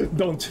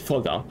don't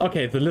fall down.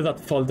 Okay, the lizard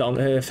fell down.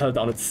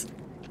 It's.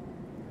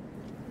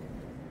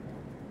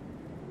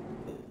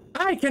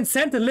 I can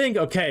send a link.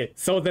 Okay,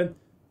 so then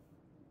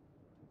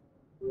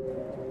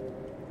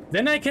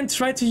I can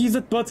try to use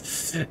it, but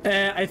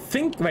I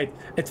think wait.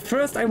 At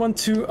first I want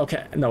to.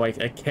 Okay, no, I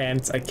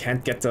can't. I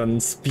can't get a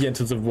spear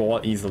into the wall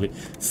easily.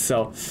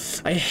 So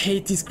I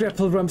hate these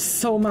grapple worms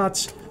so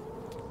much.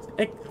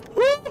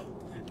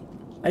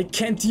 I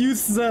can't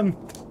use them.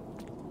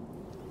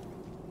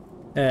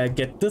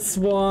 Get this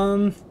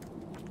one.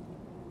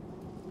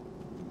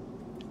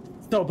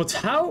 So, but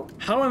how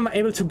am I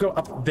able to go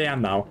up there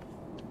now?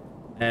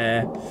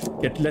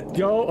 Let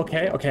go.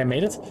 Okay, I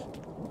made it.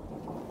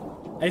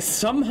 I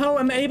somehow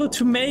am able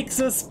to make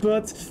this,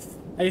 but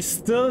I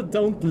still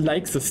don't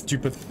like the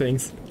stupid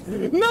things.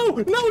 No!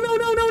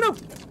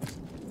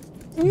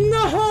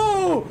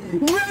 No!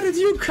 Where did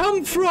you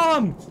come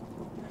from?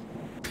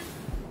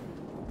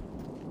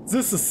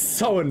 This is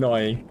so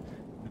annoying.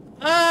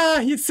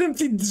 Ah, he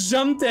simply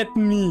jumped at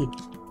me.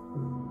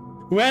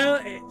 Well,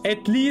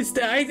 at least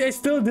I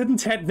still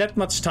didn't have that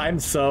much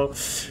time, so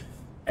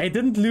I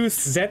didn't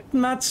lose that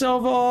much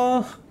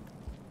overall.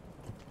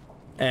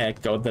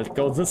 Let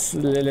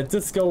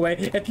this go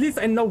away. At least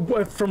I know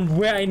from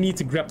where I need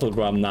to grapple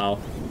worm now.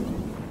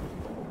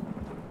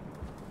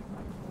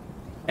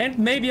 And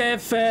maybe I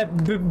have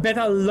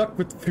better luck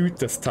with food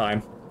this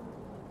time.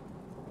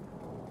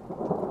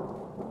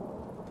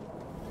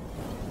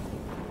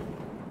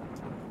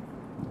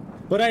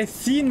 But I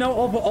see now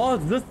overall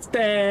this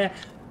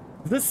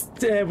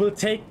will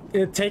take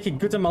a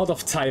good amount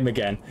of time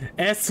again,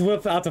 as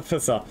with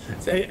Artificer.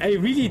 I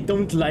really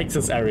don't like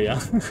this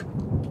area.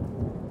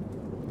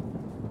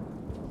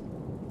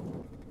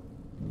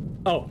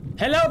 Oh,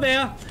 hello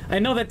there! I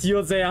know that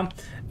you're there,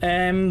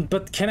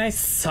 but can I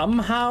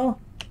somehow?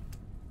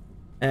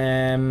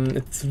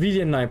 It's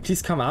really annoying.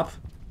 Please come up.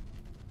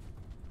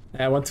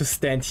 I want to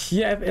stand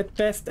here at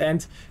best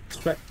and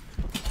try.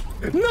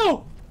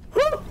 No!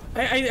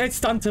 I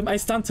stunned him.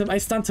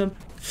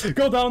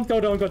 Go down.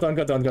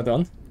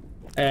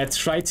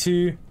 Try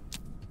to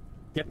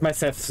get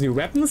myself new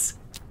weapons.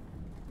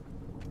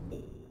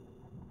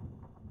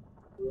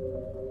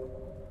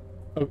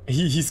 Oh,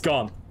 he's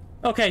gone.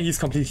 Okay, he's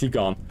completely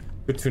gone.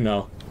 Good to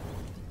know.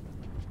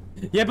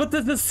 Yeah, but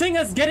the thing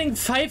is, getting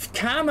 5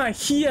 karma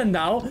here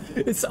now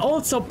is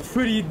also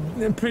pretty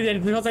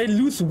because I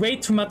lose way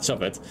too much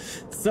of it.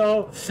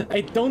 So I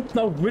don't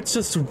know which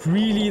is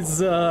really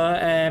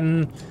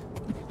the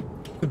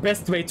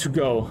best way to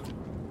go.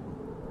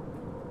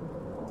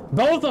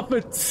 Both of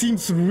it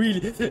seems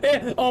really.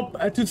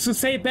 To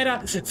say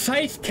better,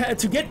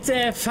 to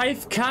get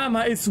 5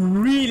 karma is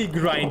really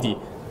grindy.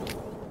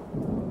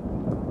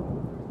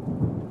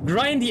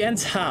 Grindy and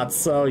hard.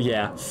 So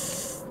yeah.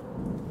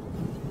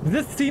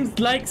 This seems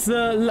like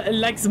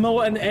the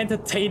more an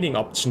entertaining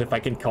option, if I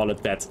can call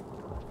it that.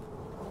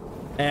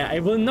 I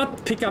will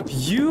not pick up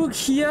you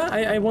here.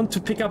 I want to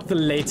pick up the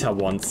later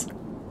ones.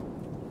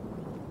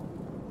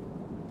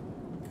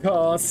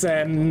 Because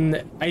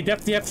I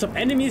definitely have some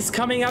enemies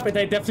coming up, and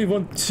I definitely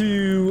want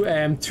two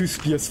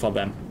spears for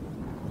them.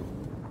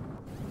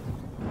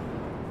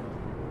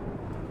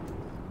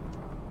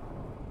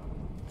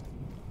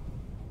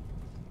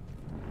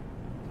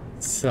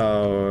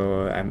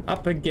 So I'm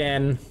up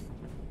again.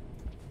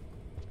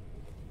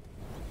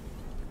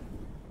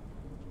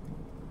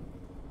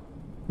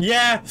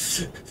 Yeah,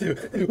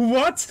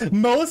 what?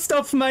 Most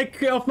of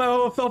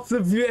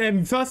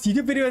the first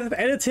YouTube videos of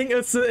editing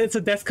is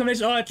a death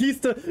combination, or at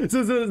least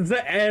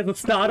the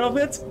start of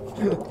it.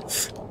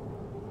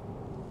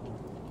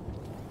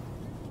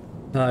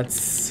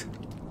 That's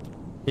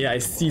yeah. I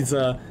see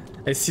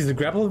the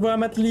grapple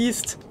worm at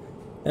least.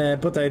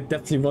 But I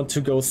definitely want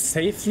to go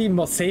safely,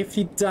 more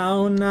safely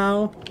down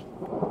now.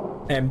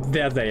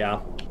 There they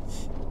are.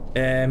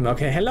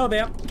 Okay, hello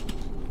there.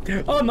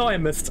 Oh no, I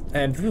missed.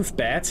 This is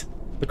bad,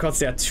 because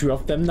there are 2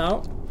 of them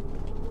now.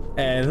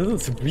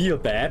 This is real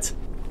bad.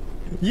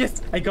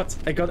 Yes, I got.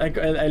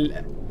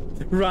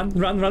 Run.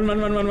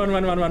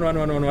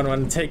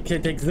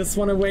 Take this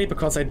one away,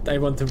 because I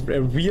want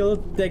a real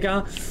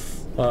dagger.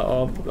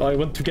 Or I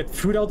want to get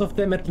food out of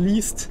them at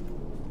least.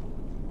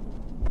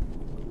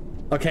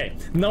 Okay,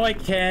 now I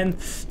can...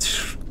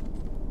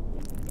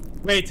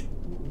 Wait.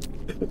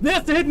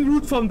 There's the hidden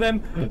root from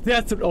them.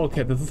 There's the...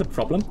 Okay, this is a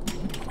problem.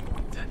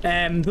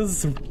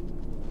 This is...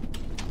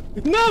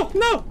 No!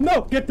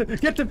 Get them!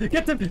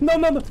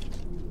 No!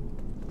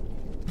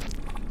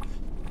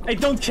 I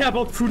don't care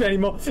about food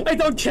anymore. I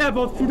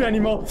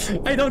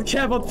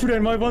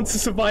want to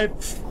survive.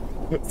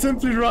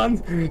 Simply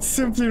run in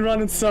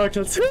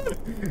circles.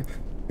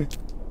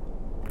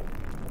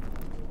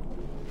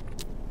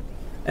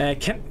 I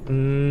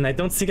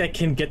don't think I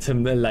can get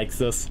him like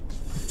this.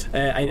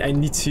 I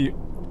need to...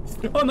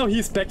 Oh no,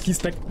 he's back.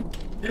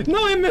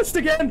 No, I missed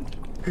again.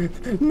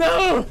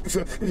 No!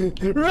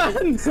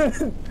 Run!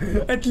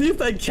 At least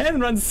I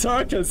can run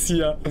circles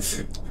here.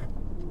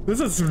 This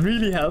is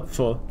really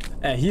helpful.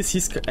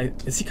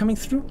 Is he coming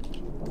through?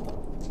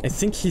 I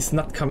think he's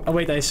not coming. Oh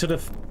wait, I should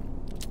have...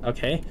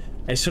 Okay.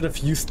 I should have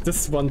used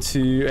this one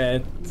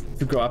to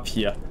go up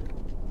here.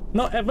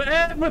 No,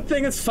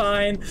 everything is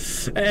fine.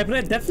 But I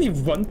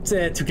definitely want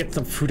to get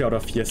some food out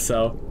of here,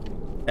 so...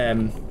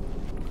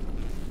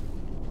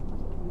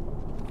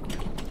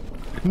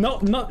 No!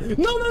 No!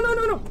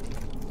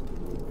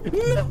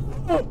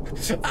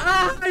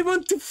 Ah, I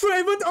want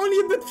only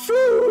a bit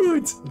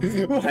food!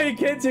 Why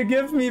can't you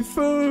give me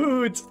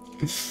food?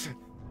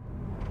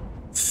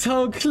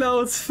 So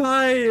close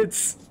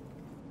fights!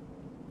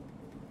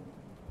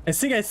 I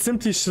think I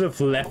simply should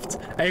have left.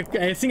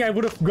 I think I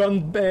would have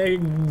gone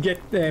get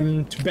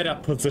to better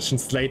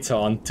positions later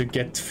on to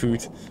get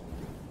food.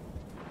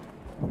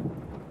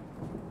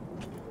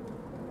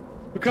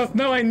 Because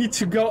now I need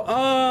to go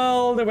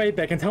all the way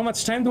back. And how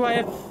much time do I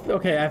have?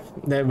 Okay,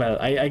 well,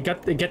 I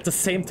get the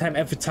same time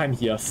every time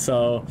here,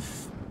 so...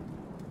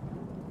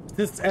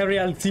 This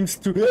area seems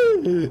to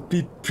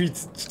be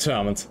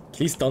predetermined.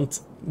 Please don't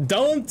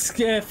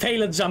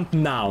fail a jump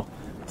now.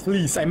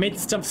 Please, I made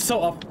this jump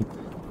so often.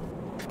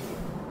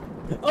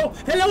 Oh,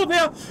 hello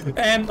there!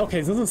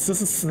 Okay, this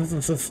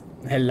is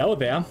hello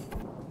there.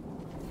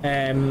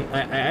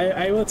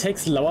 I will take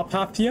the lower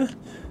path here.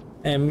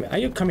 Are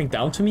you coming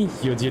down to me?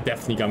 You're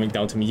definitely coming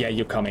down to me. Yeah,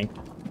 you're coming.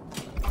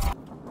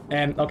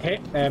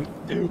 Okay.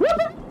 Too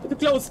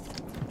close.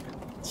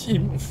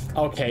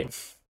 Okay.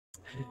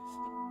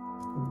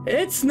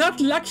 It's not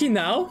lucky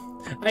now.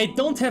 I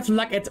don't have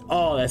luck at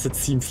all, as it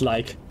seems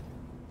like.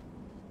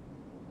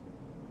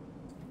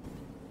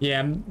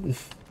 Yeah.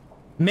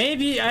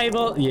 Maybe I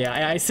will...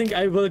 Yeah, I think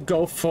I will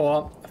go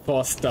for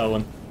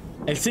stone.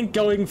 I think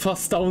going for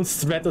stone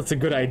thread is a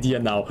good idea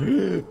now.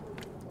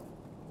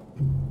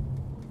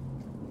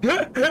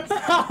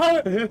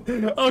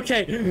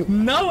 Okay,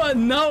 now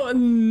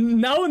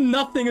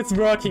nothing is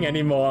working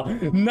anymore.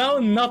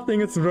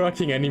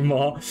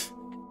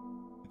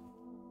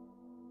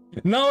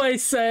 Now I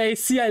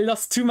see I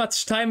lost too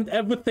much time and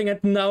everything,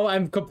 and now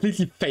I'm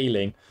completely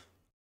failing.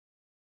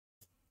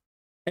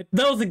 And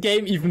now the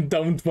game even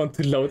don't want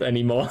to load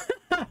anymore.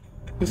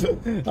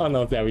 Oh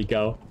no, there we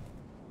go.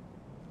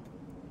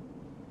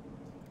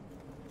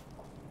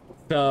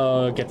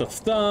 So, get the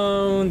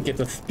stone, get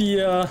the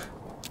spear.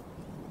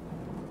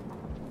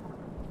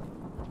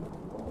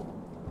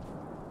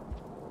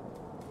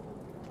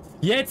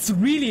 Yeah, it's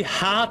really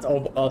hard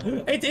overall.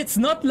 It's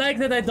not like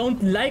that I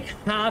don't like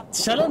hard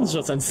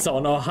challenges and so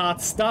on, or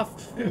hard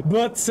stuff,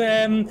 but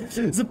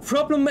the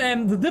problem,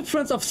 the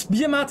difference of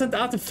Spearmaster and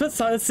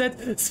Artificer is that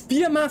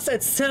Spearmaster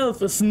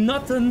itself is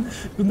not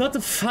a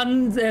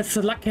fun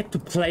slug head to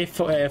play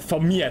for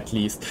me at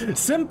least.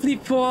 Simply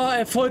for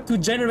it to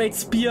generate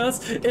spears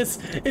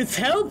is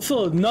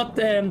helpful. Not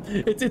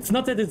it's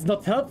not that it's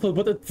not helpful,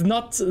 but it's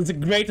not the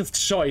greatest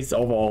choice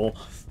overall.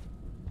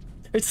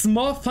 It's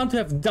more fun to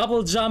have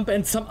double jump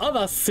and some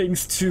other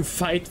things to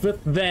fight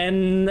with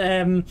than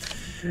that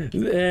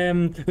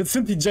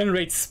simply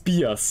generate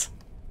spears.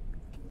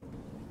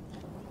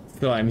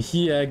 So I'm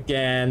here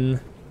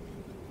again.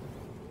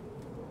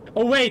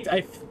 Oh wait,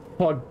 I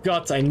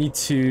forgot I need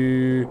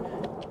to...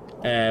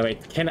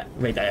 wait,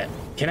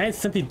 can I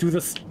simply do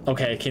this?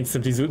 Okay, I can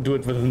simply do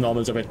it with a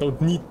normal jump. I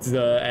don't need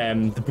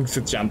the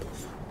boosted jump.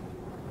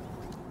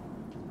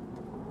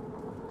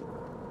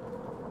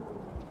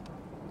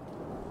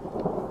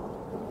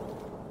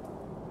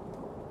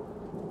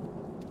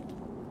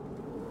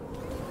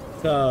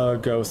 So,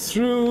 go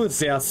through,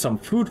 there's some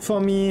food for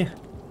me,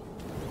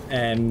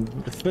 and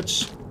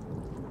switch.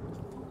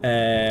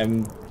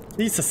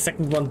 Please, the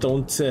second one,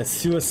 don't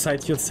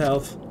suicide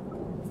yourself.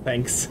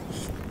 Thanks.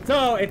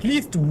 So, at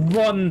least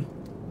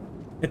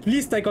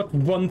I got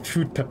one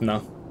food pip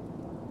now.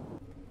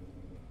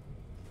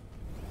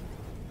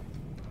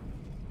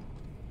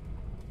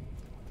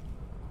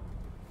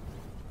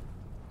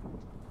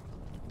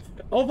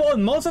 Overall,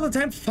 most of the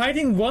time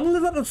fighting one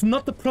lizard is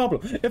not the problem.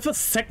 If a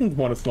second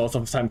one is most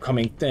of the time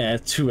coming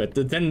to it,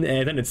 then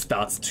it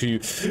starts to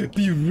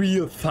be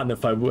real fun,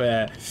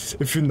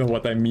 if you know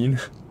what I mean.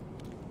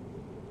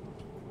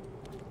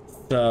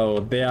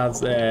 So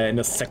there's in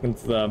a second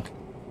the.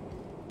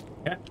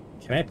 Yeah,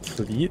 can I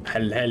please?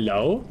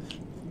 Hello?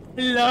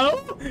 Hello?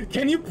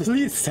 Can you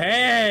please?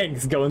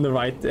 Thanks! Go in the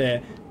right.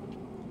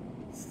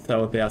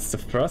 So there's the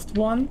first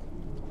one.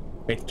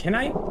 Wait, can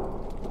I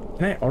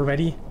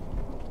already?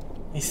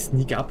 Can I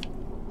sneak up?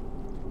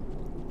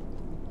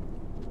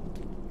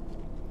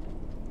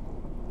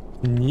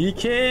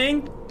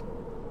 Sneaking!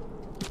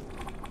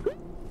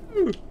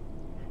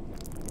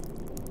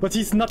 But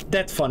he's not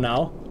dead for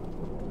now.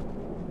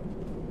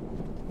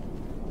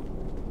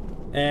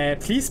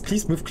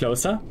 Please move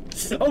closer.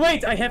 Oh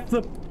wait, I have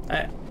the...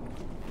 oh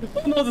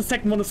no, the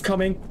second one is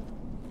coming.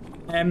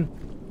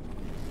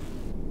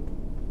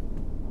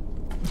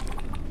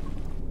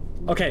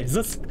 Okay,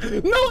 this...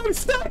 No, I'm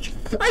stuck!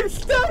 I'm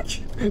stuck!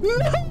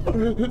 No!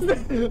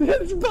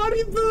 This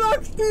body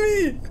blocked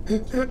me!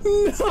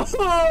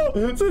 No!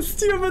 The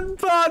stupid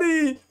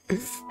body!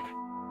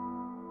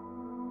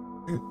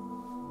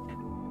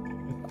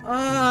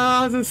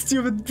 Ah, the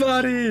stupid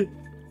body!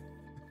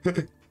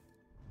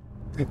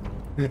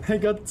 I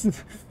got...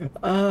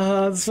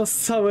 Ah, this was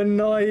so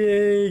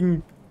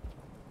annoying!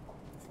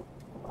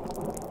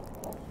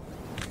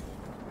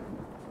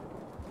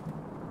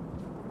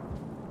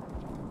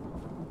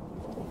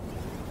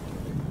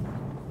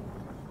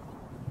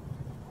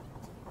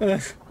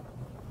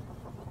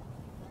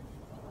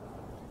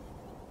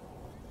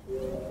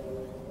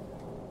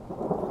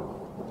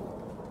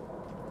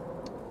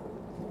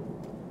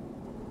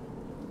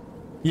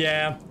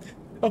 Yeah.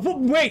 Oh,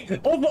 wait.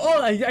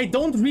 Overall, I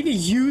don't really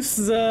use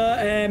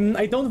the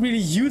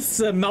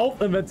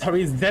mouth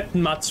inventories that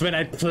much when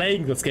I'm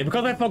playing this game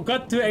because I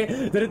forgot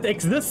that it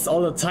exists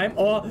all the time.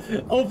 Or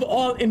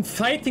overall, in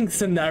fighting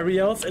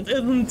scenarios, it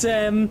isn't.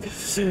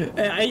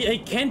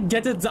 I can't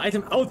get the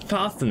item out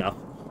fast enough.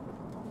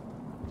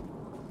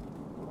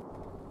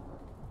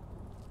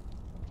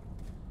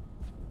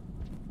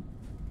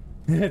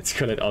 Let's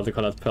collect all the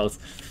colored pearls.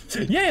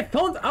 Yeah, I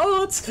found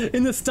out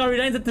in the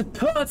storyline that the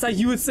pearls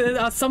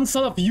are some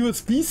sort of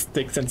USB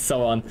sticks and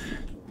so on.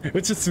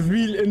 Which is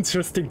real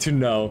interesting to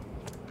know.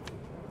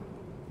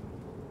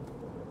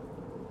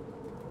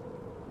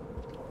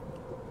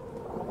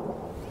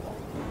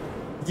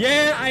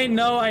 Yeah, I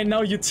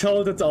know you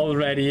told it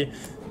already.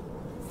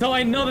 So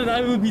I know that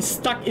I will be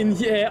stuck in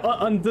here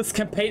on this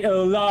campaign a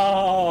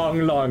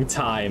long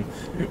time.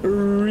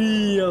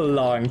 Real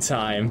long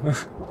time.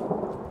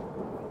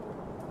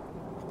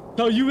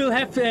 So you will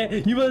have,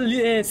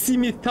 see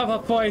me suffer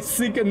for, I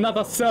think,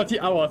 another 30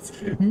 hours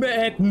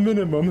at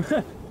minimum.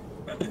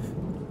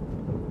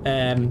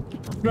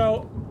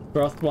 Throw,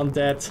 first one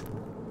dead.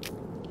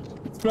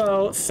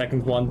 Throw,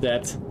 second one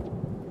dead.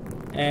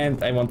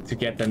 And I want to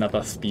get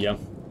another spear.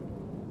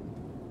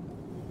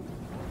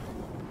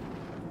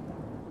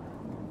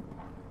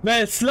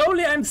 Well,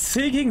 slowly I'm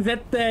thinking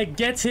that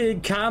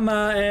getting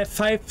Karma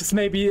 5 is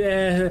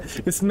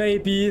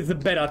maybe the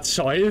better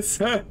choice.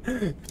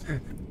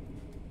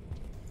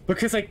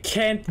 Because I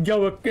can't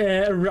go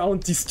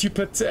around these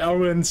stupid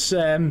orange...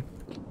 yeah,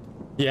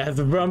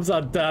 the worms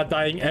are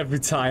dying every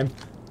time.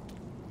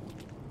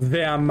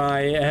 They are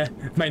my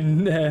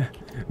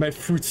my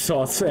food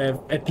source,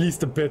 at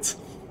least a bit.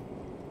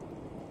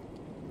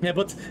 Yeah,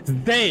 but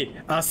they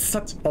are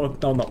such... Oh,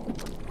 no.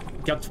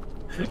 God.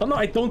 Oh no,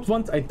 I don't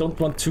want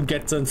to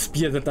get a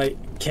spear that I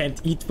can't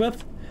eat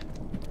with.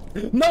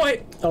 No,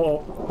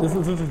 oh,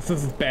 this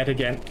is bad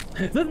again.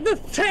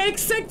 The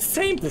exact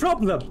same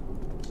problem.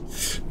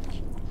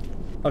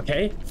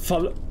 Okay,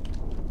 follow.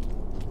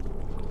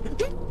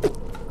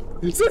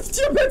 So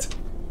stupid!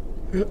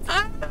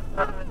 Ah!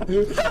 How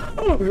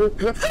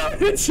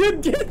did you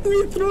get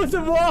me through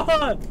the wall?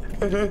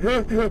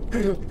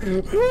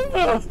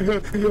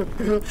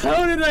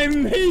 How did I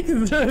make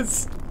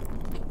this?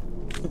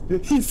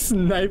 He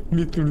sniped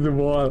me through the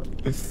wall.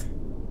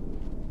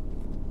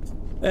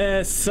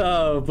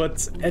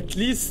 But at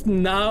least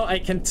now I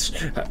can...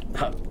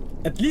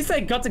 At least I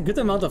got a good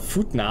amount of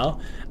food now.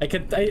 I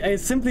think I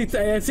simply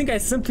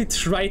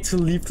try to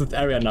leave this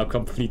area now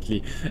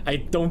completely. I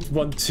don't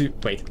want to...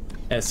 Wait.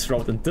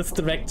 Throw it in this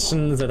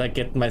direction so that I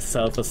get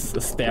myself a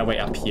stairway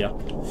up here.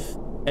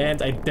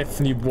 And I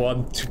definitely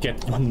want to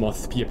get one more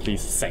spear,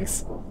 please.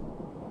 Thanks.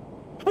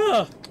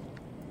 Ah.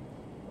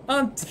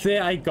 And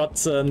there I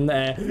got an...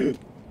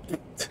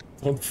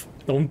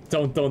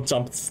 Don't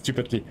jump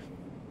stupidly.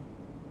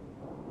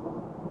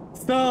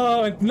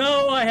 So, and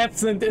now I have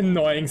the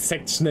annoying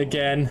section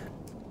again.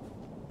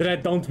 That I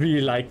don't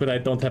really like, but I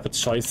don't have a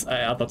choice,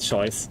 other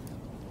choice.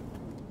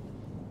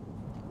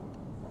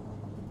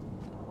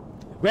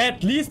 Where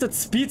at least it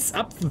speeds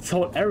up the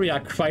whole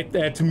area quite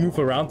to move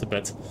around a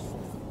bit.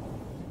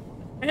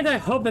 And I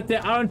hope that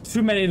there aren't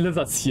too many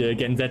lizards here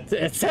again that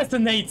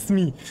assassinates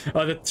me,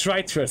 or that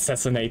try to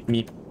assassinate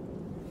me.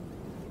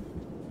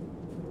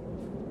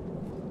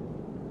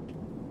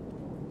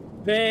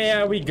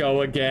 There we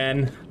go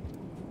again.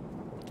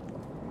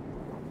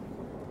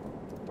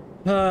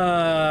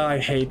 I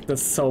hate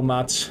this so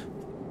much.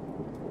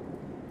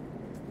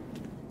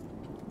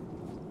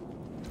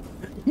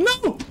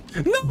 No!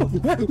 No!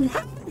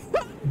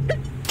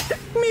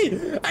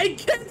 Me! I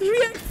can't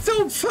react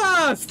so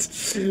fast!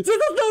 This is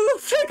the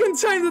second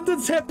time that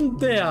this happened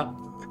there!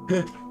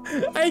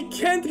 I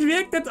can't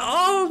react at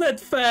all that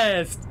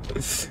fast!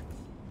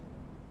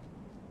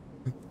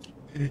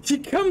 He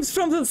comes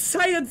from the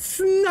side and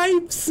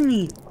snipes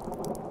me!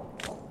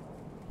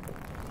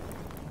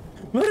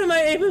 What am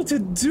I able to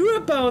do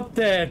about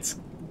that?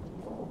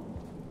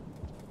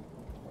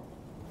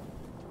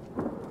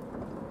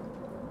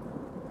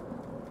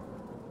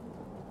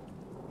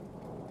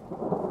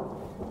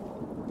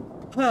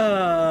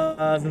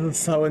 This is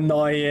so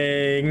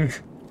annoying.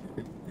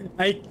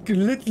 I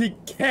literally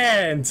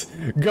can't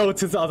go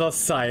to the other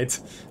side.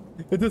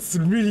 It is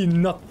really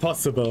not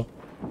possible.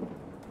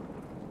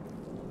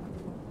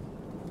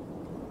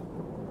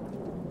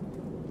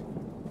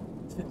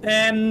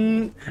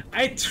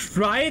 I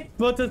tried,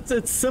 but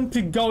it's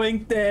simply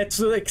going there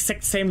to the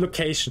exact same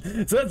location.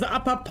 The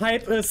upper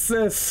pipe is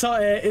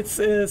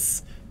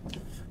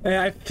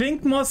I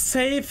think more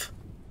safe.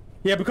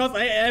 Yeah, because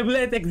I will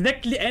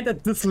exactly end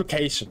at this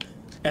location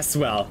as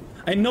well.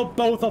 I know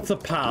both of the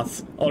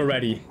paths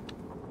already.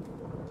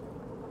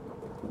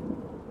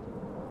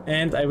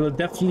 And I will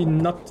definitely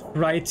not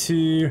try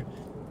to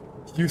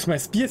use my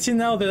spears here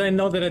now that I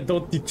know that I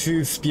don't need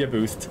to spear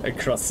boost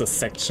across this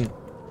section.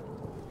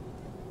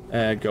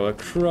 Go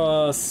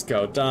across,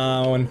 go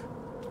down.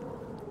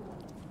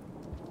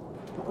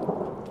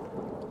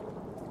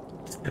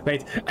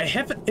 Wait, I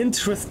have an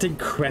interesting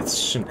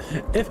question.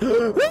 If...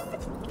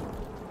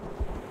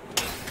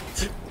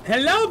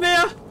 Hello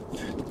there!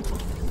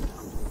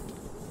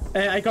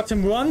 I got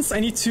him once. I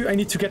need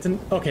to get an...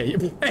 Okay,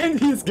 and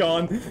he's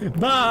gone.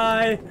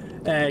 Bye!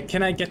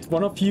 Can I get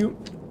one of you?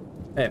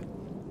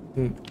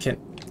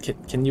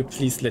 Can you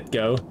please let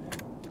go?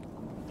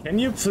 Can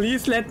you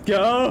please let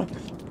go?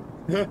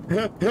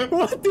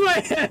 What do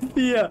I have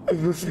here?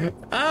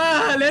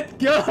 Ah, let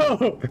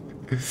go!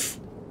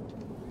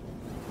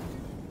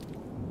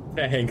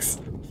 Thanks.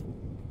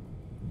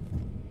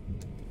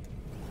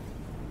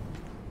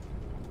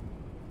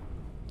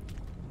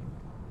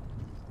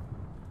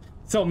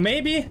 So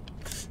maybe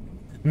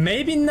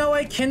now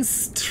I can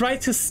try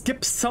to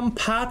skip some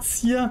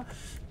parts here.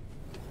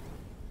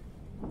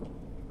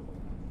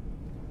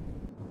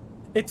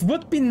 It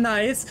would be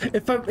nice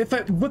if I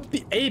would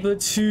be able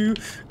to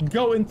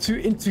go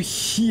into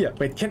here.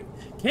 Wait, can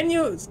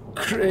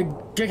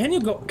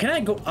I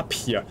go up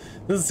here?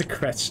 This is a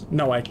question.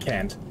 No, I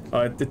can't.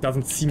 It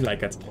doesn't seem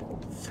like it.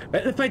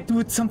 But if I do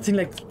it something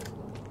like,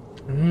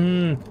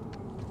 no,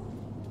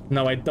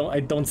 I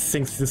don't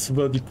think this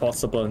will be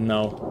possible.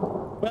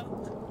 No. Well,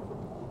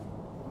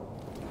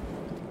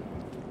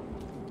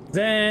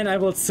 then I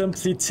will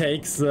simply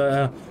take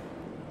the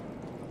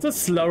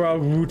slower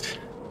route.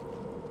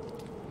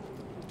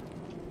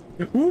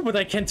 Ooh, but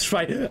I can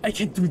try. I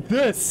can do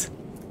this.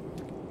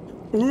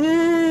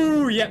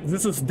 Ooh, yeah,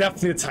 this is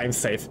definitely a time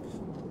save.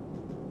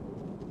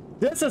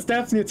 This is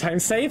definitely a time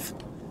save.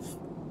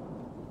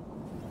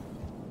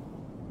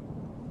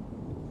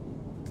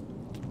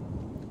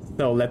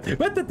 So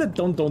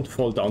don't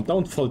fall down.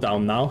 Don't fall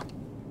down now.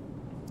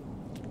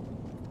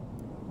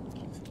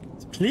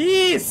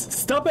 Please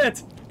stop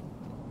it.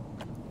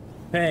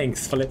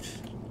 Thanks for it.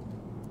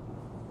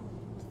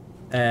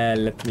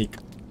 Let me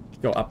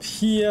go up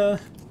here.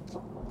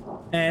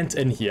 And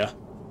in here.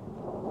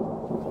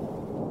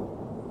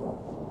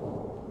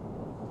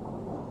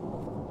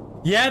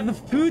 Yeah, the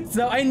food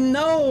though, I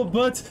know,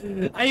 but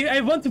I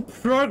want to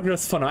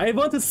progress for now. I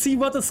want to see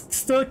what is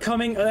still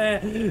coming,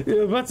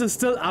 what is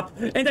still up.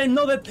 And I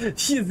know that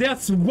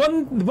there's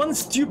one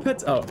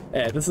stupid... Oh,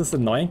 this is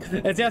annoying.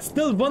 There's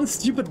still one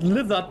stupid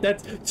lizard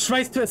that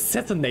tries to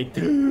assassinate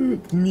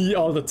me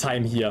all the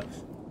time here.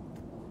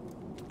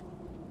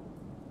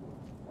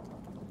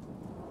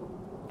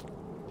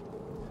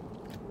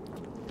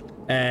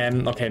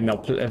 Okay, no,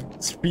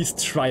 please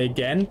try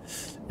again.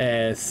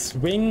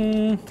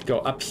 Swing, go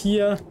up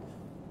here.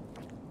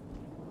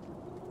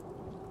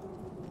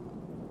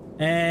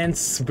 And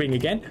swing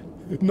again.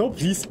 No,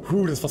 please.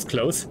 Ooh, this was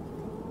close.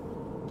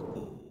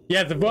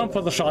 Yeah, the worm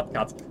for the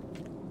shortcut.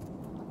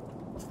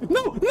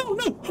 No, no,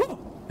 no! Oh.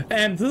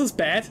 This is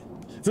bad.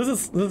 This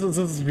is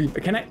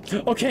can I...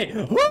 Okay.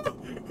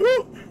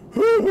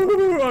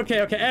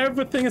 Okay,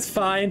 everything is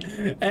fine.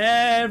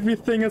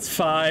 Everything is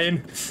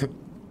fine.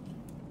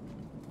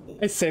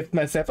 I saved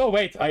myself. Oh,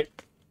 wait,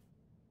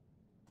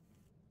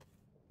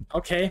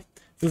 Okay,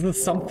 this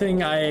is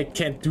something I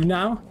can't do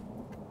now.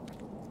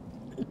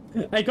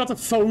 I got a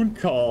phone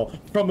call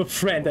from a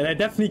friend and I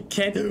definitely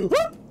can't...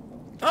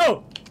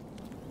 Oh!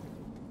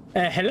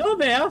 Hello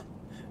there!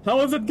 How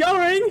is it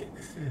going?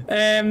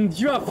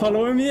 You are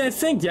following me, I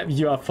think? Yeah,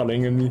 you are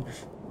following me.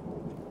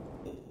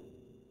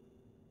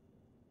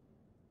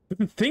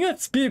 The thing at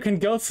speed, you can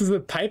go through the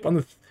pipe on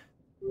the...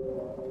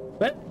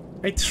 What?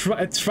 I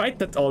tried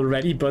that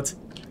already, but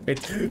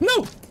Wait,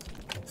 no!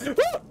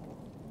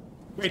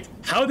 Wait,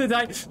 how did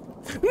I...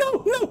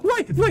 No, no,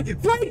 why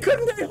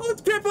couldn't I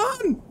hold grab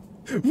on?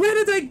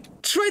 Where did I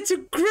try to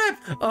grab?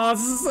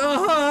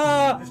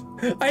 Oh,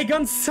 I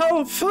gone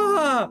so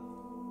far.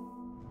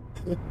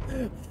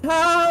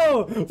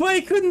 How?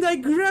 Why couldn't I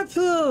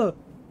grapple?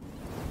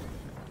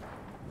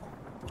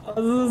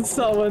 Oh, this is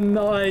so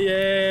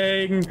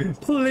annoying.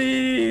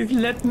 Please,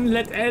 let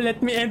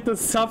me end the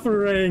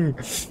suffering.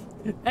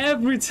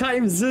 Every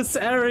time this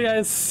area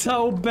is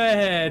so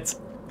bad.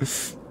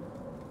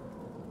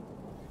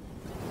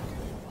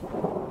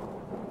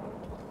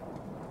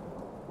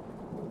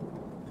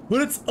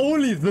 But it's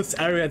only this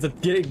area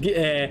that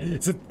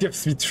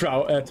gives me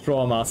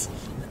traumas.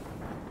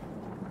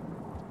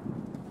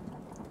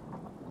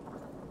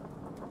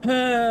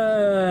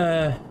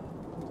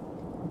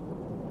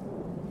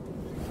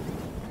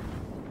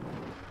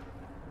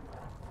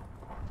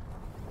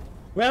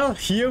 Well,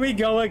 here we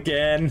go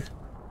again.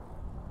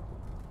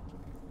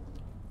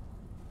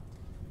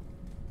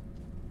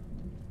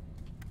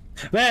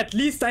 Well, at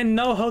least I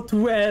know how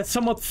to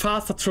somewhat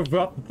faster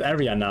traverse the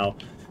area now.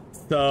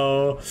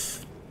 So...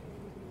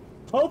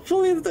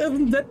 hopefully it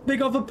isn't that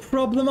big of a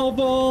problem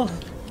overall.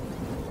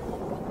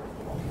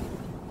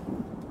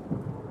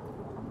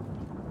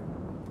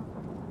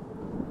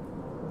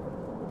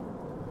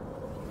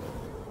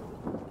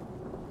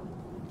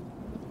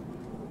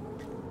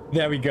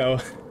 There we go.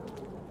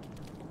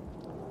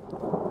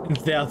 And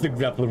there's the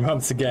grapple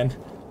worms again.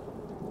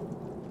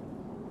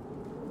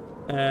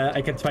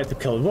 I can try to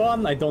kill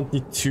one, I don't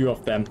need two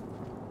of them.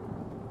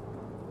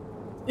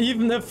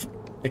 Even if...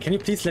 can you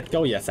please let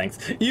go? Yeah, thanks.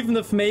 Even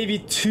if maybe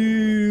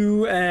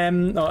two...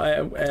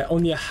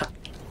 only a...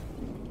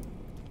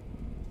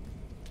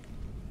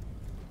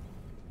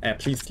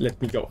 please let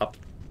me go up.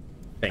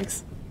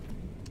 Thanks.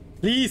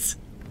 Please!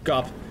 Go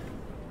up.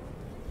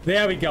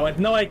 There we go, and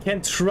now I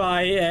can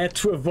try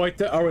to avoid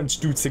the orange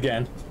dudes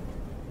again.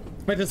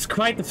 But it's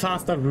quite a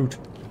faster route.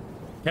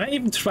 Can I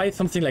even try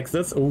something like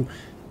this? Oh,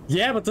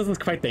 yeah, but this is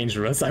quite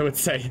dangerous, I would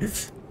say.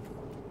 If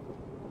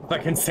I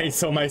can say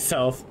so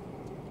myself.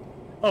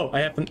 Oh, I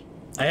have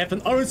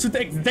an orange dude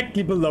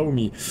exactly below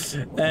me.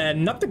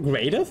 Not the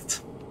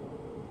greatest.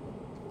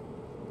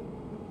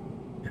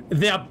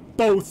 They are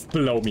both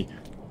below me.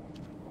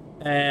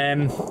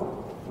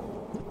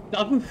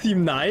 Doesn't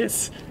seem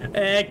nice.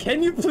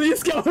 Can you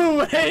please go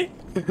away?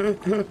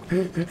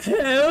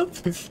 Help!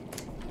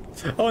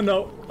 Oh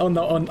no! Oh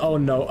no! Oh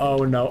no!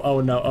 Oh no!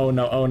 Oh no! Oh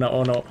no! Oh no!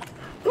 Oh no!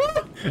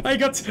 I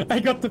got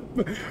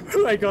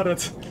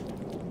it.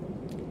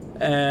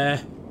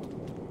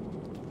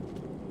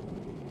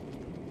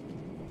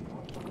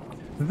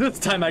 This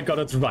time I got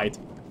it right.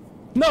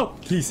 No,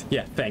 please.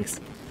 Yeah, thanks.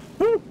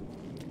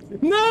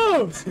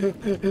 No!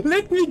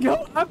 Let me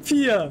go up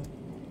here.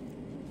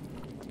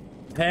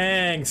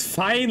 Thanks,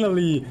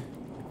 finally!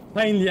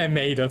 Finally I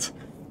made it.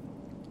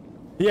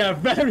 Yeah,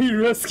 very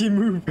risky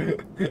move.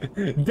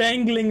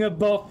 Dangling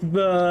above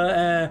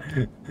the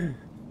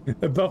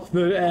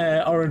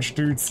orange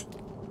dudes.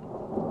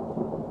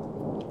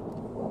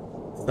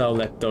 So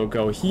let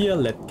go here,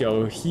 let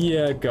go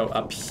here, go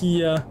up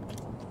here.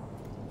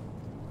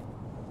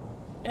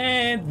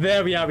 And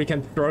there we are, we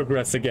can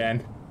progress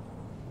again.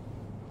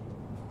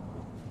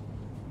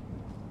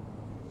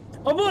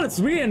 Although it's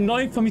really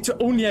annoying for me to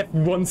only have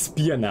one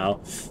spear now.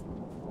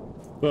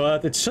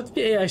 But it should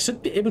be, I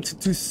should be able to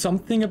do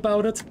something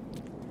about it.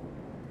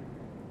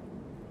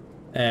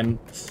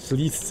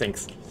 Please,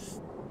 thanks.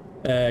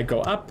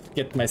 Go up,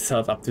 get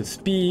myself up to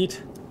speed.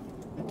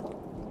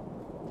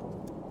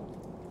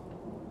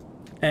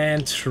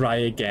 And try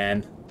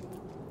again.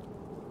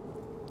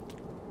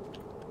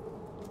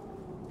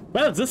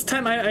 Well, this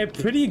time I'm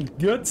pretty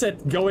good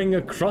at going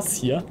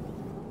across here.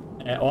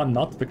 Or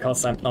not,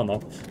 because I'm... Oh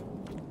no.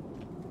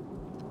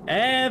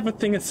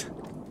 Everything is...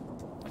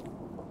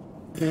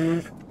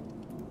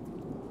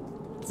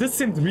 This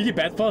seemed really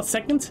bad for a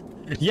second.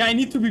 Yeah, I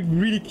need to be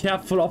really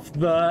careful of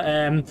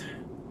the...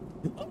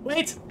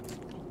 Wait!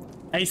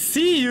 I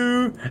see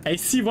you! I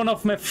see one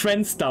of my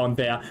friends down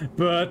there,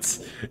 but...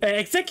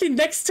 exactly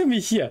next to me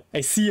here.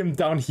 I see him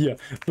down here,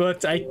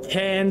 but I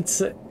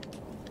can't...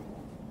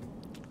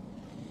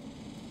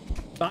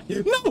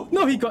 No!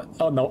 No, he got...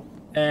 Oh no.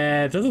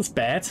 This is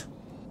bad.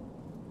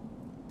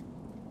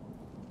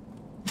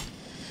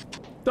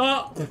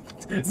 Oh,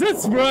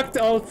 this worked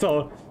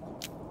also.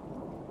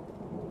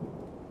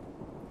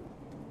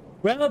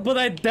 Well, but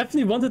I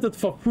definitely wanted it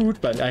for food,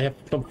 but I have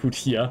some food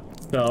here,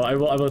 so I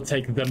will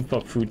take them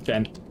for food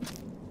then.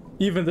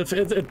 Even if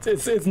it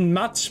isn't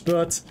much,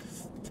 but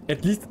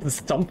at least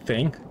it's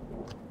something.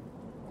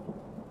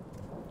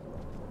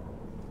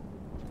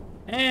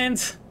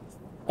 And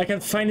I can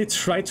finally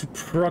try to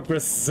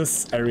progress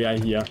this area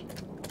here.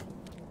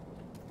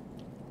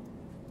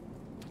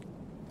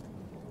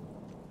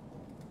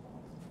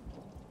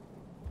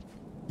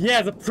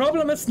 Yeah, the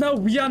problem is now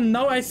we are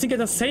I think,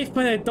 at a safe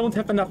point. I don't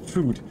have enough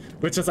food,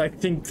 which is, I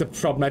think, the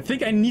problem. I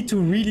think I need to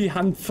really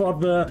hunt for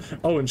the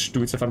orange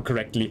dudes, if I'm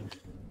correctly.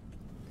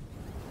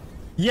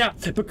 Yeah,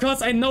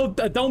 because I know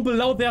down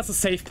below there's a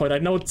save point. I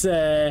know it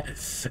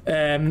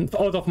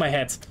out of my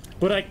head.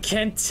 But I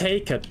can't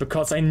take it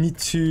because I need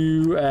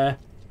to...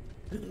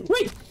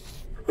 Wait!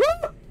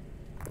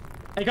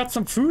 I got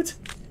some food.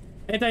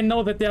 And I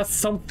know that there's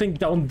something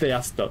down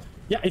there still.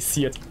 Yeah, I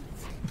see it.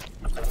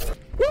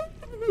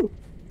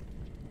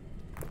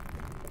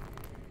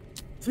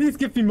 Please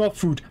give me more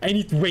food. I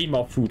need way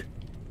more food.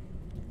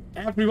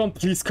 Everyone,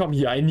 please come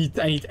here. I need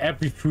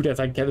every food that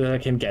I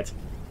can get.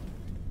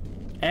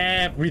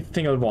 Every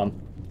single one.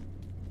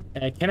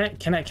 Can I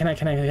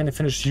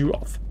finish you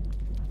off?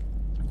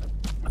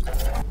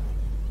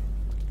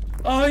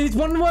 Oh, it's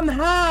one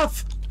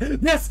half.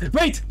 Yes,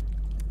 wait.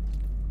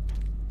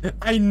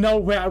 I know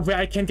where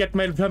I can get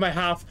my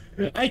half.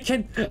 I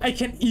can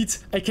eat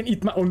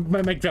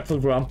my grapple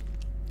worm.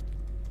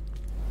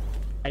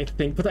 I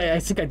think, but I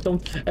think I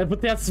don't.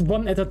 But there's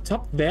one at the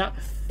top there.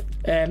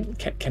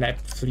 Can I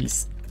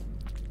please?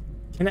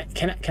 Can I?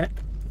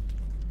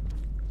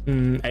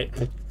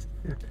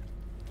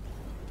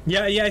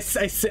 Yeah. I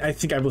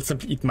think I will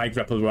simply eat my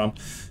grapple worm.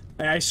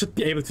 I should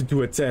be able to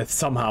do it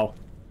somehow.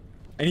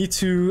 I need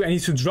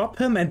to drop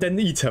him and then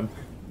eat him.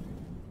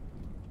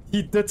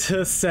 He did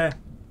his.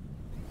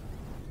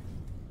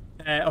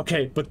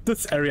 Okay, but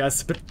this area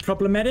is a bit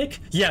problematic.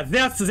 Yeah,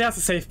 there's a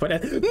safe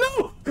point.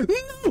 No!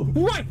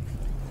 Why?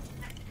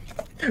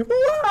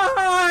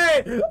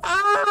 Why?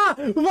 Ah!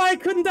 Why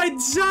couldn't I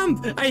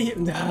jump?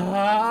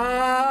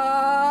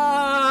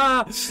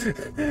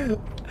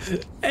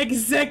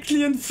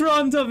 Exactly in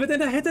front of it,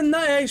 and I had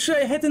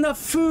enough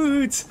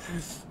food.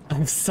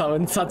 I'm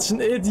such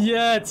an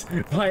idiot.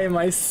 Why am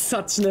I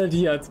such an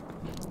idiot?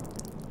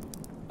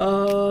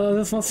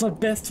 This was my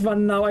best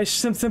one now. I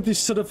simply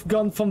should have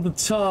gone from the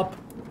top.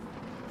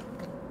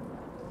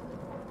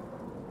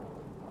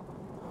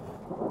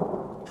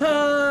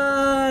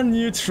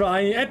 New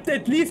try.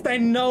 At least I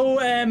know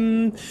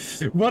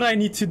what I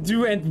need to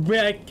do and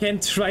where I can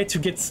try to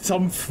get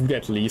some food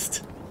at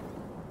least.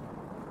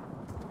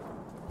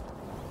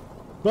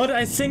 But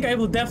I think I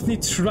will definitely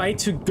try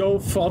to go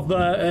for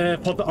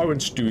the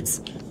orange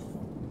dudes.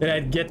 That I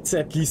get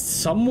at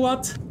least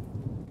somewhat.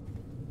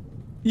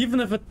 Even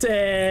if it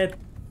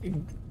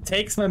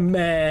takes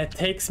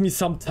me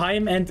some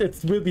time and it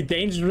will be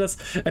dangerous,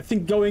 I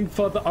think going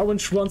for the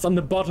orange ones on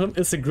the bottom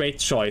is a great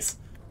choice.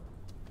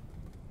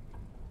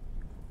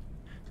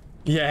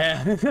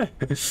 Yeah.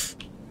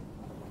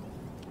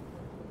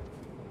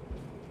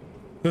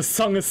 The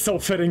song is so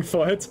fitting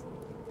for it.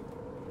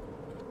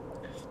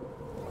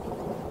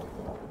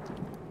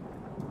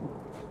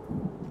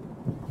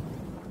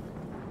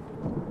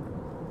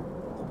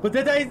 But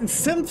that I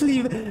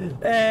simply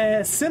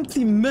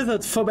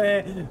miss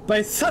it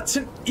by such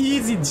an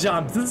easy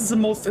jump. This is the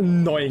most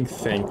annoying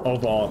thing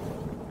of all.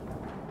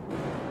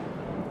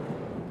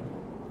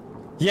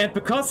 Yeah,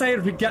 because I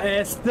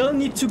still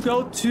need to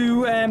go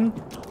to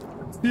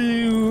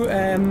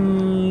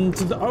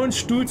the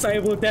orange dudes, I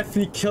will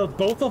definitely kill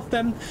both of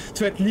them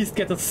to at least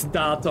get a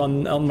start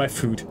on my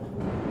food.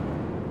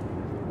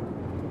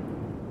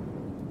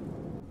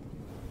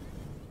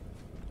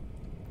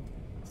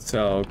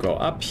 So go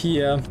up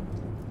here.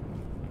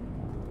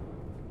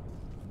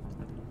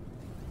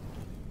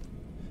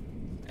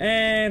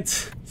 And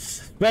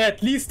well,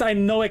 at least I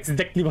know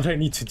exactly what I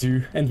need to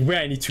do and where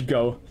I need to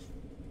go.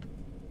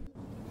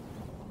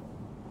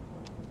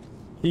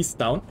 He's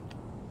down.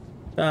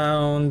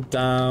 Down.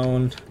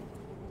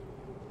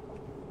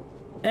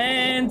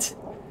 And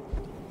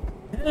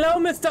hello,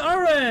 Mr.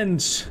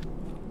 Orange.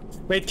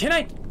 Wait, can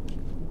I?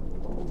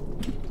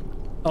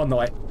 Oh no,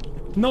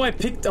 I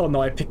picked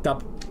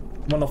up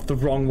one of the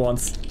wrong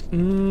ones.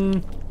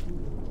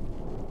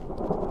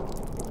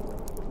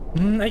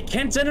 I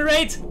can't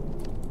generate.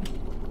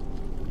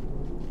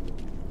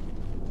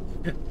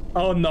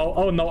 Oh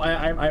no,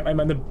 I'm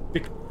in a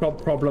big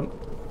problem.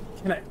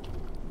 Can I?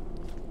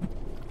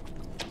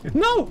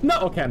 No!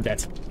 Okay, I'm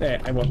dead.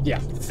 I won't. Yeah.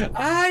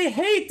 I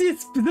hate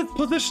this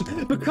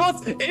position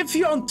because if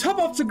you're on top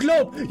of the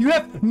globe, you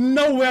have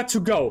nowhere to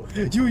go.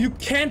 You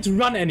can't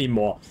run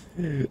anymore.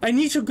 I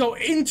need to go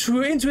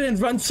into it and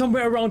run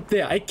somewhere around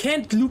there. I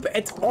can't loop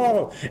at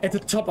all at the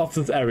top of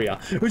this area,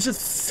 which is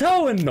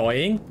so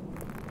annoying.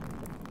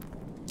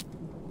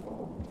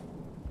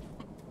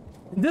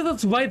 This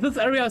is why this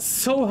area is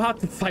so hard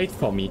to fight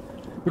for me,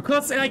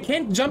 because I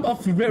can't jump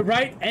off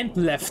right and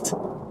left.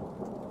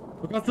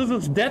 Because this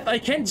is death, I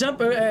can't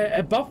jump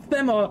above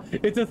them, or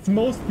it is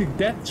mostly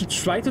death to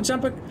try to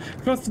jump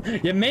across.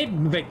 Yeah,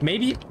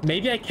 maybe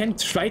I can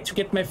try to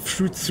get my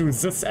fruit through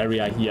this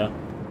area here.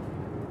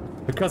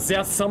 Because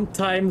there's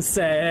sometimes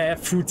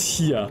fruit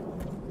here.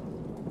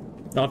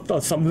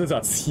 Or some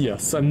lizards here.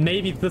 So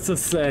maybe this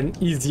is an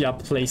easier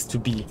place to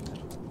be.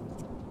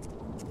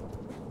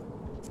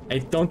 I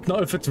don't know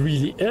if it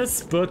really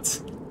is,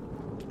 but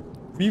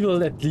we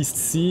will at least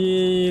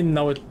see.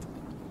 Now it...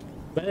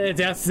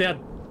 There's there...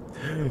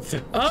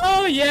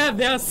 Oh yeah,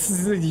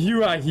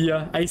 you are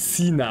here. I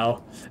see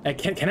now.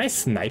 Can I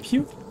snipe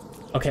you?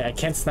 Okay, I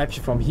can't snipe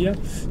you from here.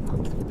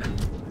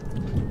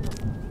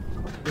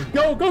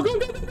 Go!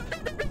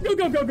 Go,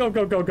 go, go, go,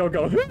 go, go, go,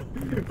 go.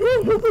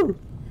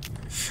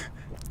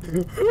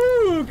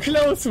 Ooh,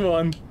 close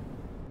one.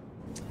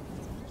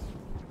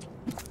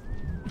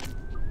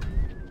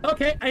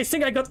 Okay, I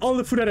think I got all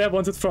the food that I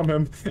wanted from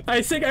him.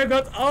 I think I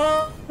got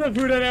all the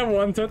food that I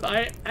wanted.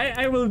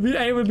 I will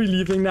be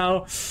leaving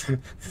now.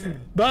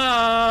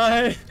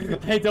 Bye.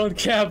 I don't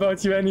care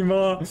about you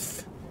anymore.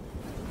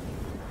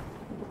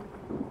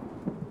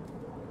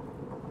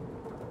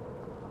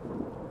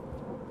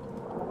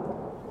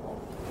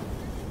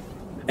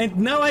 And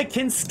now I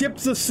can skip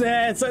this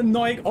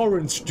annoying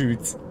orange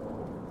dudes.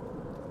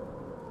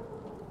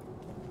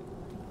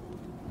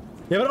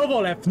 Yeah, but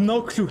overall I have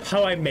no clue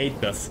how I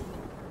made this.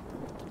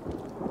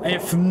 I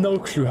have no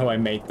clue how I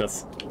made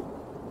this.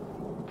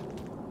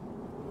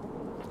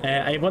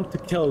 I want to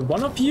kill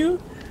one of you,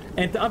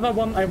 and the other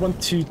one I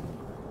want to...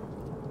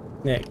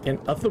 Yeah,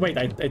 wait,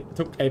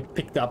 I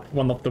picked up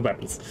one of the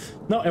weapons.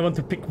 No, I want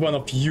to pick one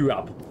of you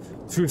up.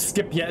 To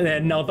skip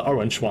now the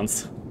orange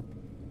ones.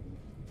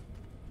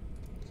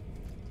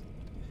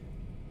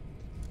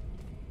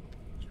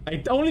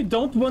 I only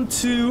don't want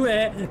to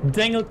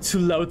dangle too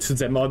low to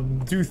them or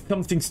do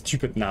something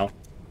stupid now.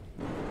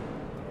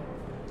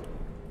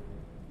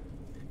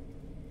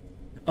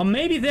 Or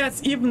maybe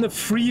there's even a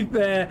free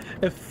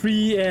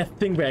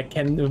thing where I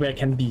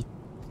can be.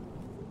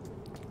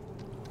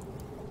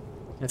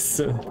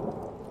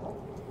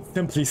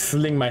 Simply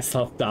sling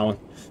myself down.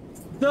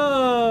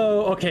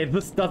 So okay,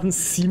 this doesn't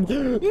seem.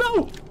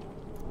 No!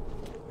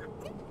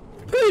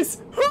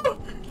 Please!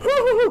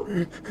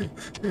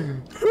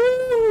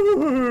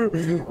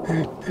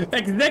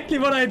 Exactly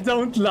what I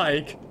don't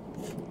like.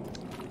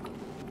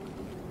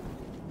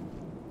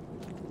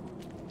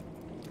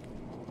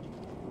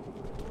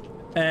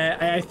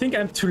 I think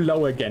I'm too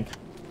low again.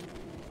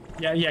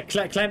 Yeah,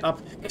 climb up,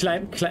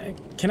 climb.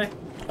 Can I?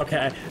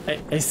 Okay,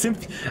 I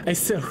simply,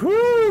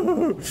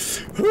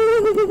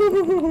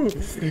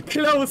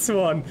 close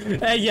one.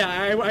 Yeah,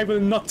 I will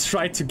not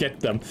try to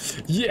get them.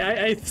 Yeah,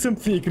 I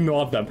simply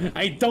ignore them.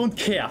 I don't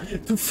care.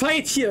 To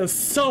fight here is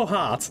so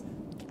hard.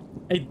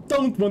 I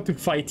don't want to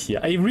fight here.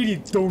 I really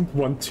don't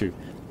want to.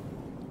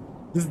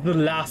 This is the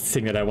last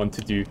thing that I want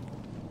to do.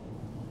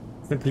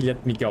 Simply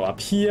let me go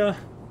up here.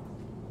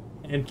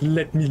 And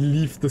let me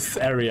leave this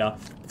area,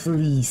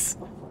 please.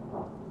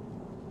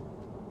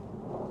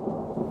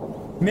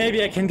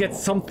 Maybe I can get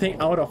something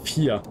out of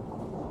here.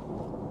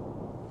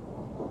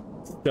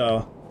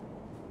 So.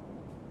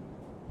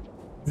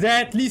 There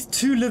are at least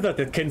 2 lizards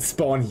that can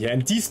spawn here,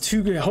 and these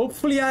 2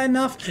 hopefully are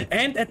enough.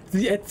 And at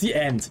the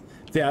end,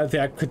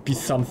 there could be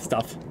some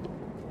stuff.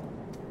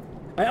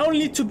 I only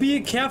need to be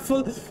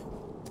careful.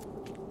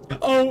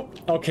 Oh,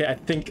 okay. I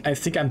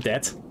think I'm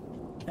dead.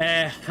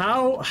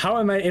 How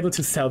am I able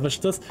to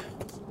salvage this?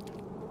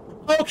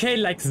 Okay,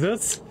 like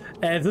this.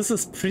 This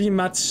is pretty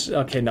much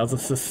okay. Now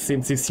this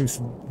seems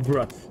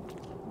worse.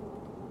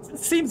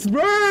 This seems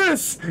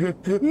worse.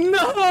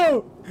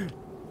 No.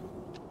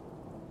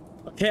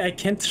 Okay, I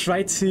can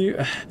try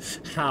to.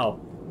 How?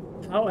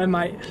 How am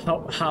I?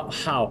 How?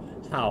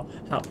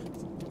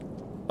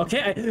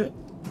 Okay,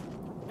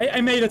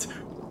 I made it.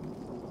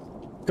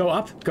 Go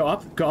up. Go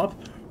up. Go up.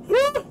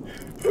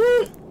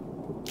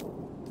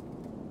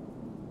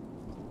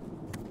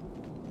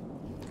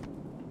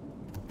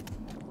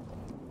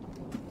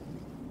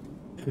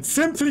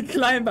 Simply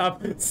climb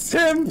up.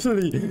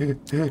 Simply.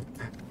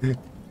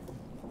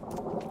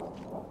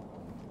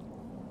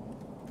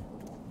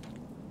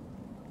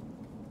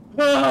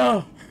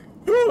 Oh,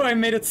 I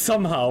made it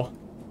somehow.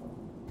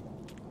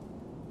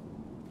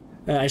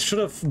 I should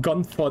have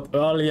gone for it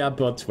earlier,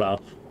 but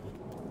well.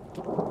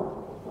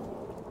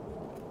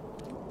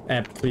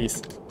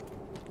 Please.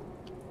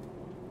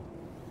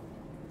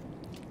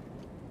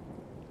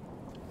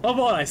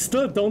 Overall, I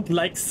still don't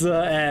like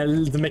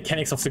the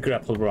mechanics of the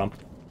grapple worm.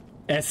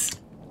 It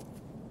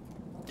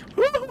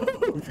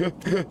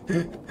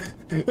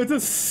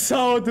is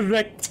so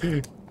direct.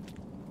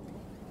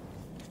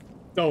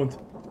 Don't.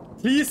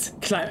 Please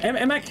climb.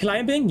 Am I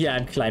climbing? Yeah,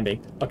 I'm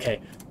climbing.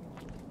 Okay.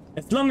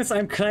 As long as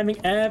I'm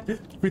climbing,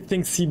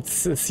 everything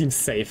seems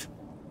safe.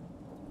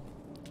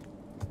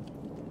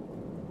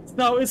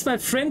 Now, is my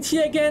friend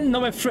here again? No,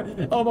 my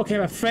friend. Oh, okay,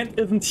 my friend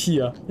isn't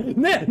here.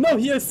 No,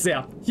 he is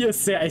there. He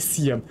is there. I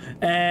see him.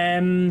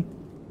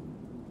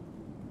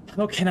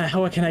 How can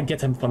I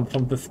get him from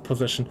this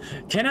position?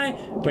 Can I?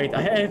 Wait,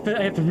 I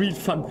have a real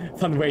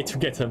fun way to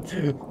get him.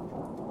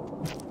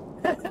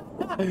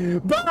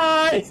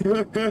 Bye.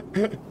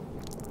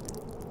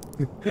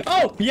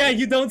 Oh, yeah,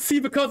 you don't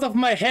see because of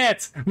my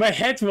head. My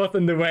head was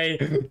in the way.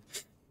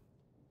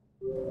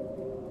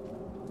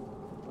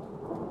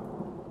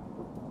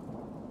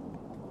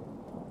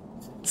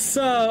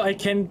 So I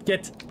can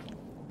get...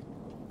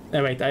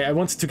 Oh, wait, I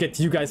wanted to get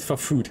you guys for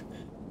food.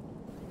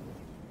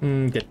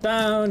 Get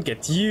down,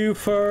 get you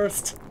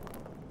first.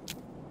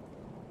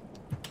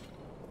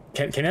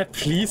 Can I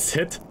please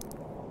hit?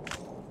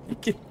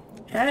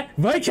 Huh?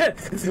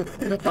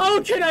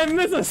 How can I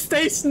miss a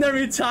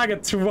stationary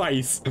target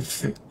twice?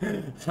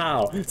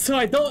 How? So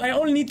I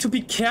only need to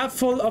be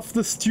careful of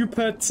the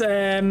stupid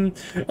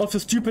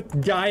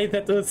guy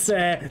that is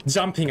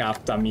jumping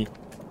after me.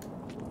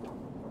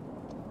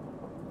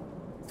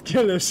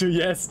 Skill issue,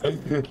 yes.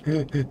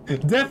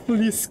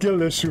 Definitely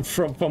skill issue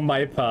from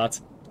my part.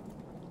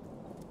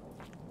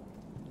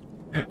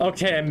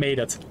 Okay, I made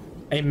it.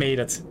 I made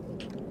it.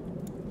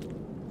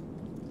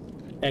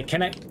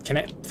 Can I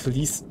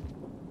please?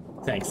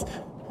 Thanks.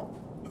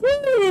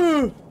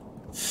 Woo!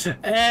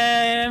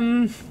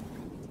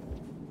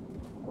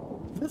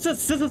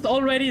 This is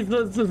already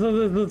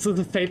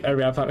the safe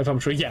area if I'm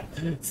sure. Yeah.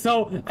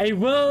 So I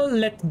will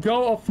let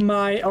go of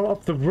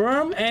the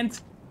worm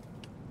and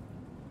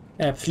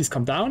please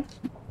come down.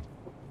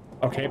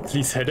 Okay,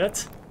 please hit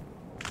it.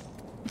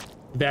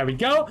 There we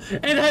go.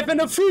 And I have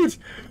enough food.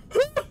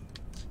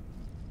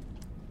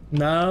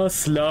 Now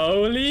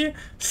slowly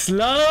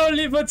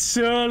but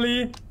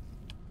surely.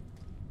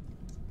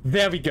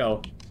 There we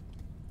go.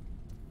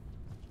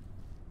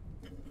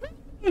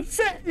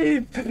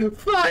 Save!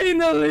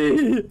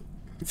 Finally!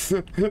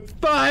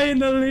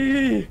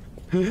 Finally!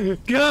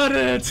 Got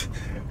it!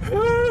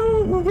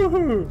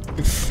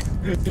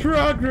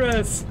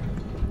 Progress!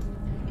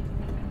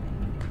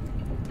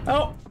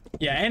 Oh!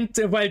 Yeah, and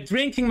while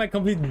drinking, my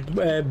complete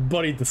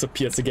body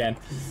disappears again.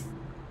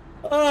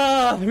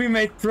 Ah, we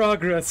made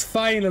progress.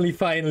 Finally.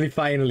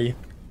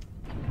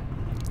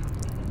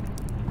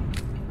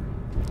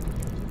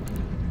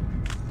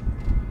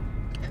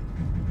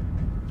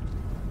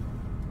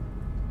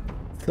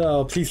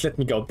 So please let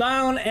me go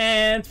down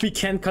and we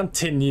can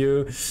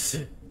continue.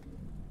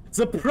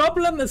 The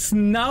problem is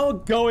now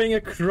going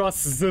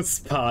across this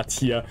part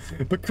here.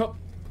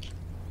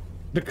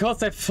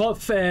 Because I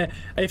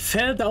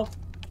fell down.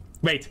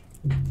 Wait.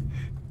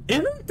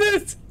 Isn't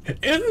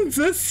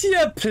this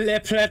here a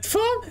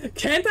platform?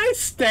 Can't I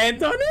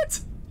stand on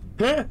it?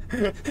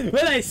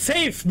 Well, I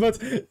saved, but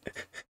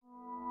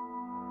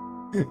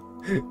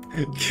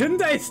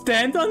couldn't I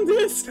stand on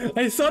this?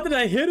 I thought that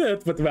I hit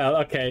it, but well,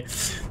 okay.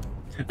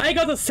 I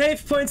got a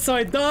save point, so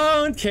I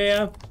don't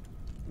care.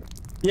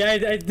 Yeah,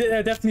 I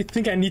definitely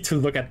think I need to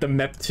look at the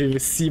map to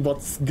see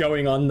what's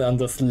going on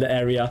this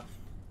area.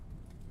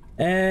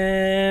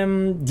 Yeah,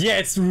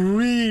 it's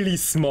really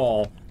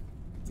small.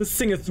 This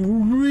thing is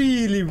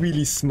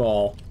really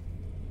small.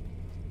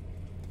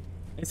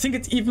 I think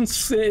it's even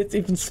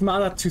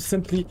smarter to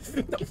simply.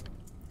 No.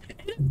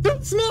 It's too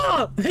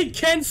small. I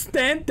can't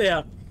stand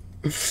there.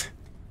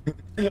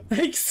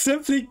 I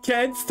simply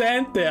can't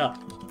stand there.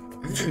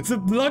 The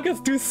block is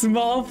too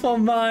small for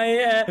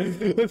my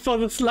for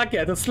the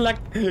slughead.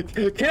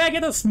 Can I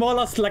get a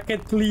smaller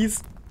slughead,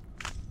 please?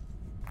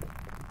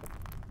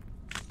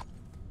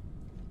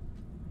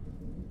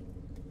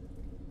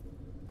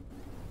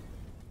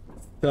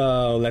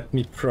 So let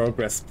me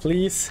progress,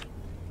 please.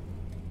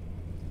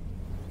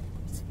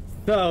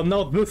 So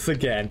not this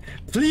again.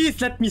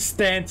 Please let me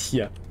stand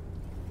here.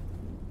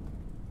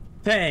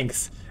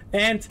 Thanks.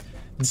 And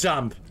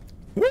jump.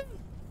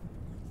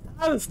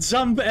 Hardest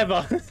jump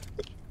ever.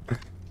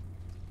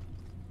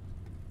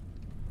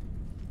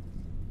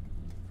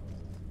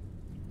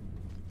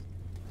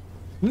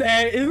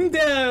 Isn't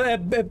there a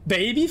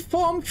baby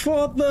form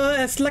for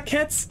the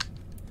slugheads?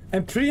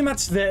 I'm pretty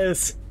much there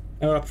is.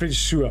 I'm pretty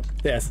sure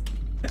there's.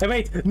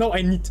 Wait, no,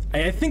 I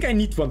think I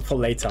need one for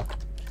later.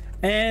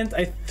 And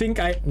I think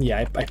I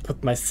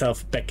put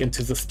myself back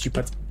into the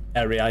stupid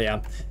area,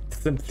 yeah.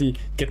 Simply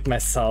get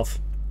myself.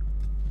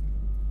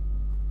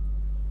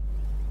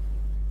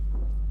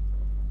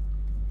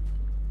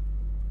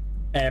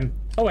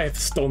 Oh, I have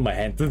stone in my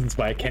hand. This is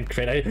why I can't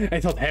create. I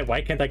thought, hey, why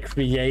can't I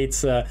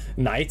create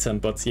an item?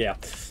 But yeah,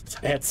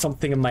 I had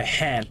something in my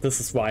hand. This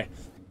is why.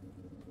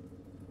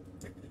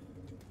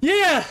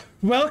 Yeah,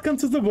 welcome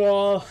to the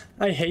wall.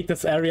 I hate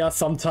this area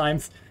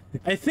sometimes.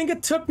 I think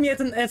it took me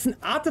as an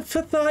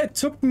artificer, it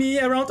took me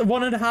around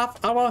 1.5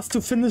 hours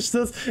to finish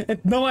this,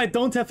 and now I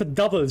don't have a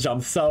double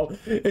jump, so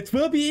it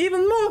will be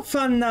even more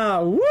fun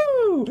now.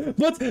 Woo!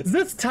 But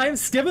this time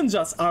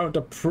scavengers aren't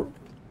a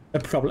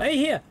problem. Hey,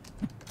 here.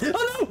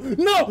 Oh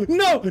no!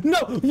 No!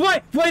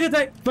 Why did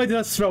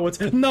I throw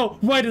it? No!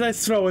 Why did I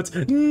throw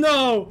it?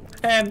 No!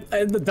 And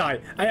die.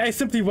 I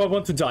simply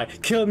want to die.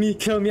 Kill me!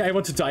 I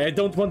want to die. I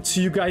don't want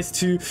you guys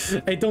to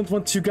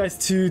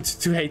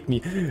hate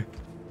me.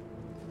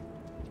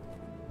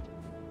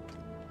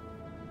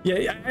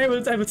 Yeah, I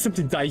will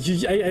simply die.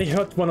 I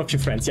hurt one of your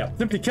friends. Yeah,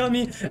 simply kill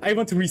me. I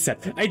want to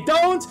reset. I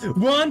don't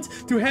want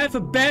to have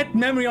a bad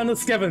memory on the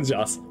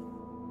scavengers.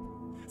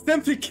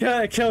 Simply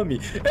kill me.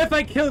 If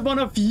I kill one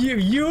of you,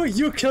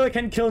 you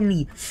can kill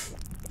me.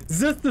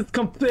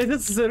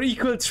 This is an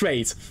equal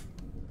trade.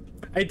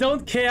 I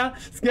don't care.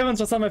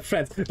 Scavengers are my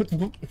friends. But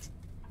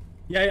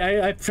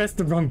yeah, I pressed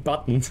the wrong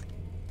button.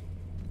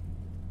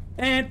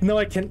 And now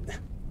I can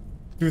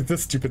do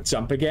this stupid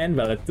jump again.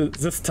 Well,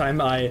 this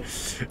time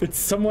it's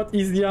somewhat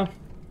easier.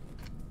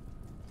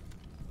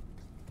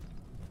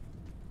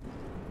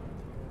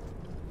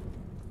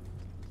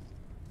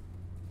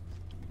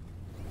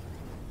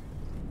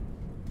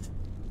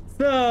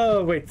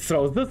 So, wait,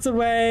 throw this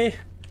away.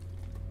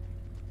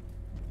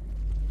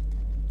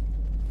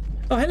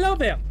 Oh, hello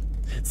there.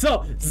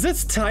 So,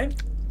 this time...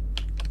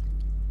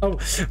 Oh,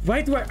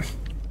 why do I...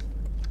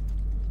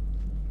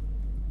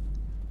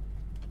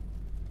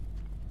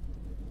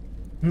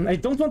 I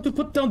don't want to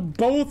put down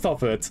both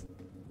of it.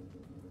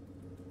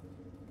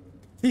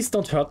 Please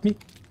don't hurt me.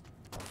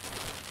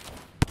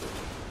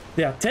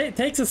 Yeah, take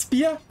the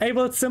spear. I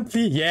will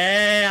simply...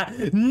 Yeah!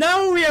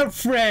 Now we are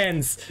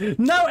friends!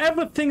 Now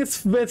everything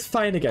is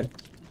fine again.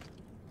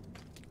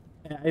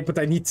 But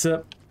I need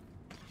to...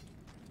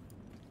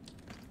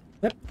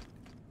 Yep.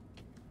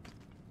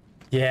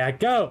 Yeah,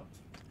 go!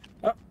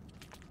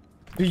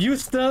 Do you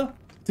still...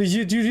 Do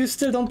you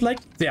still don't like...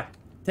 Yeah.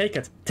 Take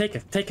it. Take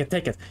it. Take it.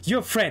 Take it. You're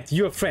a friend.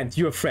 You're a friend.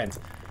 You're a friend.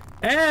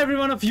 Every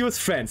one of you is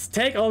friends.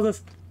 Take all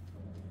this...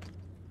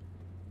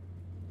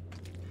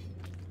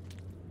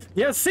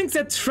 Yeah, things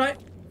that try...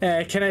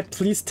 can I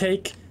please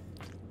take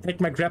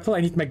my grapple? I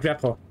need my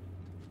grapple.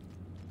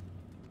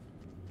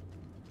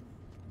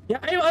 Yeah,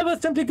 I will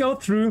simply go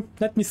through.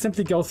 Let me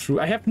simply go through.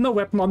 I have no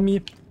weapon on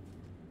me.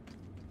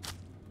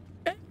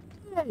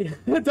 Hey,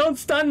 don't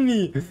stun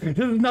me. This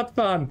is not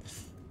fun.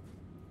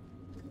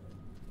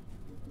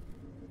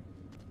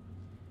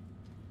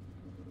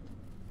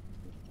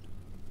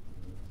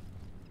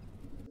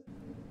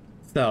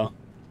 So,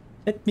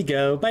 let me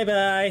go.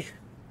 Bye-bye.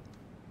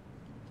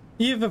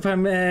 Even if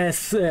I'm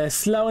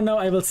slow now,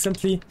 I will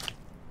simply...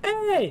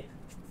 Hey!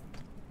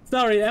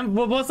 Sorry,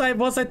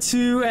 was I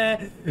too...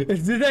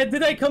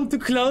 did I come too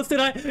close? Did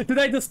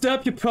I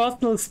disturb your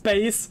personal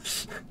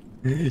space?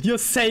 Your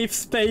safe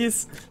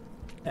space?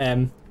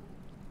 Can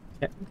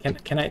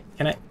I?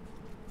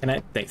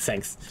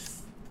 Thanks.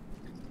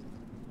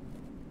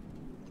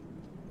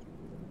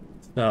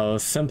 So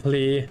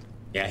simply...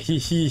 Yeah,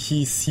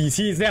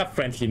 he's there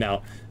friendly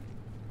now.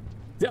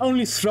 They're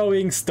only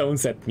throwing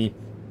stones at me.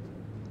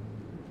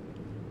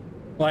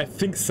 Well, I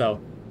think so.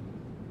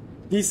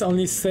 Please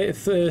only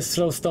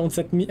throw stones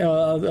at me.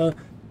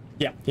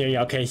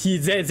 Yeah, okay.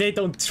 They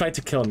don't try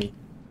to kill me.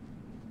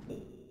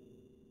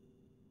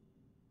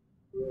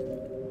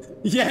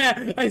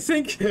 Yeah, I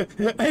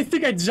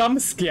think I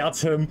jump scared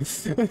him.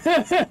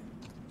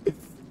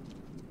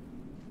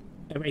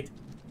 Wait.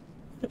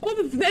 Oh,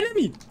 this is an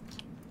enemy.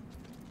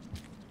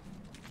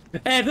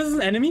 This is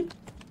an enemy.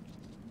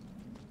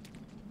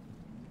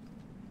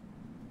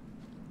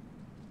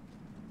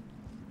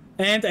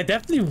 And I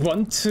definitely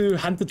want to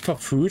hunt it for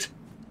food.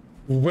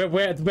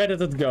 Where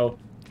did it go?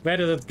 Where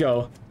did it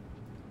go?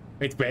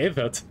 Wait, where is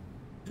it?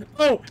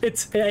 Oh,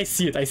 I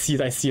see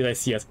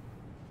it.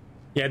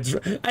 Yeah,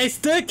 I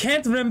still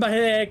can't remember.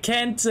 I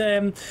can't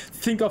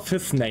think of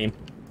his name.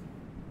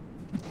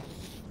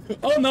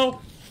 Oh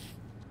no!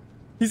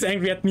 He's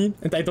angry at me,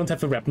 and I don't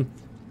have a weapon.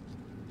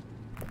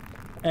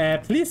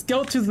 Please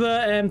go to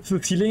the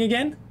ceiling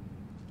again.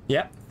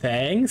 Yeah,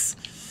 thanks.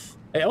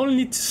 I only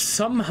need to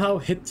somehow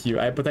hit you,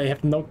 but I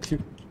have no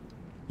clue.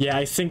 Yeah,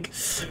 I think...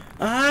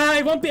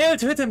 I won't be able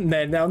to hit him.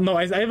 No,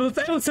 I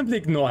will simply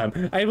ignore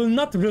him. I will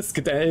not risk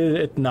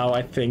it now,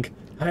 I think.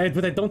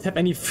 But I don't have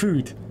any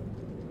food.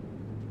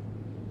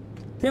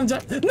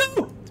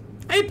 No!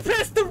 I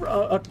pressed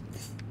the...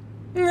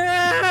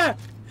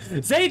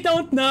 They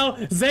don't know.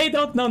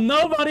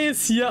 Nobody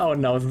is here. Oh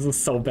no, this is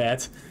so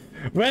bad.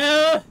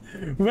 Well,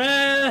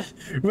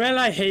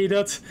 I hate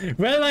it.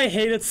 Well, I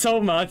hate it so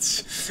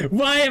much.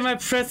 Why am I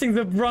pressing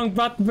the wrong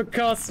button?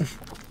 Because...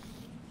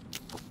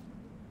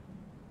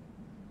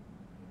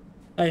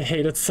 I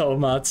hate it so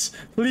much.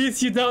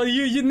 Please, you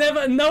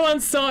never, no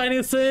one saw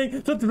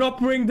anything. The drop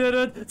ring did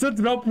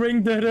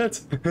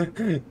it.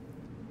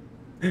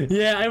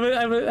 Yeah,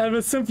 I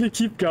will simply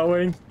keep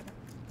going.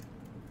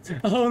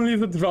 Only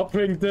the drop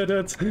ring did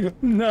it.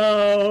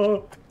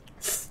 No.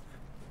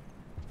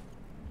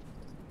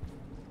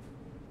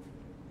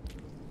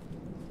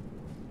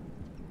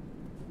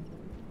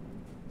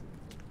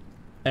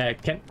 Oh,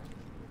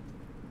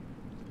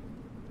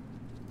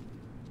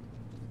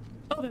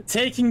 they're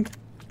taking...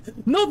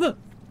 No,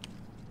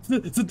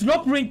 the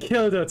drop ring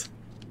killed it.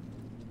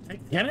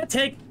 Can I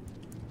take...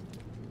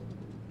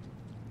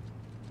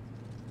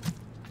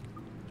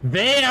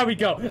 There we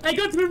go. I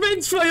got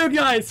revenge for you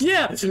guys.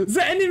 Yeah,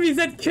 the enemy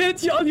that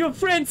killed you, all your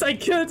friends, I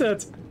killed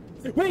it.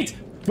 Wait,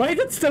 why is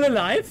it still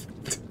alive?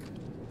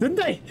 Didn't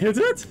I hit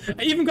it?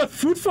 I even got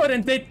food for it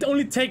and they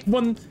only take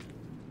one...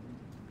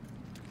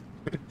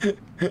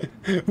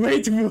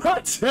 Wait,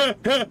 what?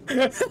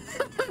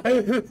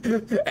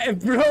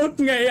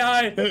 Broken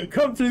AI.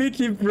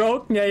 Completely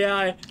broken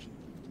AI.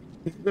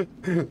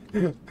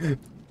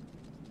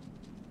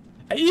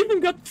 I even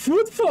got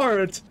food for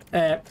it.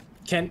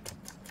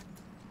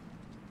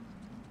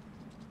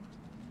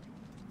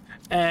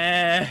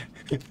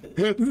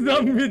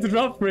 Zombie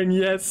drop ring,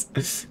 yes.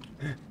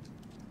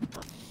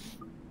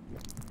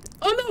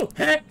 Oh no!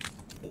 Hey!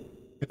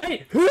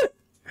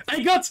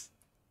 I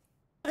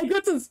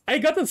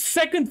got a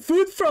second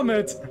food from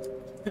it.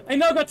 I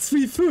now got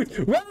 3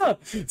 food. Well,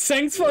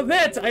 thanks for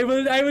that. I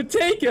will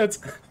take it.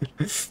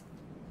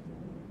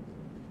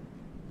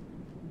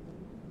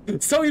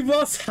 So he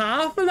was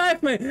half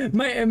alive?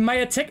 My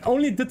attack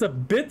only did a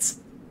bit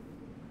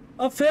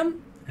of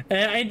him?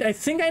 I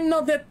think I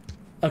know that...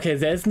 Okay,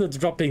 there is no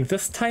dropping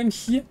this time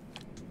here.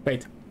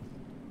 Wait.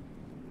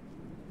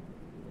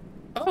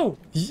 Oh,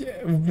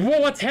 yeah.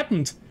 What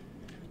happened?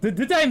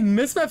 Did I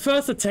miss my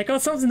first attack or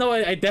something? No,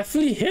 I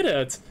definitely hit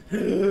it.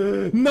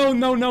 No,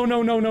 no, no,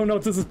 no, no, no, no,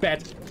 this is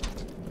bad.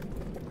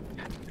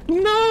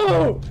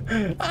 No!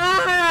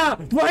 Ah!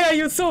 Why are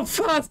you so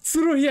fast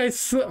through here?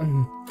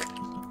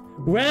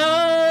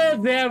 Well,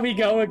 there we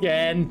go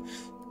again.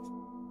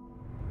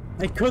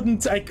 I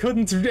couldn't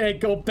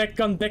go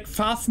back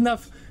fast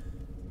enough.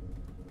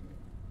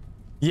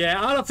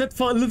 Yeah, out of that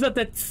for a lizard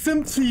that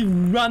simply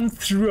run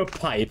through a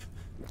pipe.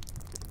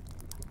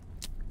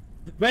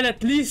 Well,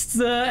 at least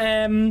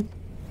the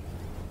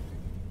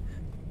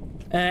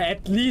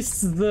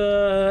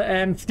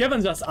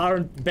scavengers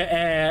aren't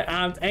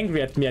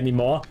angry at me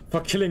anymore for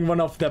killing one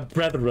of their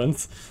brethren.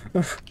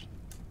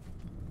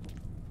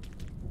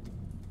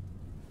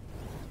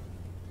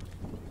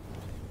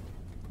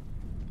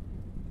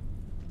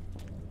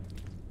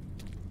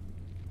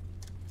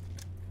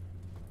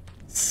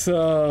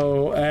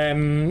 So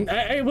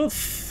I will.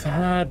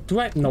 Do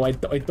I? No, I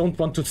don't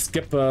want to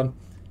skip.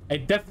 I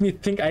definitely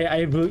think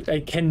I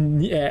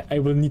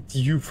will need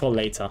you for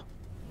later.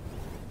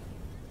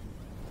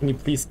 Can you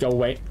please go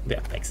away?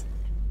 There, thanks.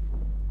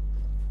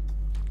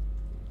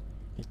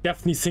 I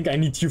definitely think I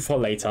need you for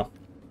later.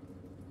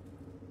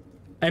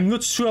 I'm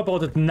not sure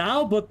about it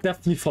now, but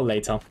definitely for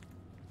later.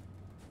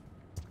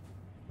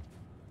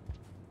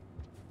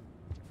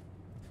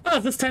 Ah,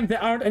 this time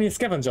there aren't any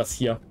scavengers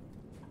here.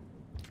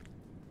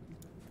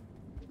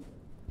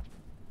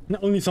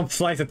 Only some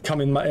flies that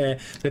come in my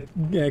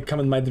come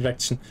in my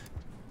direction.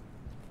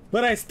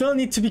 But I still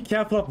need to be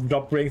careful of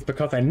drop rings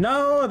because I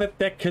know that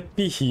there could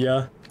be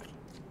here.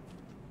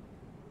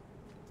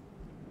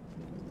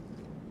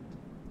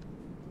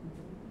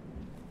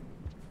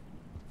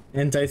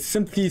 And I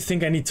simply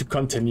think I need to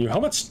continue. How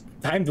much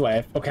time do I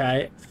have?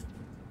 Okay.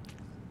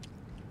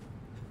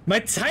 My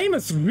time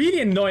is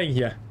really annoying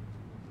here.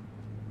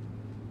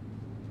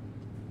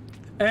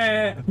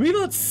 We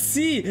will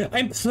see.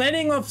 I'm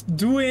planning of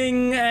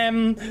doing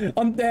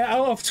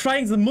of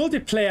trying the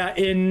multiplayer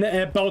in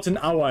about an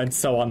hour and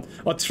so on,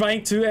 or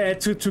trying to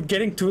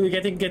getting it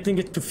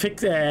to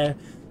fix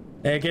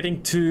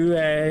getting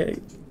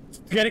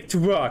it to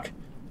work.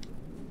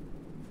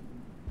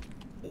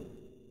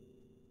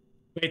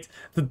 Wait,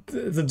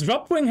 the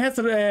drop wing has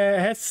 1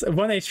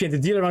 HP and they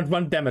deal around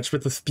 1 damage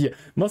with the spear.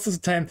 Most of the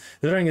time,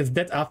 the ring is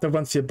dead after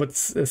 1 spear, but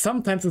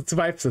sometimes it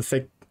survives. It's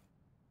like.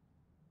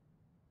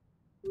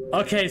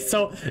 Okay,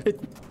 so it.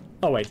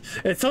 Oh wait,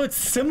 so it's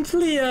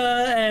simply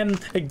a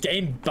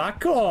game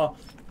bug, or?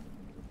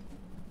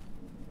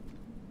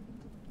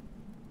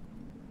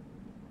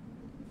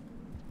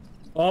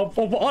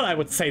 Overall, I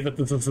would say that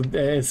this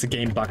is a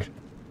game bug.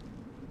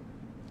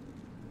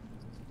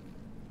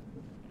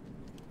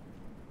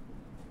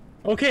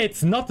 Okay,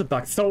 it's not a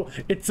bug, so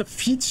it's a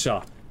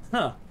feature.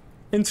 Huh,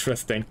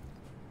 interesting.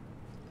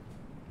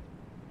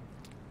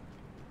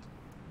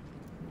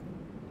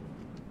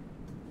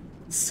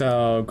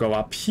 So, go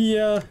up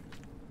here.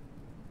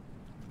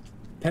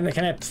 Can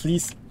I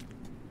please...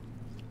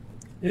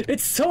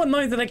 It's so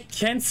annoying that I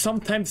can't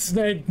sometimes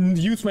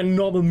use my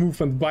normal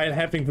movement while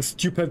having the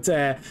stupid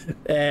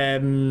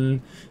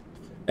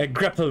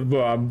grapple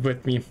worm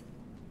with me.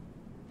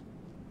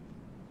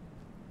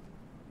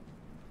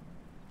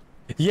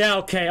 Yeah,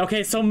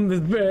 okay, so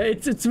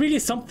it's really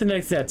something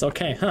like that.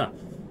 Okay, huh.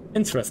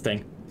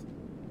 Interesting.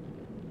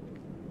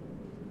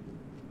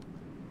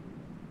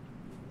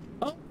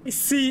 Oh, I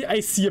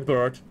see a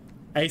bird.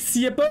 I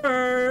see a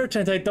bird,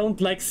 and I don't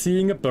like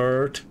seeing a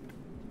bird.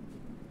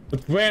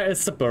 But where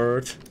is the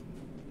bird?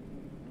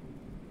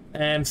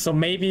 So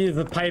maybe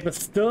the pipe is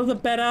still the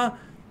better.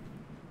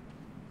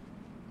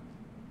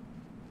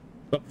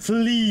 But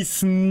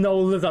please, no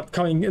lizard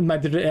coming in my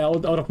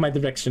out of my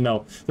direction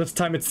now. This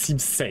time it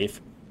seems safe.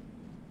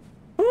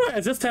 Ooh,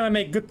 this time I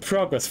make good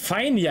progress.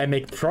 Finally, I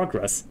make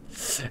progress.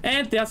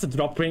 And there's a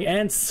drop ring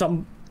and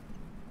some.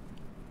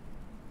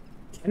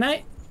 Can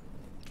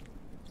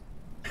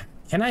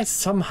I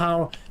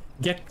somehow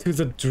get to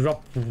the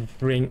drop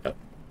ring?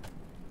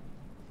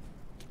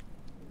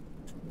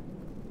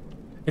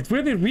 It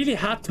will be really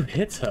hard to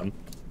hit him.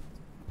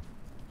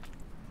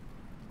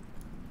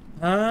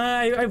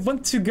 I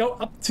want to go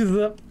up to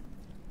the...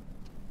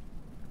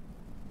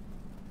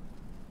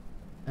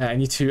 I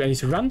need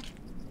to run.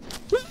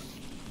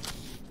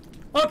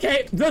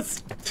 Okay,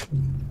 this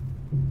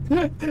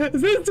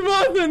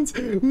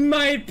wasn't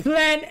my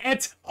plan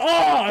at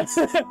all.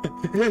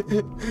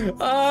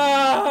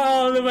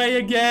 All the way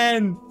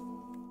again.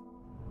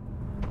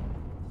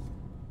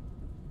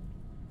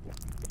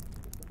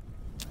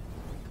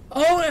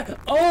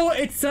 Oh,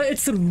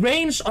 it's a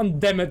range on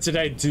damage that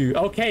I do.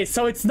 Okay,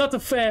 so it's not a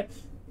fair.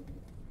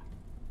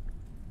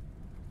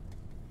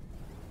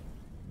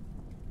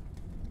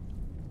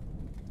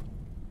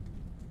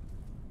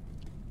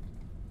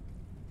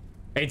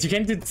 Wait, you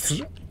can do.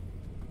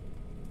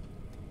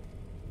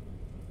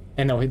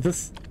 And no,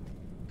 this...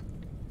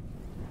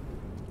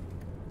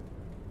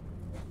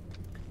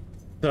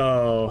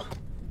 So...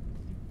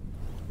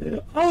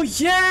 Oh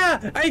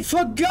yeah! I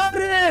forgot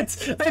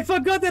it! I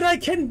forgot that I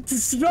can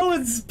throw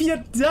a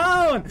spear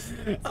down!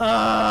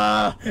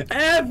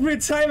 Every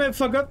time I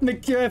forgot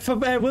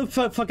I will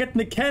forget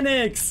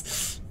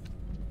mechanics!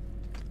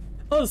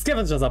 Oh, the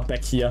scavengers are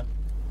back here.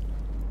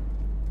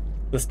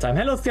 This time.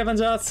 Hello,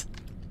 scavengers!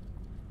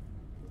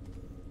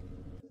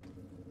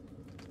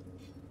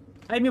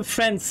 I'm your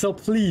friend, so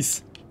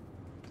please.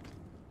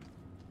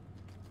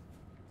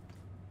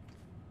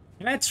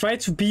 Can I try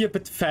to be a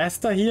bit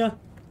faster here?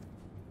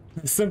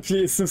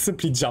 Simply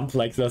jump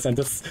like this and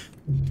just...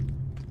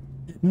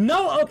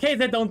 No, okay,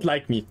 they don't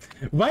like me.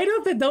 Why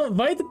don't they don't...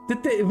 Why did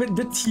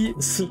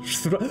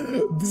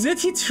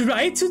he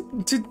try to...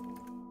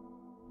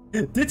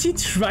 Did he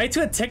try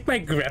to attack my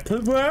grapple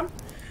worm?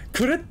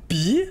 Could it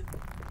be?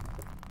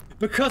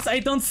 Because I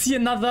don't see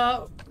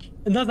another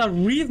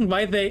reason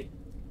why they...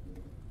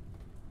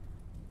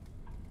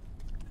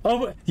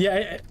 Oh,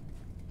 yeah.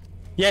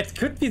 Yeah, it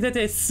could be that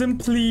they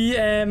simply...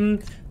 that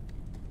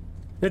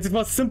it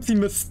was simply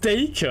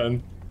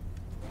mistaken.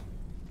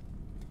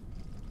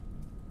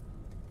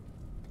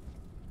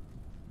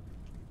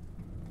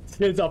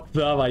 Skilled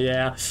observer,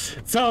 yeah.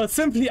 So,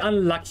 simply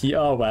unlucky,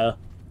 oh well.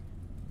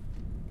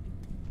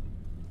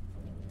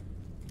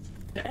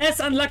 As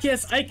unlucky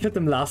as I killed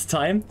him last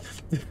time.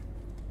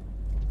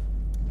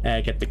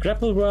 Get the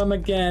grapple worm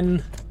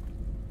again.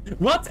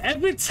 What?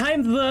 Every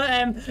time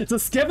the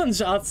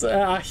scavengers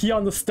are here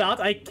on the start,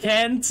 I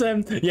can't...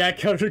 yeah,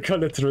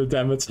 collateral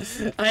damage.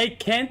 I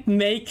can't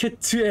make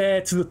it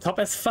to the top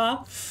as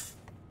far.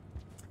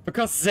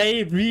 Because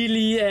they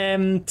really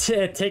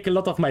take a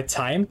lot of my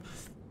time.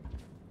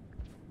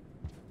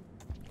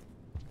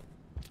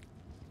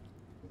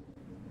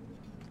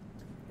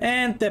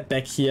 And they're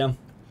back here.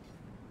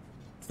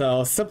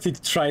 So simply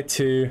try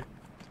to...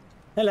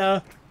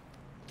 Hello.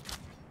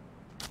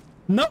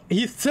 No,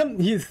 he's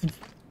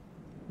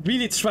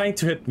really trying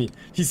to hit me.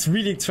 He's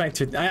really trying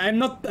to hit me. I'm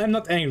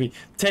not angry.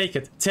 Take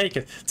it. Take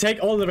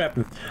all the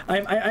weapons.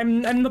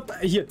 I'm not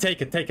here.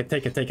 Take it.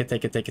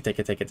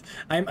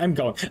 I'm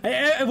going.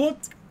 I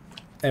won't.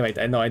 Oh, wait,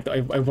 I know. I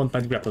want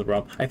my grapple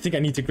worm. I think I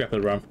need to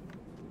grapple worm.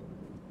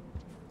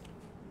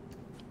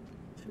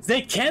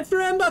 They can't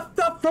remember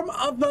stuff from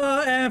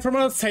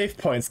other save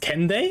points,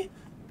 can they?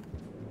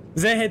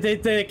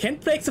 They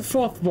can't break the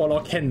fourth wall,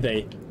 or can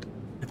they?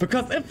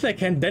 Because if they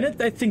can,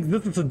 then I think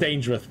this is a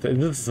dangerous thing.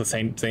 This is the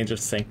same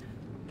dangerous thing.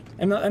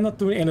 I'm not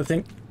doing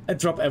anything. I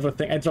drop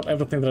everything. That I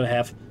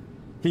have.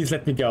 Please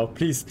let me go.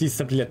 Please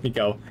simply let me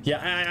go.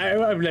 Yeah,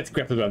 I will let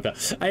grapple worm there.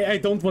 I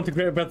don't want to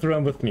grapple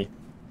worm with me.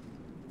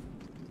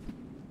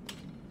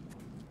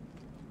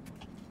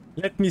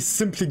 Let me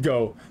simply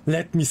go.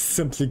 This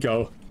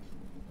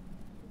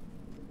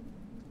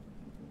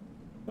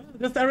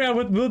area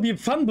will be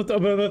fun, but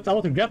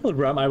without a grapple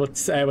worm, I would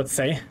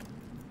say.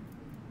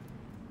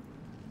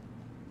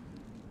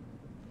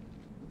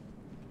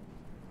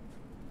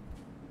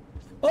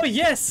 Oh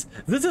yes,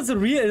 this is a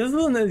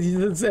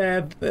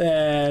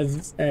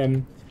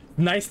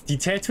nice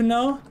detail to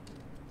know.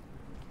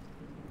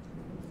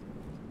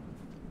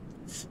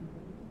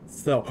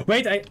 So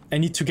wait, I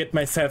need to get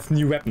myself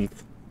new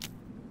weapons.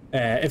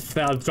 If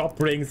there are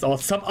drop rings or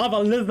some other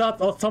lizard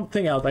or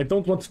something else, I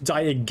don't want to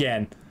die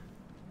again.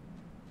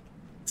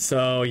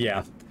 So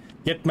yeah,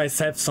 get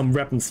myself some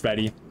weapons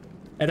ready.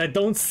 And I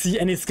don't see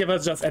any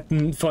scavengers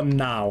for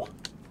now.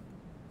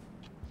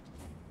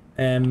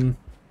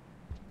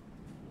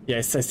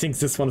 Yes, I think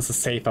this one is a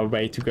safer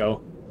way to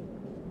go.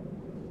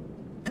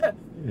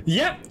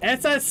 Yeah,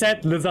 as I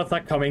said, lizards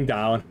are coming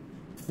down.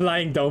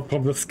 Flying down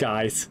from the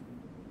skies.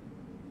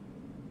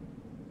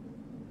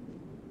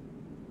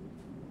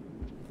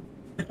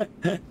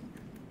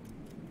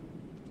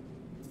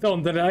 So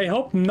then I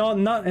hope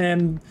not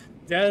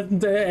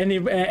there's any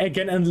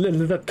again a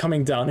lizard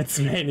coming down. It's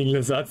raining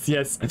lizards,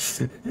 yes.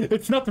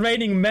 It's not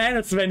raining man,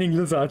 it's raining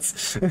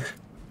lizards.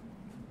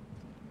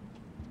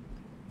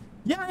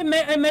 Yeah, I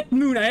met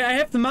Moon. I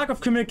have the mark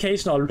of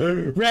communication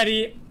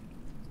already.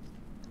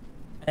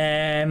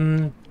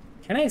 Can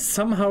I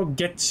somehow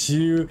get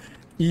you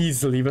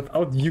easily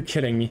without you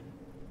killing me?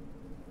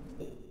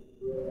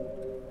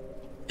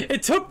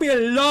 It took me a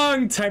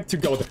long time to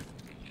go there.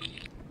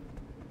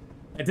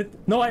 I did...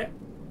 No, I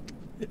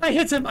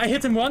hit him. I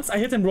hit him once. I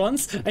need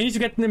to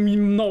get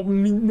new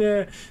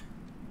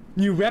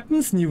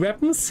weapons.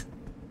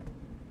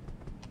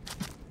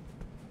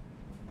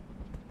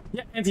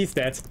 Yeah, and he's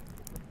dead.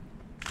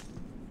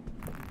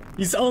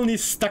 He's only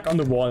stuck on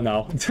the wall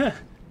now.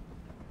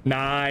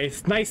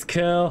 Nice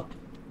kill.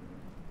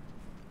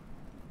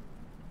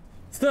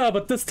 So,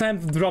 but this time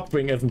the drop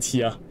ring isn't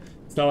here.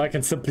 So I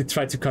can simply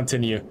try to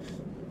continue.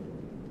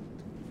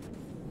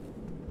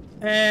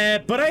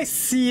 But I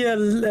see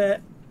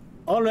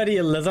already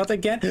a lizard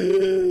again.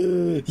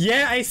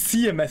 Yeah, I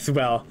see him as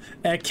well.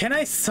 Can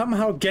I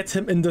somehow get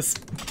him in this...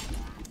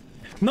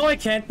 No, I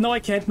can't. No, I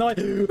can't. No,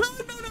 no,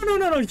 no,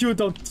 no, no. You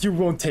don't. You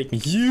won't take me.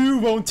 You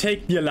won't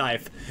take me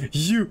alive.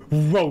 You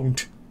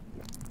won't.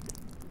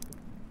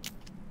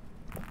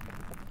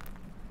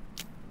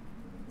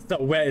 So,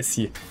 where is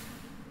he?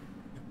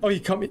 Oh, he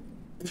coming.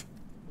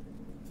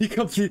 He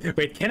completely.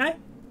 Wait, can I?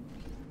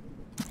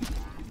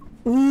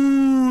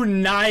 Ooh,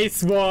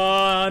 nice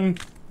one.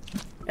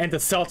 And the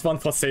third one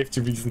for safety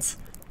reasons.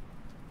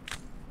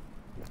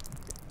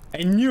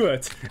 I knew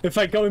it. If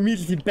I go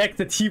immediately back,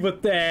 that he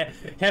would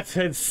have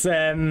his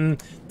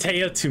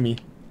tail to me.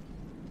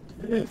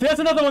 There's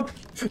another one.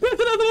 There's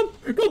another one.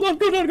 Go down.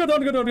 Go down. Go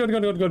down. Go down. Go down. Go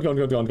down. Go down.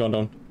 Go down. Go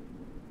down.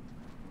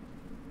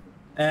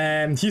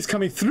 And he's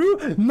coming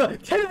through. No,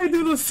 can I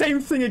do the same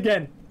thing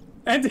again?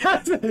 And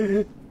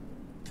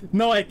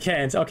no, I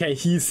can't. Okay,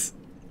 he's.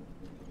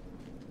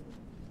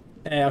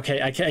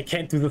 Okay, I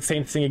can't do the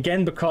same thing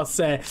again because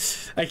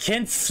I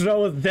can't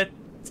throw that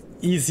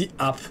easy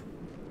up.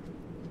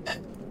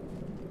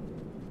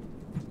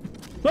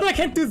 But I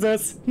can't do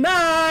this.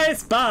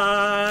 Nice,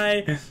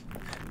 bye.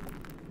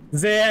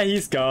 There,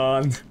 he's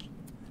gone.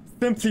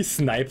 Simply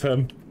snipe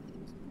him.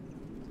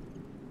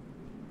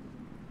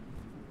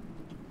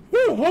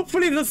 Whew,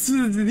 hopefully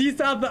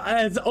these are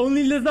the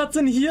only lizards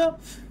in here.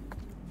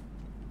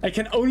 I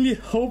can only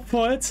hope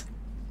for it.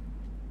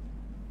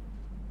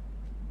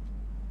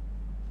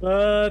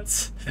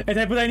 But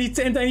I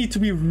need to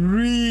be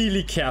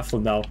really careful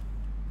now.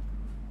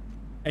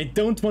 I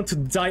don't want to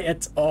die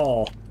at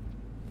all.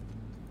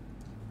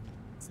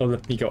 So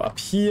let me go up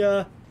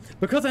here.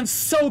 Because I'm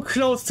so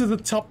close to the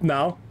top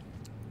now.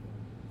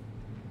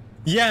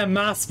 Yeah,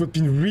 mask would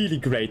be really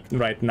great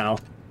right now.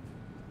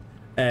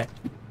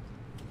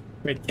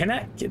 Wait, can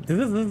I? This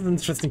is an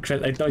interesting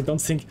question. I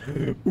don't think.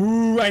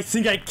 Ooh, I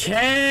think I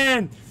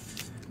can.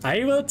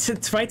 I will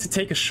try to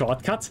take a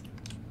shortcut.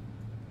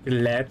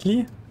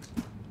 Gladly.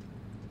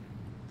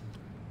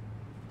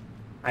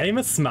 I'm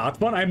a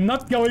smart one. I'm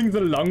not going the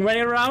long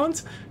way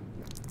around.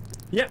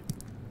 Yeah.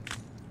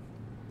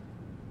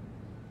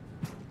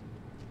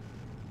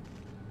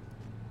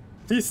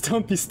 Please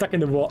don't be stuck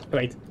in the wall.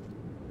 Wait.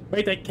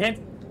 Wait, I can't.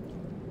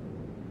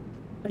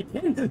 I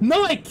can't.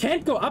 No, I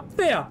can't go up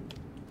there.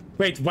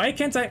 Wait, why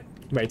can't I?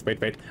 Wait.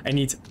 I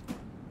need.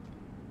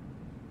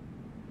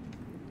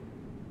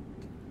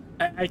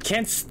 I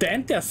can't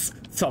stand there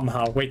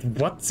somehow. Wait,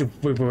 what?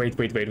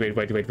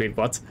 Wait,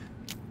 what?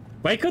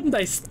 Why couldn't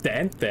I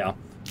stand there?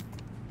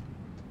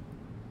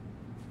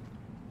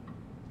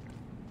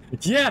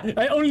 Yeah,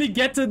 I only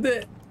get to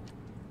the...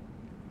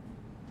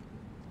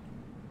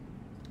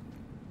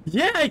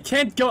 Yeah, I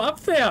can't go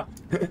up there.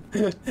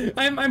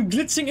 I'm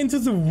glitching into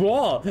the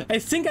wall. I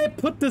think I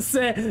put this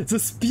the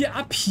spear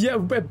up here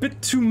a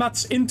bit too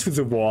much into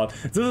the wall.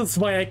 This is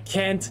why I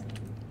can't...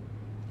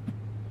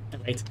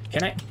 Wait,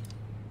 can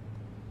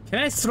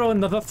I throw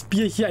another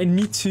spear here? I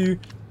need to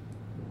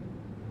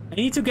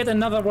get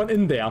another one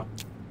in there.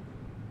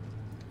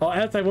 Or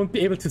else I won't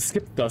be able to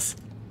skip this.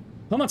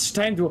 How much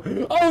time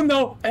do... Oh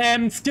no!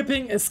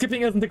 Skipping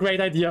isn't a great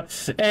idea.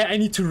 I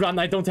need to run.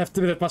 I don't have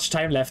that much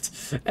time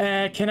left.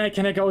 Can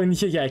I go in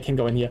here? Yeah, I can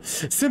go in here.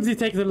 Simply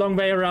take the long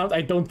way around.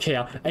 I don't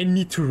care. I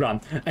need to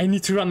run.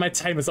 My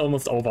time is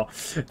almost over.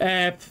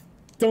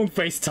 Don't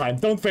waste time.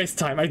 Don't waste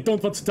time. I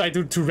don't want to die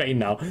to rain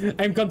now.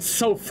 I'm gone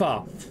so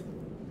far.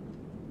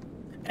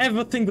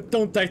 Everything but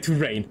don't die to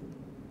rain.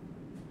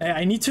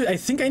 I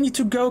think I need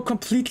to go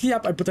completely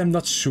up, but I'm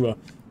not sure.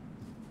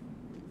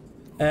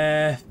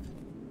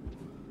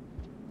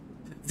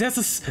 There's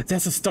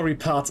a story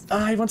part.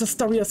 Ah, I want a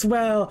story as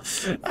well.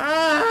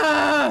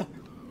 Ah!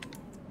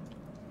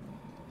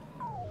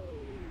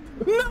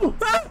 No!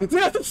 Ah,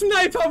 there's a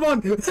sniper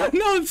one!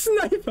 No,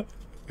 sniper!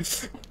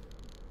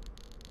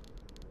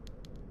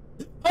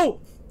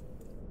 Oh!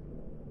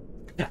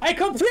 I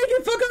completely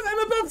forgot I'm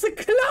above the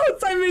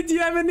clouds!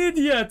 I'm an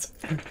idiot!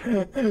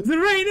 The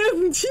rain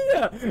isn't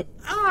here!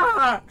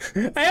 Ah!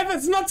 I have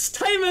as much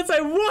time as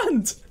I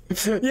want!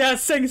 Yeah,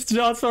 thanks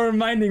George for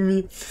reminding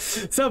me.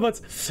 So,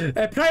 but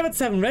Private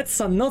 7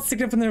 Redstone, no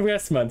significant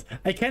investment.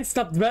 I can't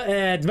stop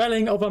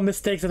dwelling over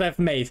mistakes that I've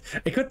made.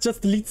 I could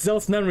just delete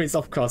those memories,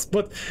 of course,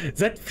 but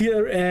that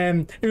feel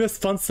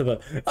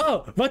irresponsible.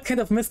 Oh, what kind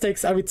of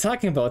mistakes are we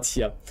talking about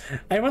here?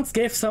 I once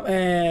gave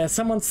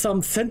someone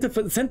some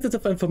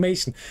sensitive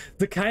information,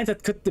 the kind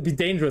that could be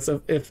dangerous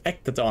if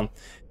acted on.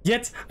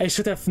 Yet, I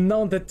should have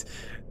known that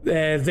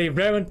they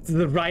weren't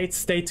the right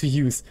state to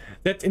use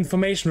that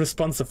information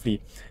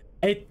responsibly.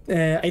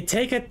 I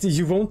take it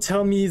you won't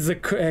tell me the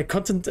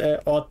content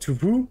or to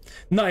who?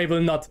 No, I will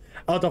not,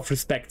 out of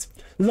respect.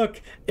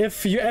 Look,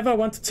 if you ever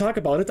want to talk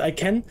about it,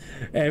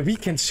 we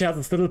can share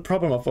this little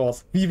problem of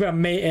ours. We were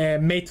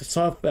made to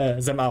solve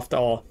them after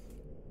all.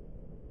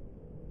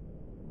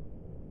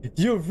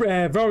 You're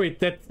worried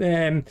that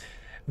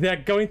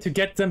they're going to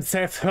get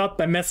themselves hurt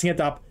by messing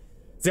it up.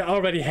 They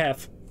already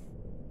have.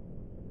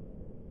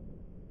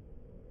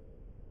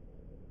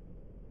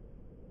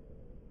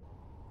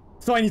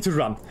 So I need to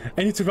run.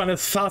 I need to run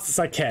as fast as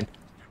I can.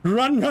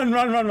 Run.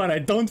 I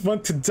don't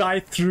want to die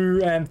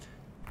through... Oh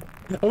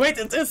wait,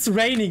 it is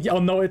raining. Oh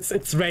no,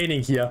 it's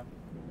raining here.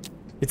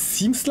 It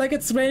seems like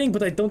it's raining,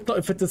 but I don't know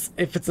if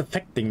it's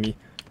affecting me.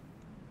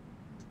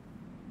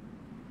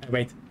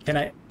 Wait, can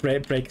I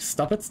break?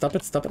 Stop it, stop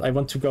it, stop it. I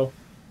want to go.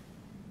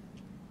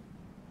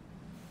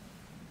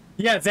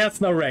 Yeah,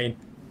 there's no rain.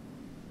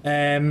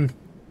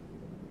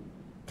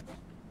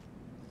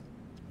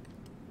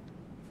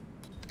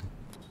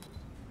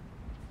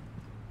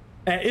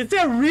 Is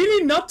there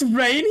really not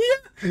rain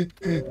here?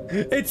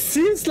 It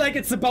seems like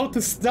it's about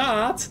to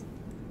start.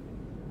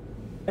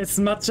 As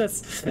much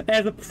as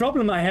the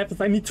problem I have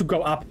is I need to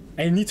go up.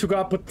 I need to go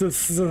up, but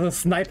the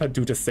sniper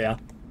dude is there.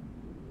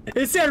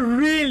 Is there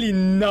really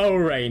no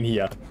rain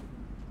here?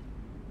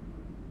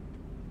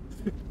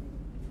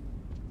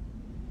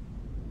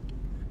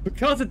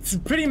 Because it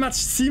pretty much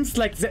seems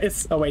like there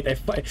is... Oh wait, I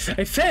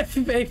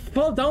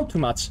fall down too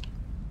much.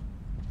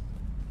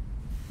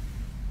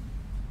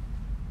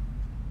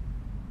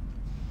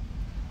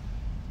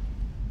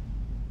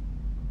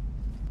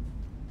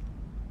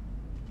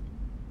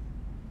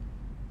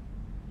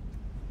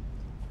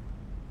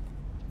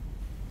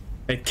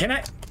 Wait, can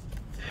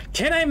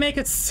I make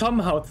it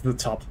somehow to the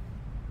top?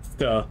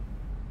 Still.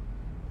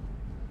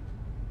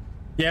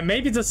 Yeah,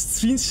 maybe the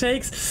screen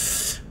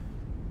shakes.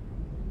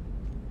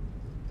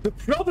 The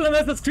problem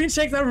is the screen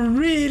shakes are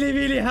really,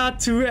 really hard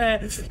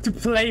to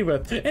play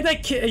with, and I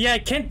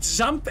can't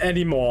jump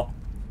anymore.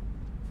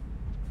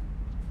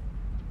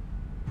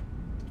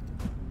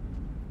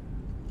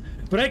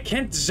 But I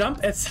can't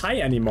jump as high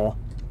anymore.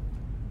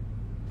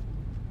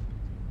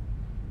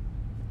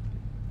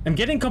 I'm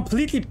getting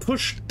completely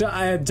pushed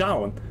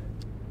down.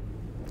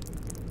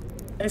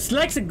 It's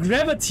like the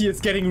gravity is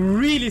getting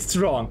really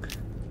strong.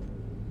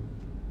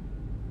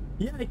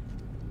 Yeah.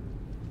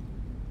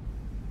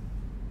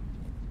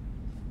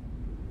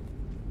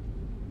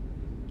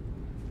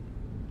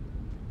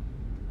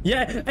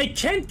 Yeah, I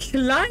can't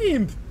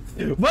climb!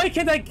 Why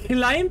can't I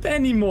climb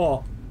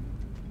anymore?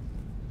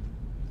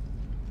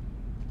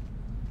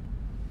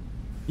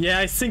 Yeah,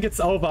 I think it's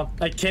over.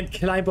 I can't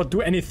climb or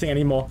do anything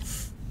anymore.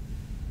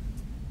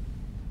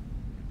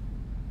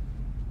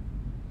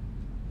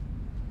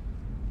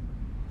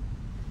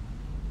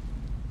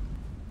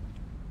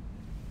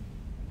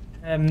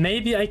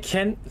 Maybe I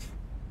can...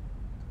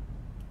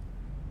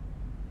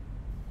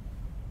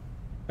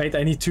 Wait,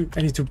 I need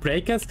to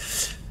break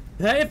us.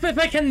 If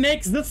I can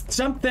make this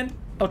jump, then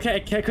okay,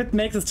 I could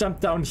make this jump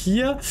down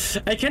here.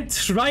 I can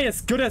try as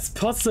good as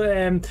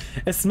possible,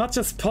 as much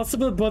as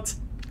possible. But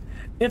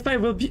if I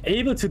will be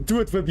able to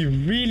do it, will be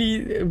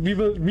really, we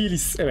will really.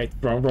 Wait,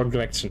 wrong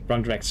direction,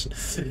 wrong direction.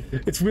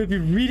 It will be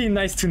really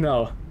nice to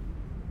know,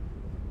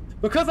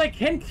 because I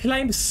can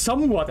climb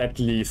somewhat at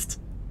least.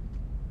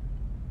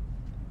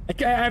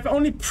 I have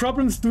only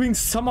problems doing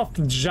some of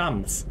the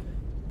jumps.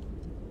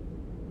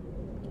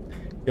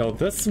 Go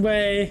this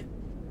way.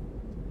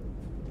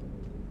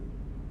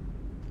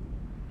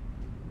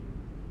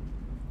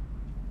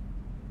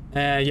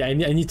 Yeah, I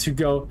need to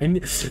go.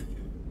 If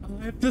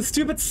the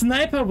stupid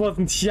sniper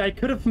wasn't here, I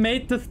could have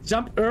made this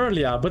jump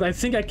earlier, but I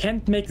think I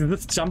can't make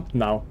this jump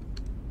now.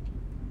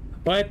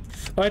 Or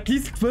at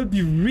least it will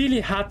be really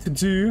hard to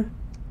do.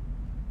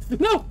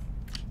 No!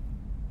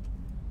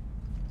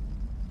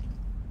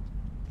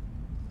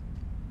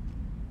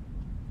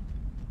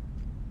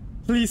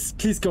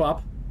 Please go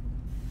up.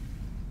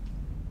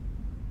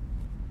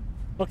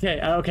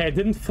 Okay, okay, I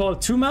didn't fall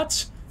too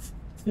much.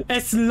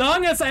 As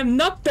long as I'm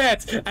not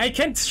dead, I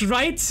can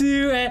try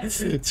to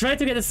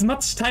get as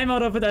much time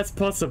out of it as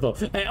possible.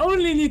 I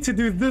only need to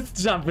do this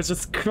jump, which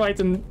is quite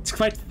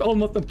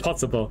almost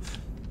impossible.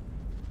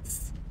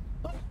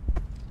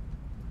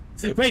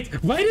 Wait,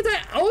 why did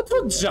I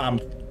auto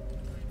jump?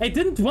 I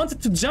didn't want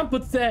it to jump,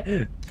 but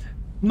the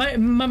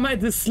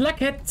slug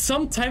head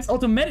sometimes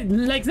automatic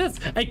like this.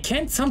 I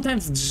can't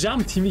sometimes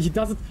jump. He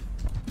does it.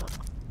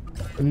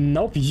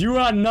 Nope, you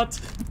are not.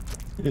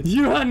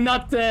 You are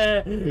not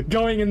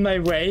going in my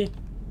way.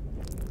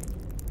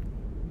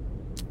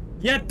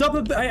 Yeah,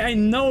 double. I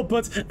know,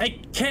 but I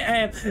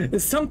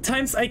can't.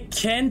 Sometimes I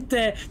can't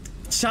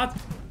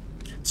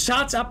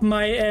charge up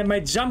my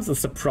jumps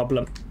is the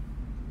problem.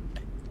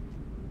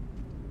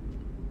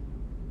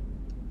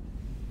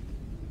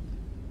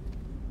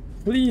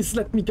 Please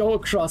let me go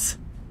across.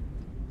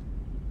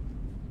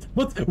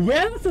 But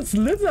where does this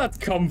lizard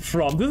come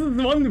from? This is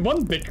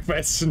one big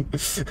question.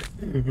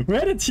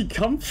 Where did he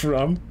come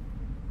from?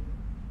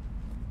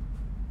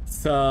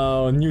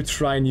 So, new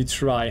try.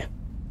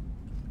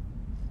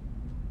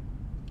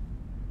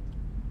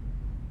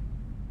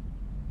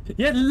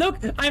 Yeah, look,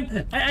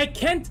 I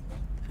can't.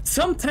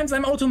 Sometimes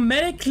I'm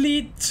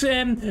automatically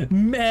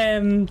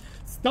stopping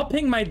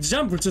my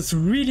jump, which is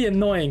really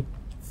annoying.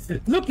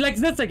 Look, like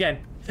this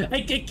again.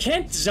 I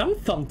can't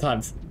jump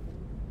sometimes.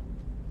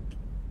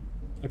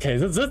 Okay,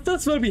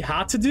 this will be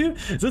hard to do.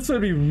 This will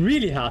be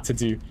really hard to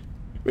do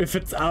if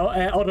it's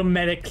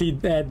automatically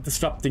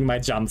disrupting my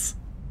jumps.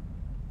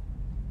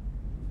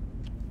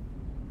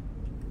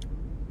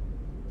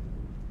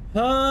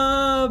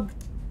 But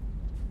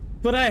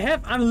I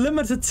have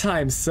unlimited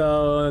time,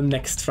 so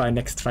next try.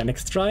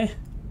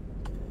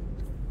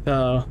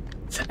 So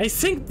I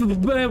think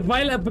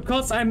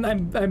because I'm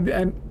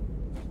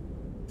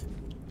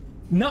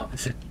no,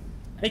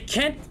 I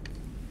can't.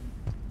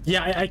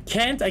 Yeah, I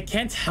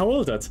can't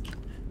hold it.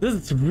 This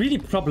is really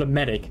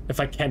problematic if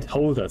I can't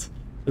hold it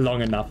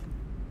long enough.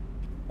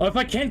 Or if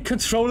I can't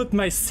control it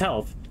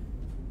myself.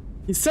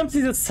 He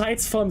simply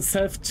decides for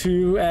himself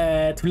to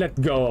let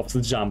go of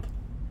the jump.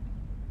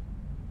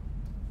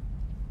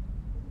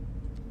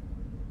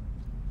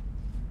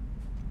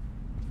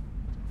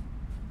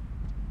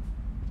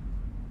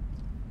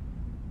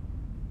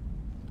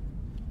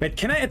 Wait,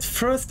 can I at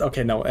first?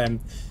 Okay, no. I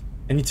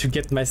need to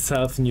get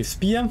myself a new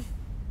spear.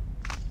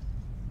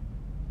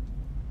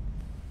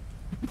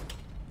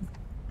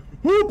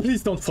 Ooh,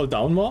 please don't fall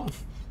down more.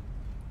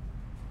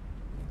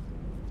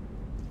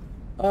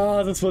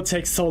 Oh, this will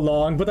take so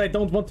long, but I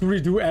don't want to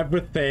redo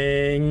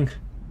everything.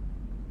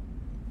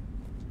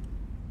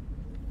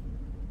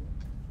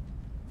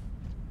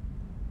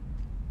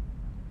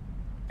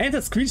 And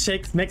the screen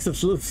shake makes it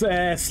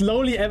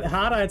slowly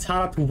harder and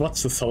harder to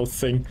watch this whole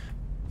thing.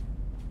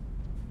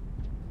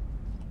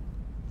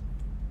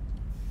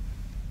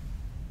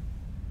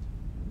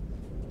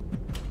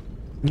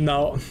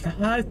 No,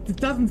 it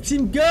doesn't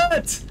seem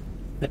good.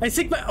 I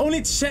think my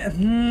only chance.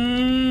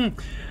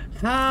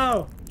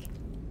 How?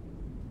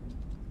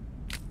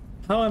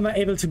 How am I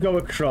able to go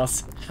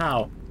across?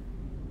 How?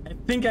 I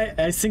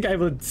think I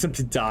will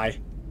simply die.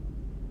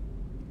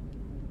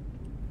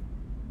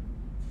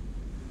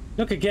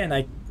 Look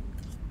again.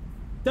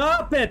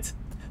 Stop it!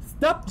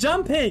 Stop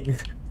jumping!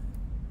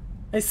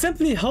 I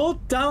simply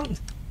hold down.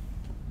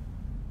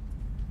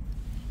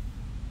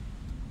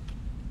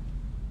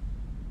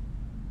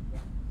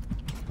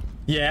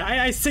 Yeah,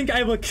 I think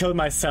I will kill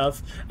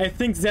myself. I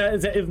think there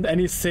isn't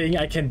anything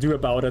I can do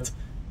about it.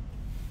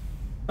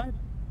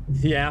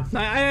 Yeah,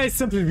 I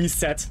simply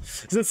reset.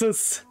 This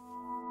is...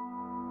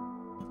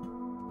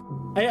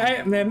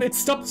 it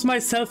stops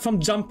myself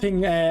from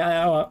jumping.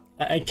 I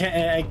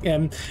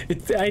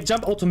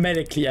jump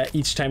automatically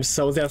each time,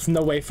 so there's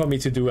no way for me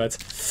to do it.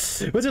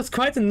 Which is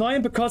quite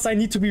annoying because I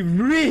need to be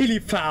really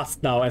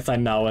fast now as I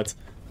know it.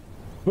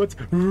 But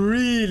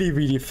really,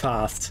 really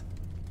fast.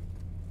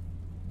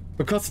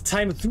 Because the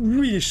time is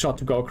really short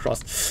to go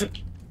across.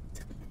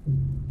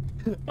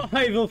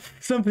 I will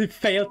simply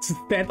fail to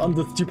stand on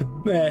the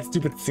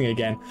stupid thing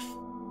again.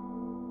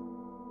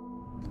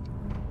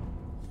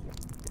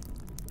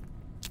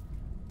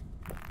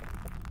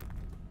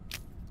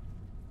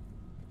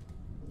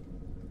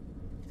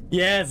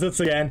 Yes, it's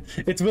again.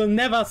 It will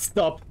never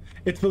stop.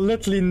 It will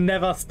literally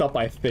never stop,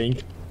 I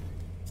think.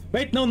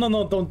 Wait, no,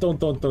 don't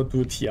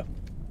do it here.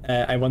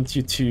 I want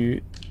you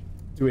to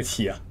do it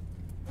here.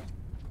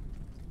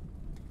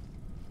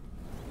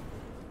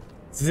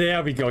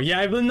 There we go. Yeah,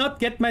 I will not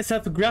get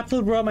myself a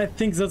grapple worm. I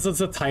think this is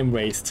a time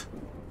waste.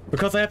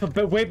 Because I have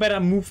a way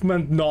better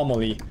movement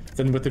normally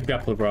than with the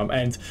grapple worm.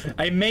 And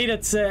I made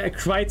it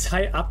quite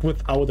high up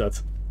without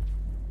it.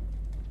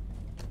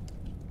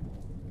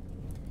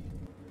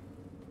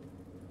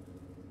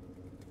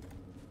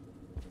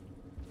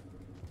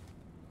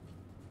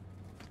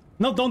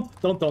 No, don't.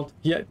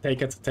 Here,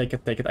 take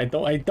it. I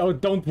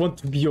don't want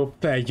to be your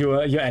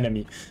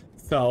enemy.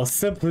 So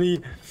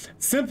simply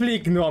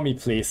ignore me,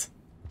 please.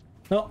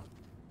 No,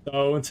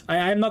 don't.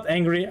 I'm not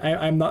angry.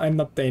 I'm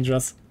not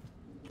dangerous.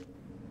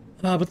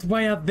 Ah, but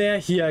why are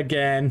they here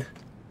again?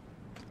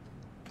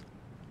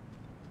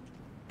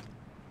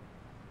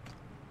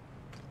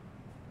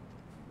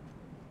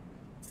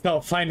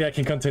 So finally I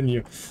can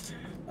continue.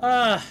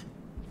 Ah.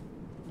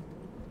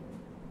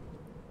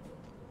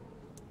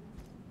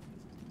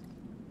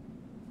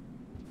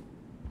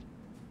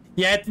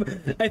 Yeah,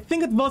 I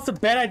think it was a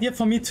bad idea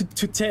for me to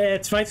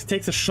try to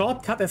take the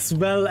shortcut as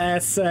well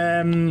as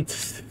the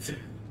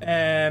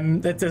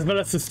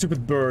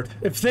stupid bird.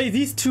 If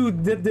these two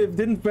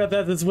didn't wear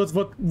that, this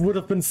would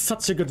have been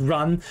such a good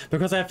run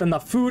because I have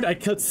enough food. I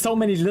killed so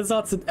many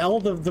lizards and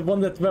the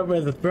one that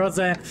were the birds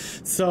there.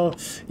 So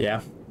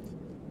yeah,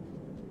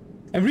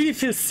 I really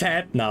feel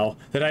sad now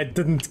that I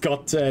didn't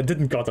got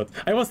it.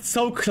 I was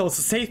so close.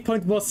 The save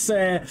point was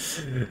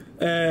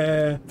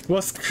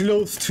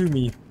close to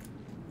me.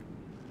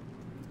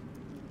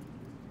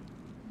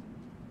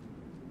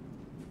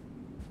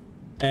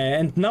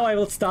 And now I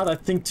will start, I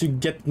think, to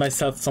get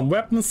myself some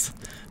weapons,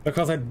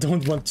 because I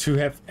don't want to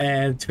have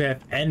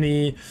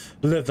any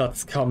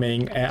lizards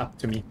coming up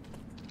to me.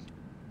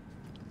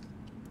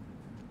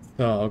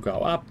 So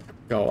go up,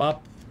 go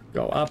up,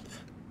 go up.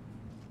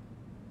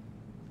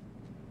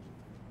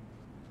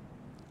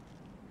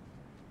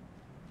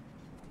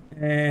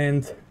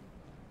 And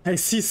I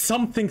see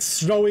something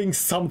throwing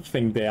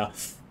something there.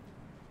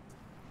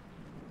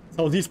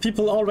 So these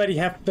people already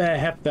have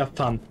their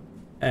fun.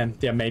 And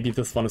yeah, maybe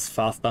this one is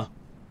faster.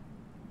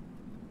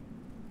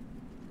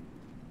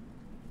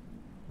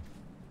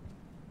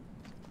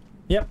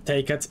 Yep,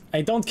 take it.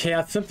 I don't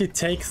care, simply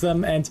take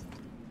them. And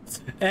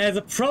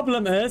the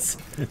problem is,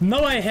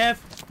 now I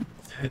have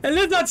a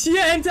lizard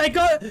here and I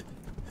got...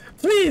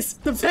 Please,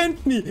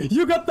 defend me!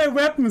 You got my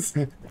weapons!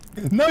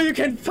 Now you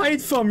can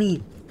fight for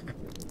me!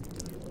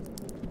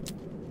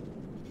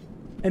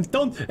 And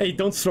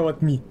don't throw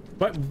at me.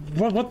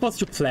 What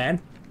was your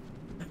plan?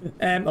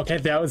 Okay,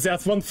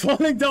 there's one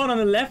falling down on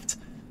the left.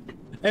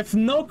 I have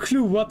no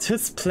clue what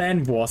his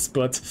plan was,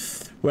 but,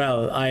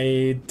 well,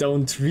 I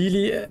don't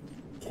really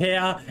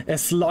care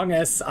as long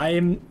as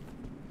I'm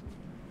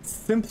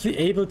simply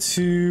able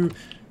to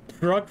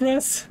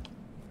progress.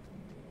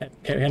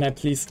 Can I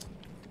please?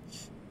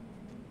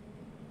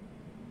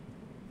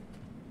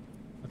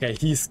 Okay,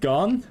 he's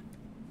gone.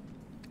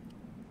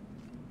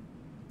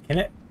 Can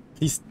I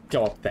please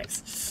go up?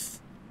 Thanks.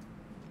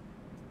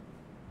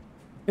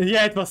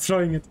 Yeah, it was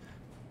throwing it.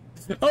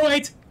 Oh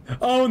wait!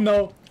 Oh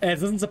no!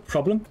 This is a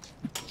problem.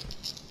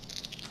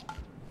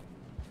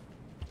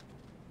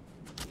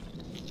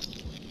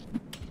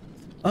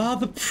 Ah,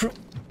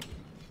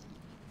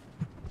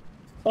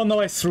 oh no,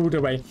 I threw it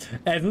away.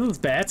 This is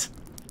bad.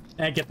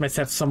 I get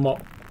myself some more.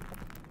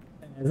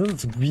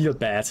 This is real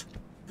bad.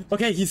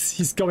 Okay,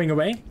 he's going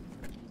away.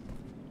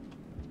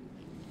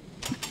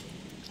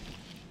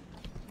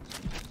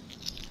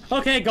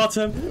 Okay, got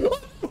him.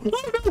 Oh no!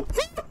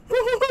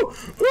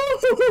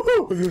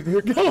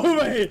 Go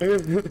away!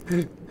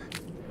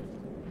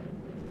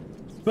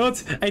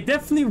 But I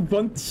definitely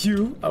want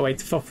you. Oh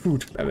wait, for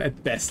food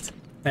at best.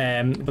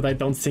 But I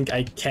don't think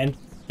I can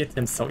get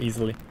him so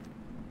easily.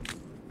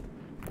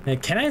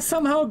 Can I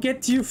somehow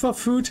get you for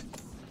food?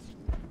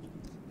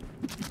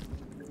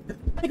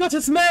 I got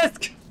his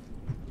mask!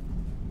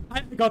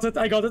 I got it,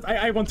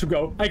 I want to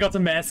go. I got a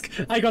mask.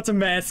 I got a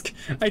mask.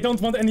 I don't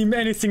want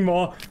anything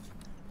more.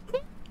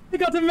 I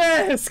got a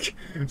mask!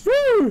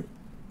 Woo!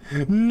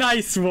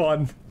 Nice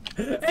one!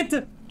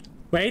 And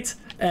wait,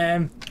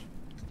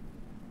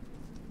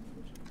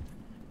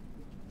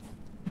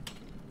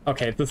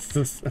 okay,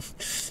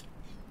 this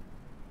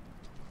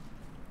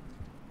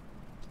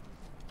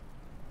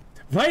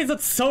why is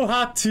it so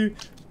hard to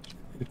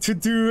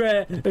do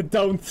a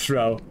don't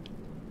throw?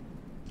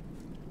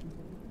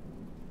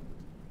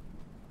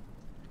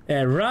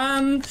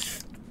 Run.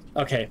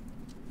 Okay.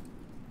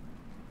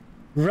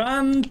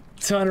 Run,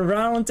 turn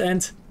around,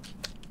 and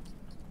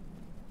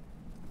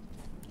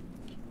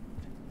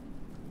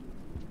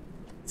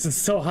this is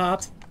so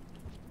hard.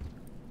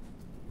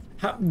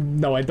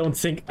 No, I don't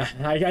think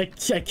I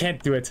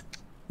can't do it.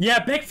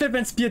 Yeah, backflip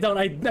and spear down.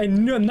 I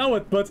know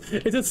it, but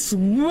it is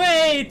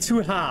way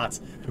too hard.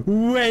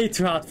 Way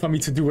too hard for me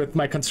to do with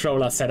my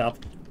controller setup.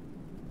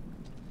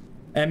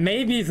 And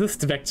maybe this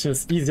direction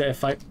is easier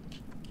if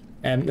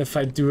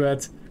I do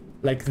it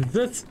like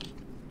this.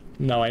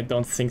 No, I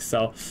don't think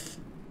so.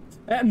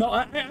 No,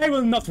 I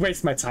will not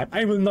waste my time.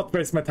 I will not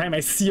waste my time. I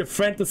see a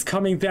friend is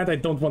coming there and I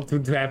don't want to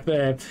have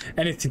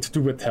anything to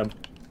do with him.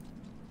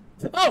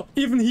 Oh,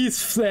 even he's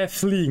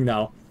fleeing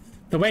now.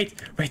 So wait,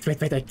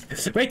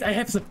 I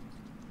have the...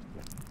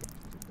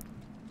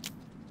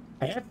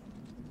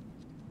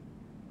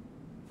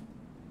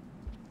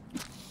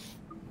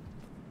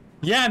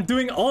 Yeah, I'm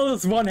doing all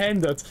this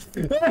one-handed.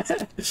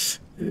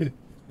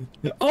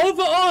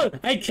 Overall,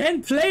 I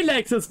can play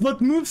like this,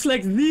 but moves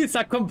like these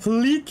are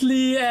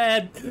completely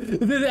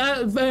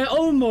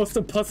almost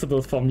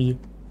impossible for me.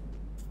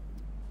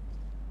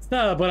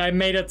 So, but I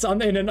made it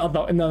in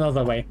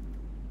another way.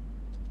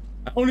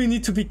 I only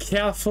need to be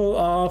careful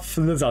of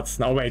lizards.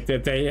 No, wait,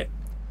 they're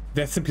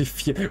simply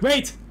fear.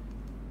 Wait!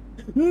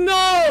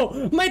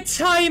 No! My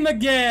time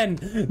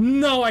again!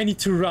 No, I need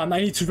to run. I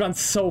need to run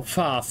so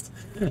fast.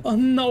 Oh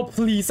no,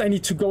 please, I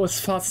need to go as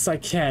fast as I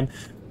can.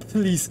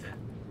 Please.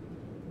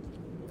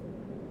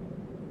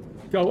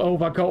 Go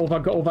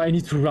over. I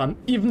need to run.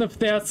 Even if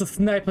there's a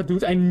sniper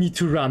dude, I need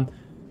to run.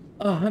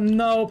 Oh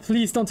no,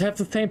 please don't have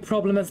the same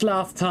problem as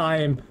last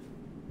time.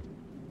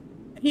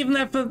 I even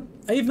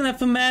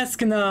have a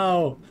mask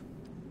now.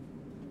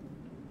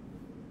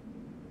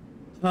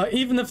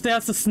 Even if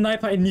there's a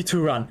sniper, I need to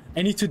run.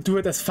 I need to do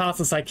it as fast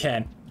as I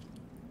can.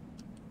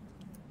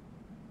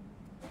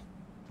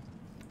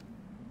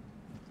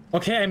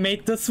 Okay, I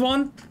made this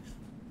one.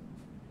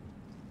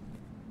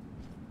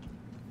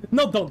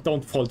 No,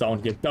 don't fall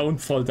down here. Don't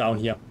fall down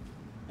here.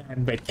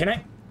 And wait, can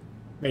I?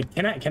 Wait,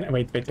 can I?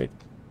 Wait.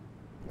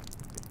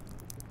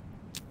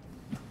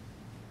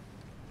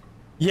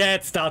 Yeah,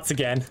 it starts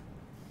again.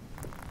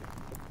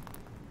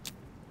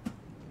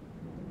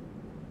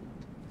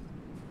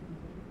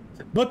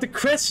 But the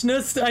question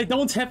is, I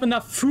don't have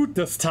enough food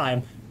this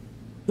time.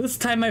 This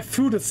time my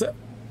food is...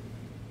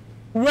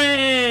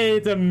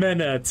 Wait a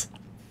minute.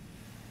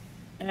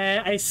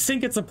 I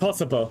think it's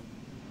impossible.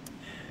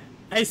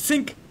 I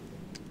think...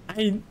 I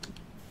need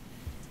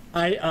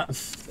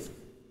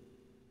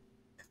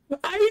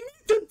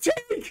to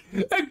take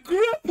a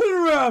grapple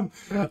ram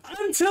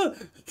until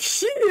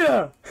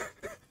here.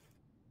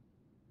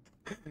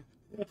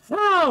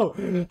 How?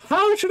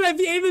 How should I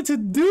be able to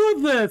do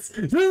this?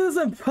 This is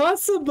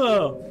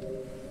impossible.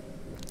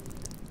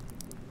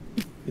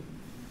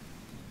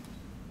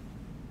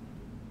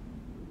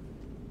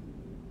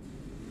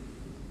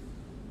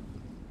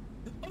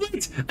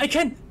 Wait, I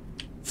can't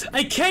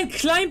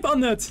climb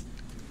on it.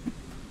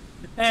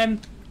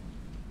 Then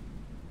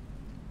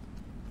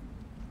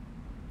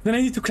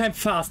I need to climb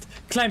fast,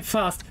 climb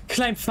fast,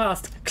 Climb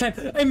fast. Climb.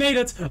 I made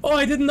it. Oh,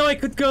 I didn't know I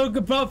could go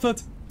above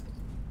it.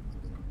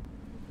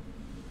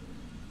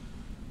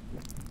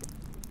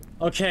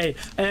 Okay,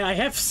 I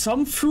have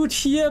some food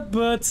here,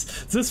 but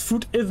this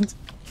food isn't...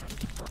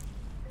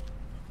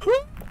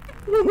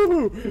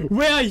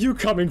 Where are you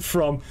coming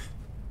from?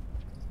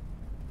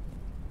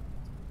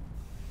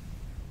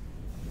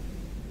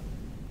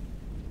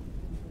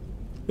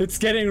 It's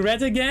getting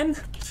red again.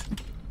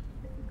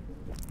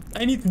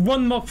 I need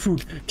one more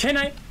food. Can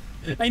I?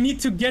 I need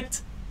to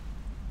get...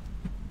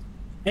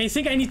 I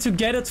think I need to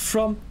get it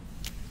from...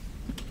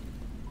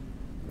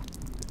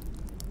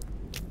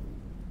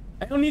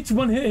 I don't need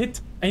one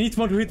hit. I need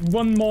one to hit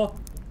one more.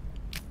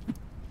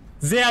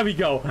 There we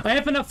go. I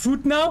have enough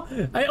food now.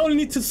 I only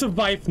need to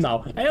survive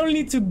now. I only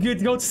need to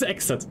go to the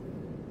exit.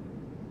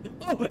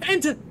 Oh,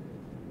 and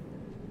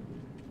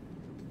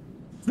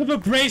the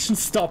vibration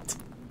stopped.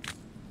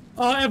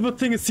 Oh,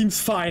 everything seems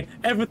fine.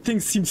 Everything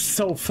seems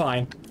so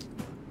fine.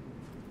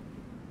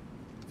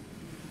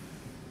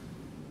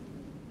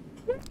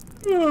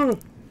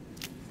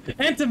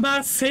 And the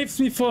mask saves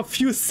me for a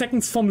few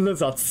seconds from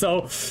lizards,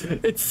 so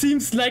it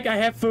seems like I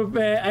have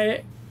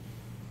a...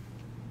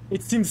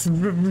 It seems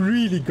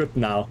really good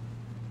now.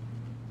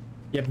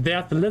 Yep,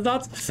 there's the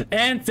lizard,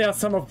 and there are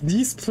some of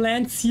these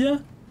plants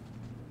here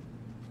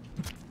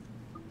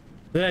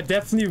that I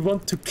definitely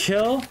want to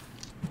kill.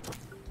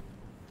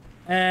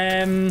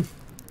 But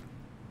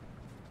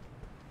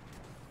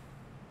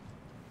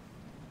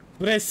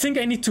I think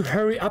I need to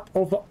hurry up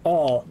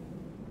overall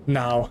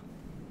now.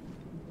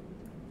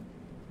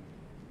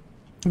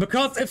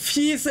 Because if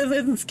he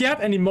isn't scared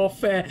anymore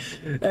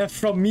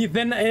from me,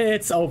 then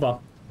it's over.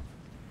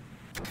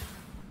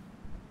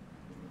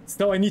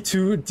 So I need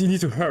to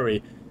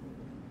hurry.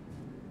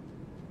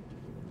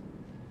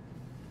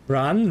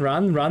 Run,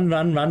 run, run,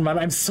 run, run, run.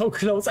 I'm so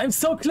close. I'm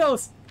so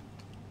close.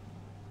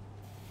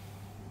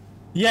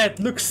 Yeah, it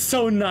looks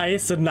so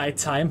nice at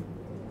nighttime.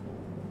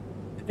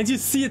 And you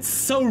see it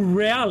so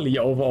rarely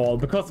overall,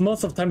 because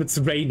most of the time it's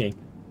raining.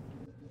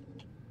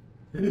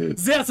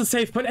 There's a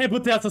safe point,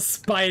 but there's a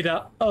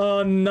spider.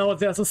 Oh no,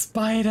 there's a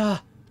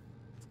spider.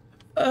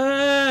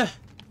 Oh,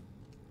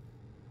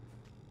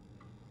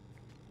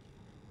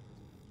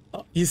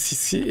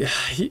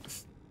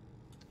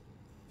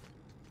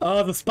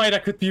 oh, the spider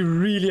could be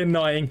really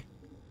annoying.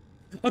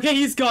 Okay,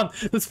 he's gone.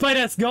 The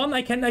spider is gone.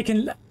 I can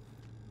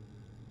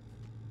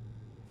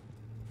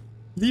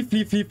leave,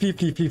 leave, leave,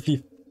 leave, leave, leave,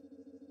 leave.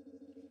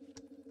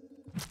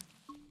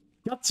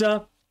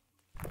 Gotcha.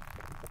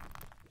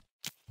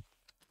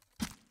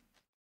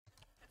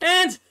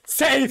 And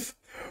save!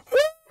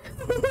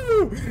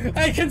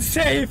 I can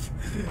save!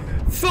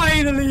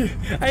 Finally!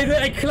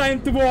 I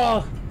climbed the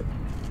wall!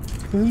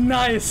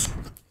 Nice!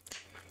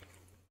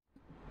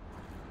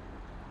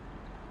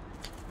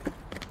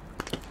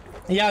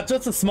 Yeah,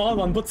 just a small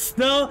one, but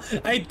still,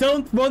 I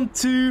don't want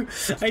to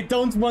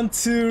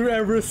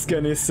risk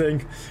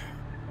anything.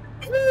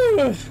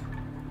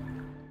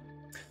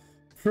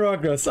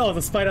 Progress. Oh,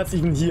 the spider's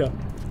even here.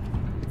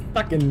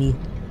 Stuck in me.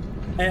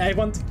 I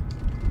want...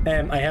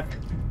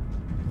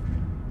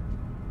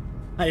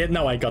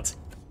 Now I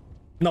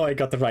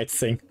got the right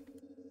thing.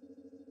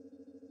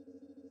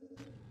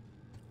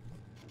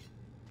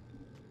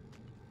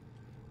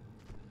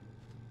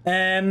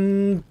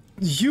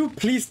 You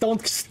please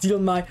don't steal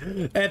my...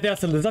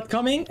 there's a lizard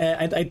coming,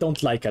 and I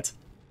don't like it.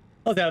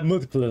 Oh, there are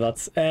multiple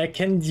lizards.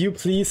 Can you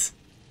please...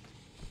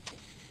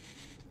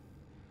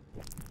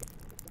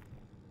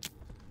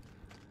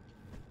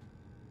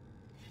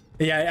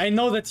 Yeah, I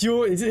know that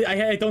you...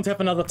 I don't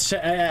have another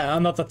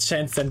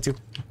chance than to...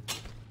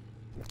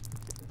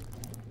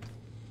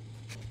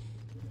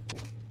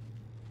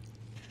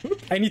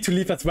 I need to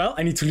leave as well.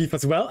 I need to leave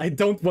as well. I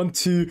don't want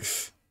to...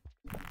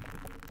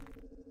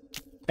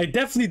 I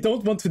definitely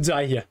don't want to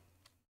die here.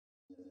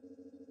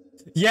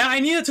 Yeah, I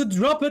needed to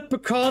drop it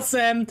because...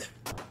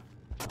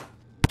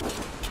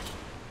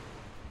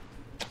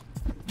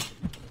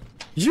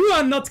 You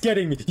are not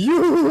getting me.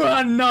 You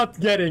are not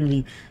getting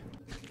me.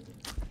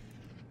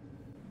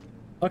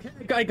 Okay,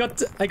 I got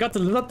the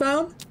lizard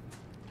down.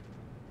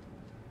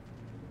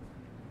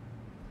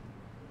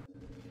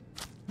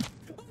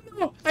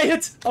 Oh, I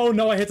hit! Oh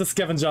no, I hit a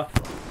scavenger.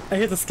 I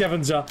hit a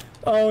scavenger.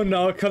 Oh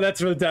no,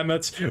 collateral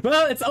damage.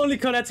 Well, it's only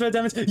collateral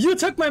damage. You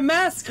took my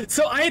mask,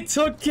 so I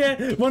took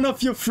one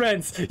of your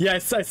friends. Yeah, I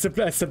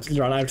simply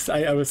run.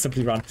 I will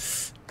simply run.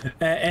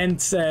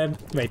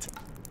 Wait.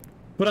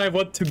 But I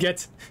want to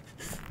get...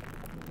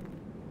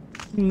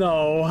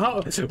 No,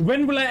 how?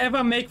 When will I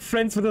ever make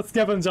friends with the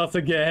scavengers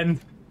again?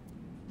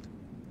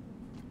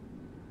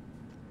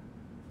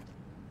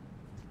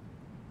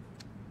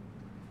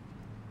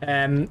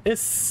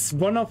 Is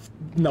one of...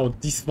 No,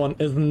 this one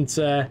isn't...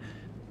 I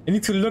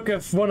need to look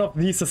if one of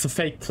these is a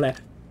fake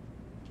plant.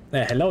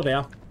 Hello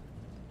there.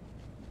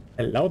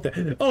 Hello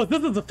there. Oh,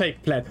 this is a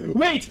fake plant.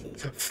 Wait!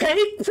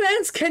 Fake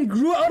plants can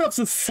grow out of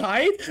the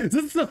side? This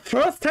is the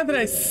first time that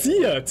I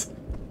see it.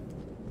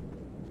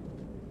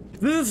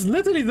 This is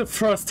literally the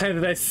first time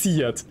that I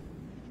see it.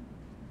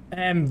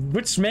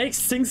 Which makes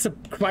things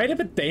quite a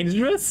bit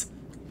dangerous.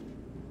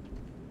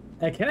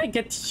 Can I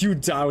get you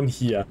down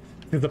here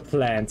to the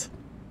plant?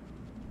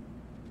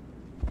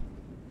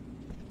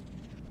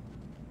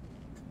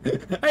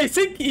 I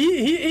think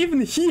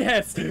even he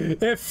has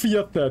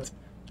feared that.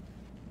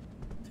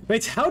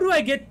 Wait, how do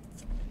I get...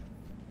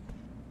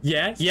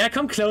 Yeah,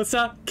 come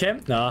closer.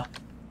 Nah.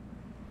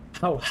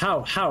 How?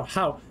 How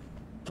am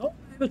I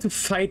able to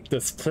fight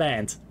this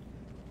plant?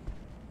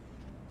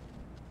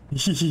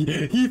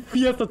 He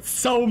fears it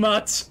so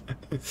much.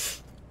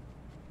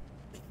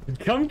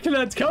 Come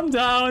down.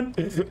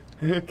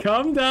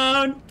 Come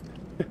down.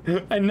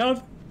 I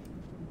know.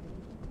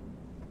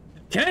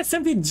 Can I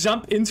simply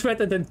jump into it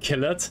and then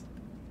kill it?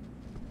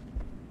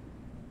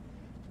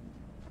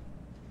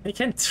 I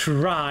can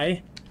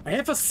try. I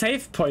have a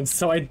save point,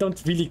 so I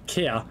don't really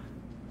care.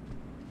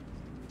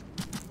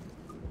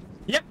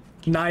 Yep,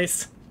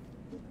 nice.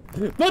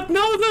 But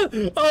no,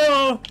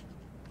 oh!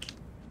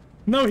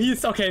 No,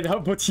 he's... Okay,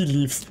 but he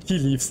leaves. He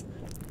leaves.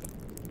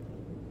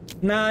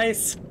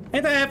 Nice.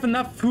 And I have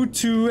enough food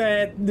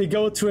to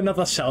go to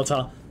another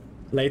shelter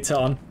later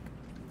on.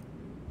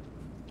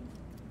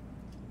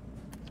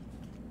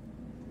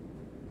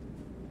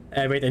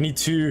 Wait, I need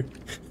to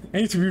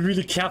be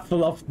really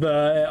careful of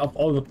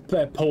all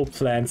the pole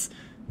plants.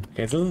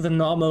 Okay, so this is the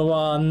normal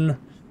one.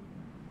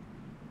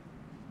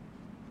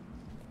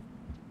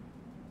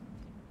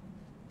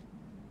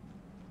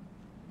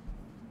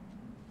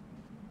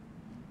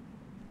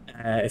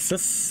 This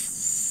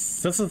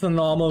is the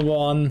normal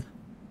one.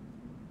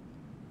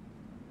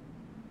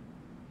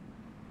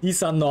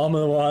 These are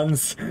normal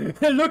ones.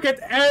 Look at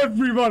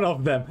every one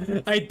of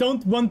them. I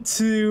don't want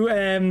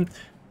to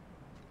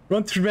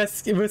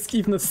risk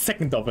even a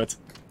second of it.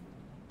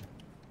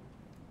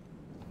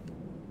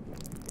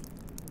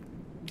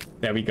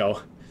 There we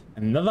go.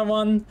 Another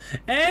one.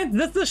 And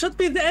this should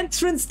be the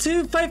entrance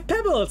to 5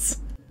 Pebbles.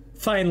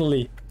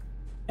 Finally.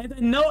 And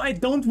no, I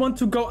don't want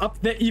to go up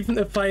there even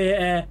if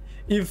I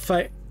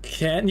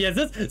can. Yeah,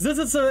 this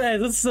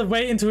is a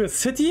way into a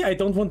city. I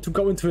don't want to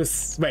go into a...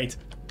 Wait,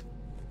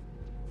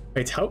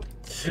 how?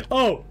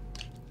 Oh!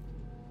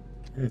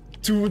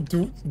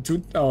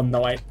 Oh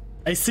no, I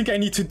think I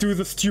need to do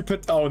the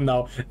stupid... Oh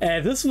no.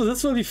 This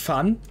will be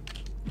fun.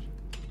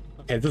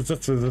 Okay,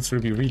 this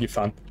will be really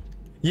fun.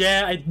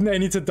 Yeah, I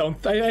need to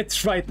I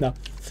tried now.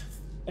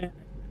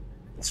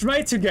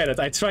 Try to get it.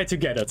 I try to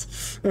get it.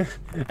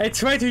 I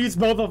try to use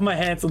both of my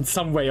hands in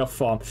some way or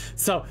form.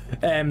 So,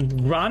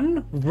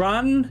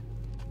 run.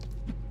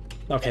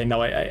 Okay,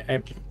 no,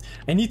 I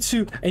need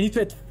to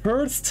at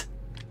first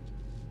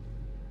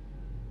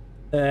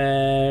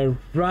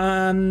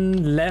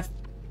run left.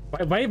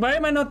 Why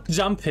am I not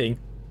jumping?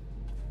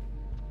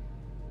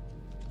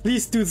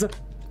 Please do the...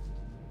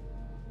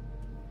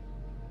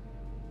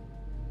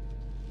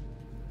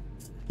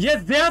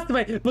 Yes, there's the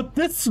way, but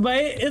this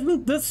way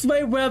isn't this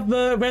way where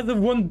the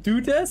one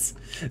dude is.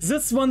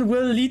 This one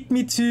will lead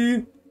me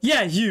to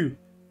you,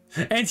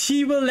 and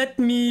he will let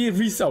me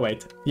oh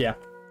wait, yeah.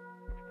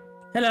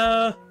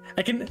 Hello,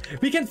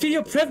 we can feel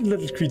your presence,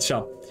 little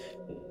creature.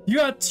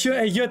 Your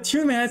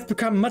tune has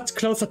become much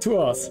closer to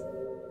us.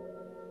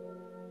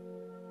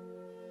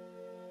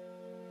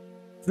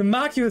 The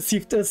mark you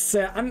received is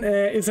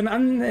an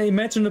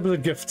unimaginable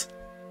gift.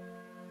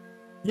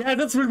 Yeah,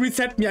 this will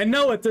reset me. I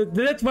know it.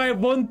 That's why I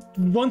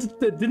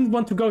didn't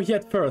want to go here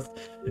at first.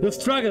 The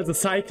struggle, the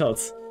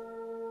cycles.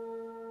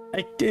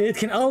 It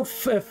can all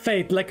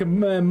fade like a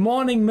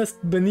morning mist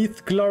beneath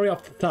the glory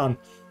of the sun.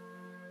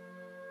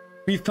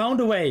 We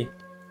found a way.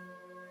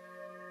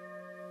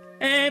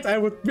 And I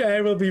will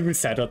be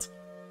resetted.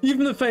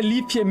 Even if I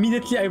leave here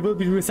immediately, I will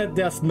be reset.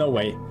 There's no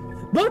way.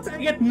 But I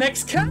get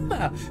next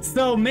karma.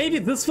 So maybe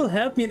this will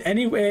help me in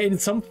any way, in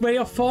some way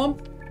or form.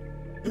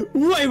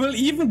 Ooh, I will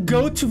even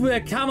go to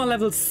karma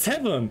level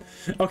 7.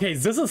 Okay,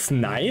 this is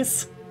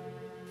nice.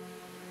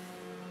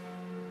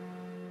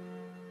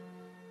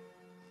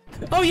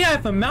 Oh yeah, I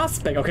have a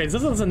mask back. Okay,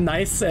 this is a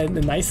nice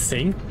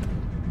thing.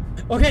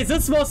 Okay,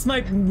 this was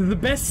the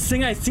best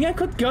thing I think I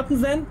could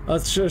gotten then. Or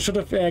should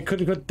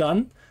have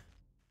done.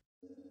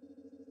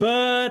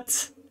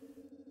 But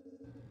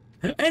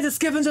hey, the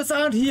scavengers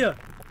aren't here.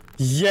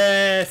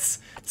 Yes,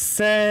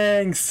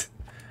 thanks.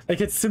 I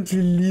can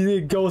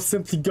simply go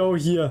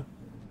here.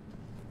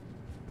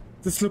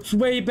 This looks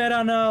way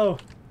better now.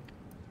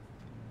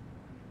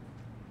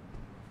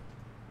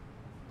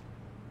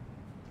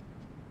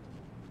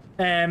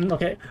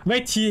 Okay.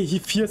 Wait,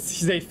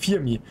 they fear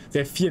me.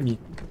 They fear me.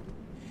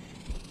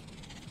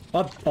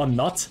 Or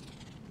not?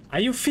 Are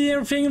you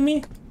fearing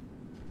me?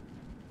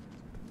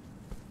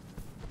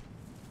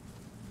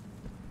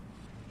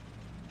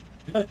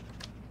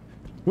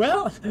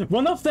 Well,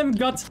 one of them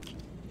got...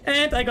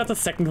 And I got the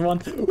second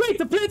one. Wait,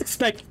 the blade is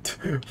back!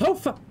 How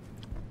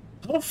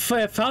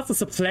fast is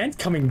the plant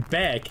coming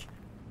back?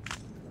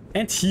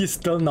 And he's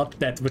still not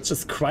dead, which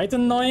is quite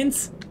annoying.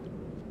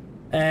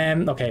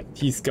 Okay,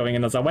 he's going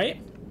another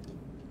way.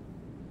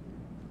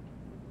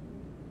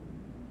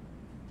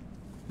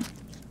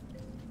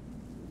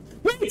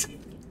 Wait!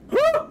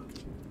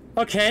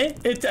 Okay,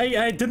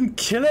 I didn't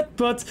kill it,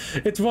 but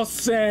it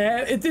was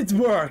it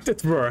worked.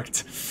 It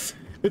worked.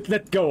 It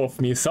let go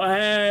of me, so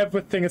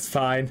everything is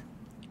fine.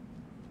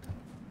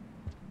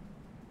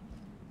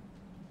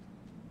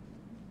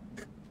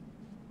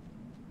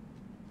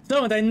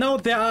 So, and I know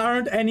there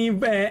aren't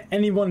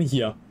anyone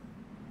here.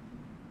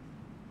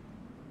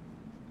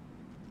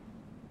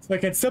 So I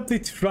can simply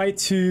try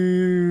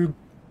to...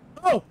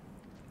 Oh!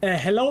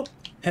 Hello?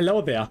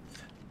 Hello there.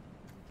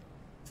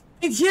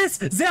 And yes!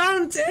 They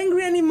aren't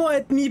angry anymore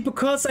at me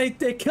because I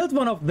killed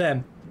one of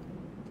them.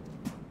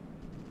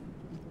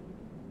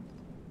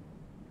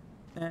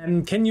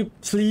 Can you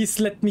please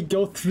let me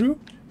go through?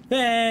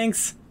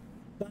 Thanks!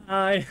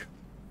 Bye!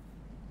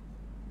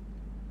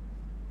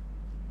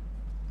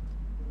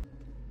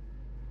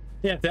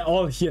 Yeah, they're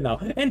all here now.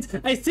 And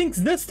I think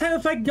this time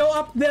if I go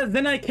up there,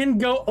 then I can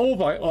go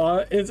over.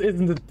 Or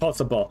isn't it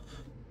possible?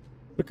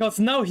 Because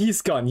now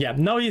he's gone. Yeah,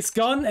 now he's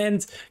gone.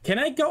 And can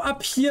I go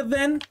up here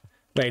then?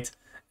 Wait,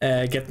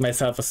 get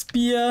myself a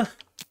spear.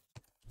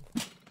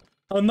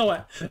 Oh no,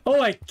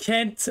 I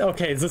can't.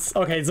 Okay, this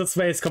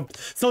way is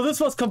so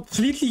this was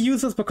completely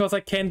useless because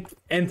I can't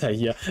enter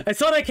here. I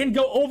thought I can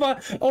go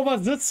over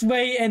this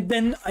way and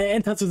then I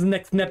enter to the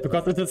next map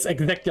because it is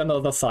exactly on the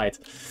other side.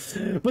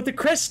 But the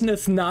question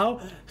is now,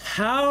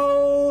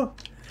 how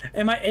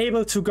am I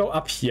able to go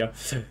up here?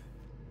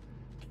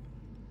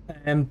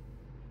 Okay,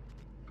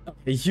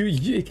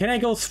 you can I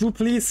go through,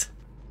 please?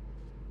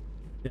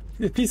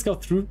 Yeah, please go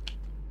through.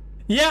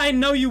 Yeah, I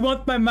know you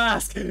want my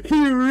mask.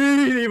 He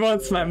really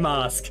wants my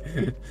mask.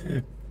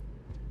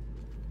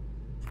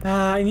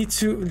 I need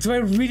to... Do I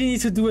really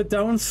need to do it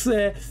down? This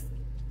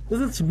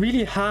is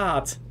really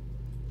hard.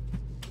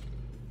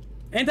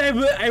 And I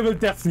will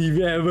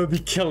definitely will be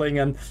killing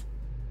and...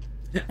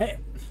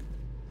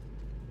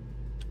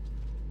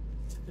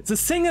 The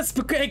thing is,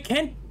 because I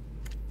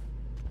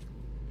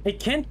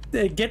can't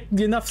get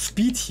enough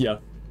speed here.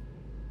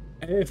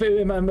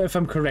 If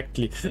I'm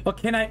correctly. Or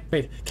can I...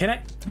 Wait, can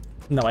I...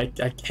 No, I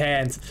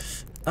can't.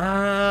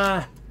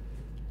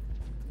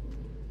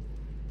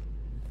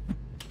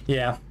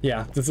 Yeah,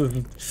 this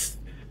is...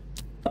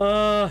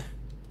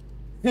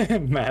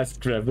 Mass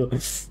travel.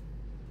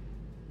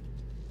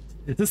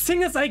 The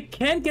thing is, I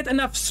can't get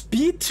enough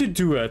speed to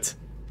do it.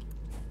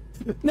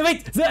 No,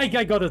 wait,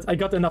 I got it. I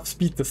got enough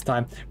speed this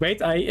time.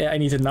 Wait, I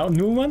need a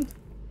new one.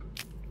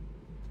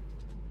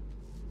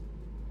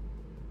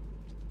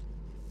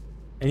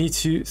 I need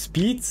to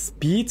speed.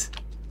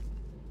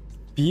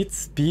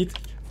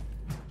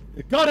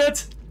 Got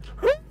it!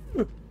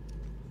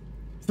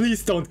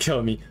 Please don't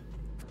kill me.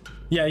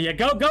 Yeah,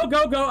 go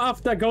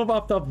after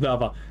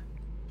observer.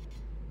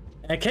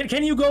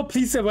 Can you go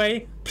please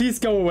away? Please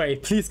go away.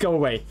 Please go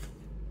away.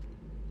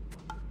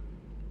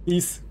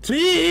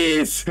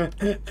 Please!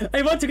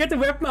 I want to get the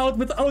weapon out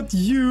without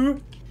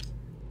you.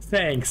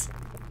 Thanks.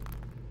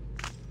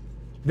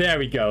 There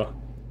we go.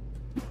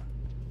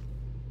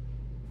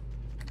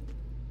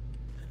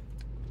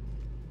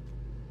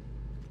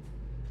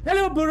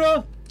 Hello,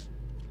 Burrow!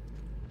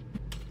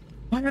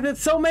 Why are there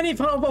so many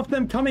of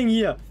them coming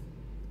here?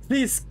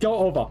 Please go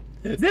over.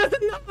 There's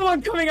another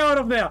one coming out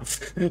of there!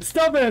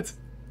 Stop it!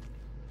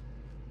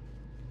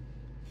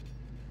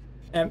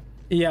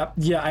 Yeah,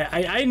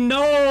 I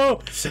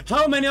know!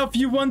 How many of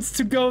you wants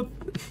to go?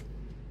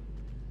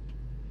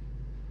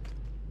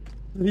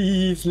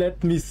 Please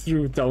let me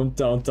through. Don't.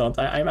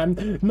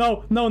 I'm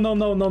no.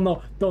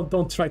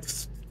 Don't try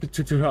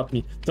to hurt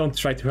me. Don't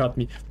try to hurt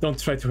me. Don't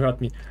try to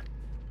hurt me.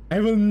 I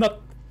will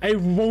not.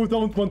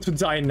 Don't want to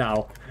die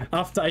now.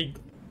 After I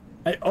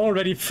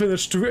already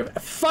finished to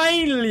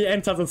finally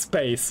enter the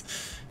space.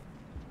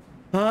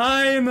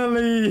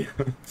 Finally.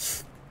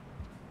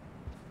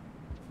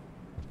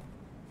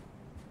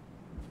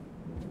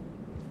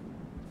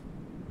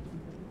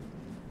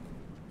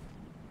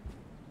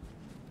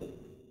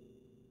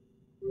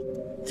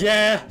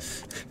 Yeah,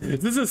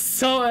 this is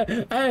so.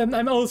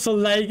 I'm also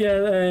like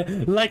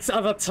the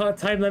other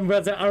timeline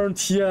where they aren't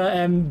here,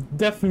 and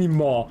definitely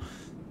more.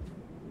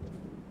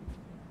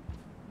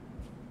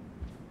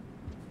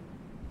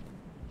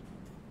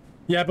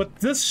 Yeah, but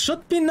this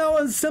should be now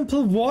a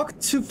simple walk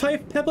to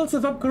 5 pebbles,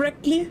 if I'm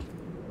correctly.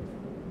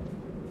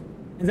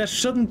 And there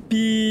shouldn't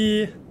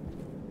be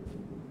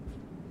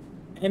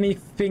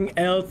anything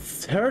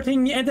else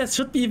hurting me, and there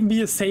should even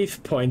be a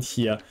save point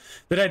here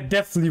that I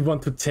definitely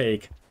want to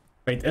take.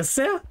 Wait, is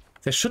there?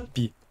 There should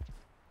be.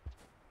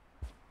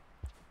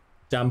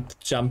 Jump.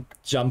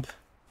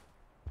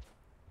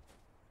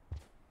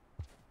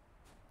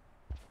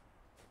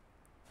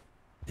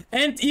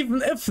 And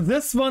even if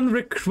this one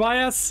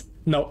requires...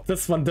 No,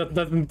 this one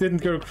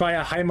didn't require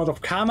a high amount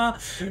of karma.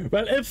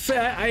 Well, if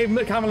I'm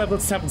karma level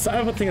 7, so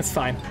everything is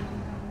fine.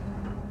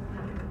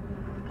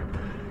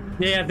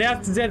 Yeah,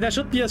 there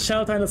should be a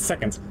shelter in a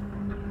second.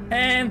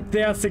 And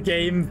there's the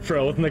game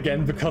frozen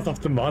again because of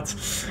the mod.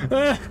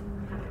 It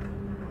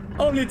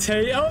only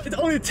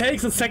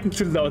takes a second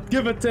to load.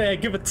 Give it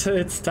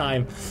its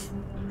time.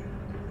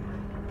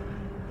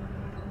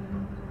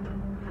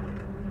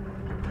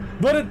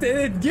 But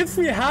it gives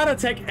me a heart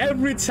attack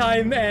every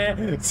time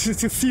to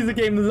see the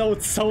game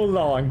load so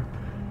long.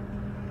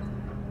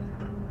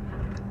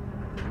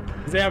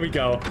 There we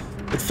go.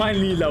 It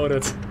finally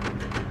loaded.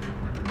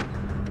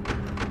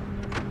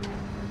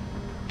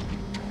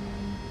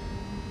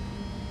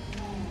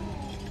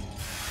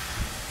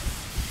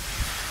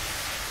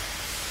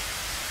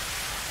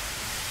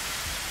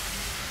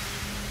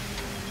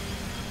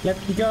 Let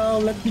me go,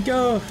 let me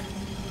go.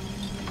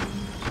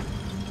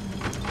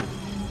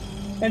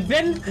 And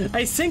then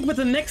I think with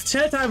the next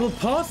shelter I will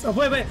pause. Oh,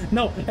 wait,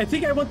 no. I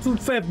think I want to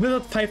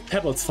build 5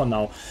 pebbles for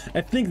now.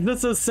 I think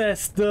this is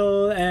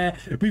still...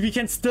 we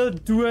can still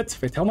do it.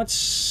 Wait, how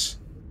much?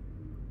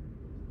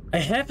 I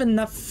have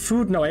enough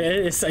food. No,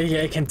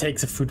 I can take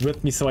the food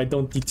with me, so I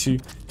don't need to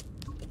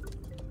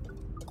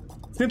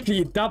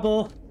simply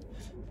double.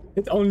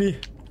 It only...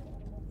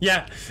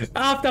 Yeah,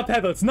 after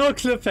pebbles, no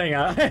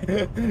cliffhanger.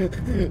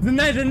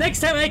 the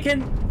next time I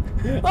can...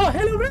 Oh,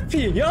 hello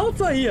Rippy, you're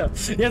also here.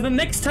 Yeah, the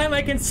next time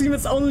I can stream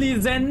is only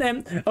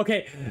then...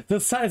 okay,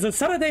 the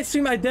Saturday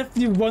stream I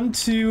definitely want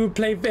to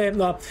play... do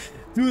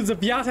the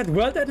VTuber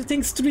world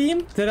editing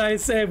stream that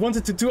I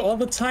wanted to do all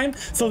the time.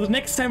 So the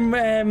next time...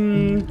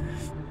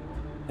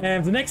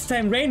 the next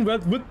time Rain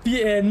World would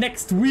be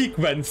next week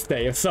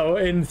Wednesday, so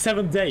in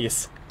 7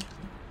 days.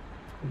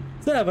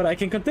 So, but I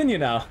can continue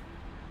now.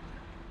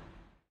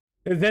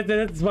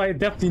 That's why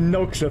definitely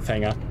no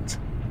cliffhanger.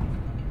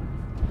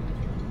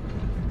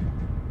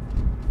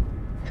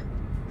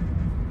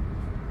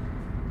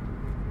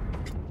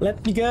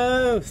 Let me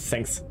go!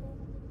 Thanks.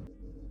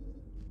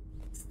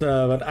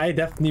 So, but I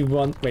definitely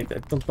want... Wait, I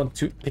don't want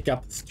to pick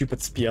up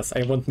stupid spears.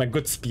 I want my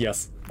good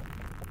spears.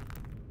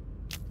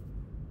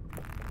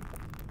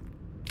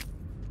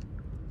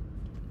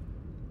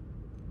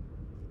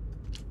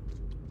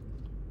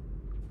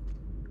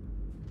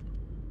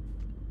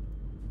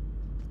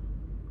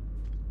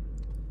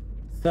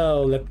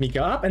 So let me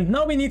go up, and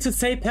now we need to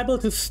say Pebble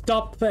to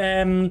stop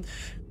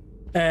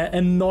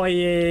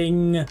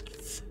annoying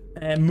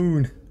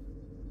Moon.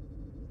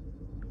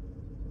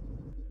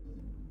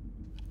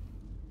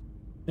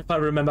 If I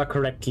remember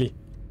correctly.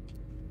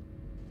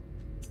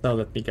 So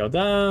let me go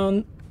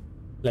down.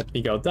 Let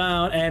me go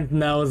down, and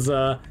now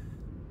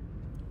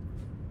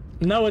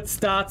now it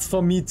starts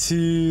for me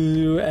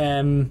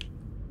to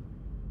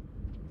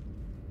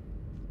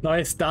now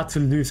I start to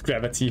lose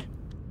gravity.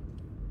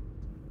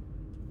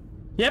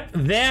 Yep,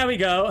 there we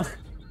go.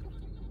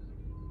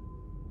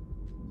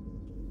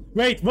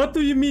 Wait, what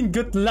do you mean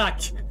good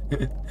luck?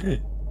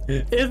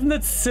 Isn't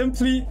it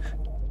simply...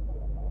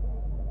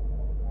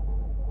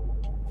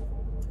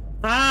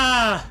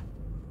 Ah!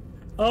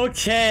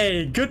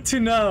 Okay, good to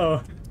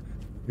know.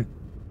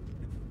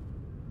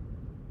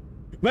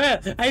 Well,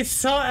 I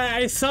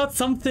saw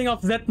something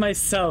of that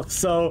myself,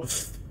 so...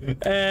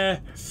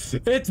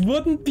 it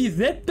wouldn't be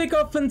that big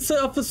of a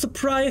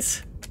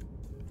surprise.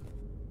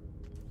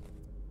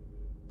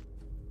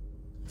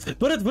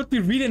 But it would be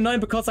really annoying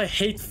because I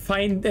hate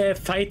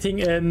fighting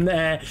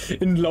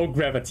in low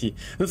gravity.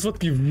 This would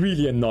be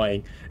really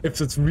annoying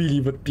if it really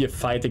would be a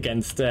fight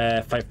against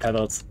 5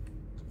 pebbles.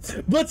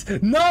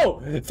 But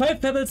no! 5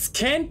 pebbles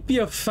can't be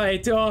a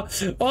fight, or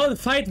the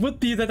fight would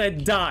be that I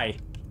die.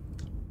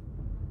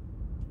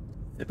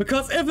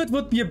 Because if it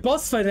would be a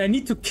boss fight and I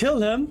need to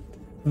kill him,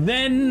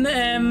 then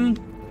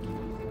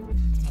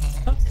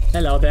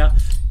hello there.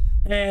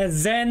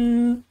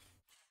 Then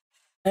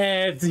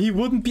he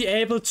wouldn't be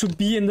able to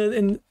be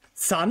in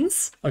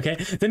Suns. Okay,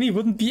 then he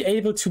wouldn't be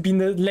able to be in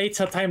the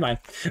later timeline.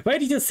 Why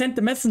did you send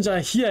the messenger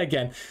here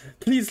again?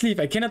 Please leave.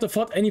 I cannot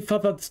afford any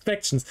further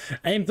distractions.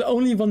 I am the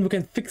only one who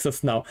can fix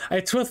this now. I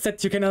trust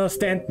that you can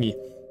understand me.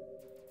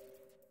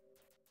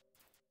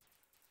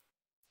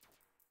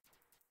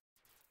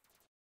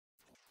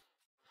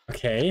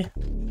 Okay.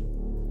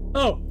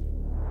 Oh,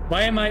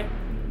 why am I?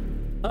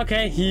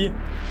 Okay, he...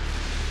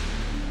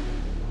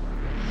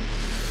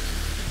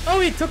 Oh,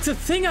 he took the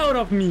thing out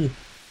of me!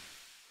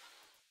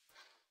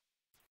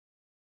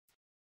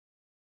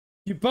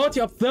 You brought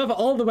your observer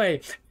all the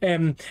way.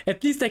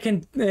 At least I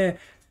can... the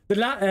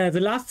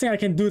last thing I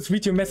can do is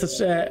read your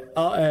message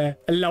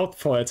aloud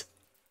for it.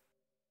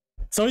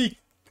 So he...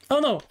 Oh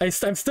no,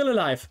 I'm still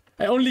alive.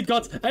 I only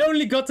got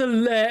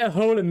a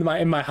hole in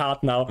my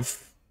heart now.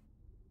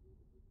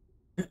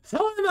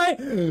 How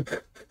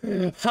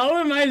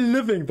am I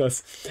living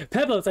this?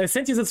 Pebbles, I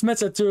sent you this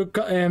message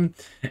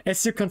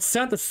as your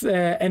concerned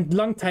and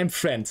longtime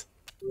friend.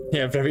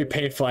 Yeah, very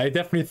painful. I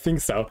definitely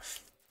think so.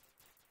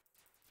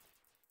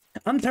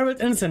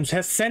 Unparalleled Innocent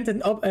has sent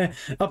an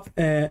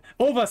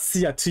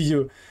overseer to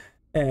you.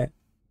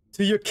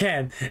 To your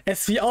can,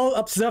 as we all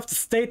observe the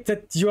state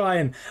that you are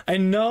in. I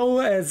know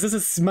this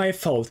is my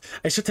fault.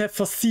 I should have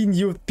foreseen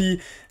you would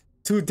be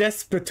too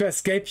desperate to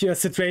escape your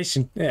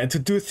situation, to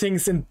do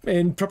things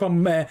in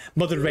proper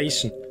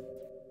moderation.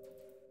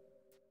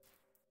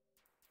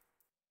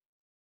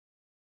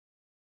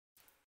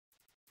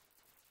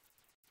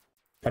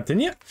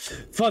 Continue.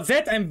 For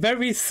that, I'm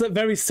very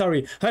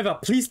sorry. However,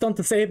 please don't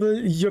disable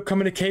your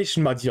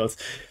communication modules.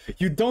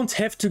 You don't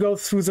have to go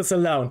through this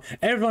alone.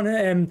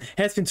 Everyone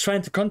has been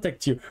trying to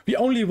contact you. We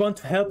only want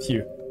to help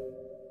you.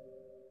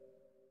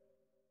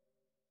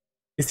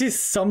 Is he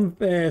some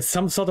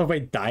sort of way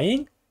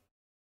dying?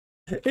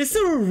 Is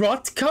there a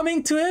rot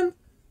coming to him?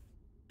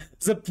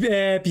 The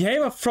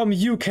behavior from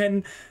your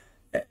can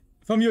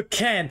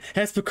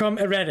has become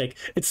erratic.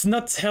 It's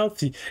not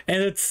healthy,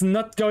 and it's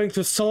not going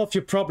to solve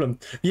your problem.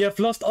 We have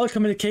lost all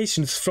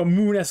communications from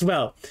Moon as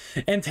well,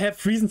 and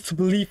have reasons to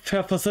believe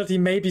her facility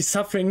may be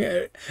suffering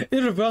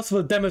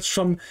irreversible damage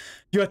from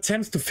your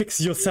attempts to fix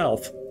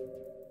yourself.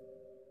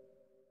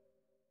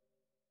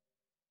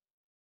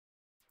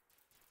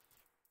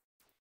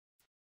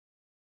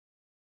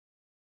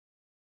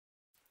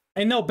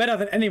 I know better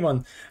than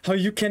anyone how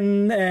you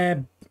can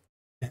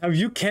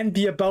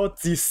be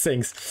about these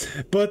things,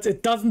 but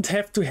it doesn't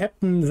have to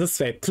happen this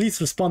way. Please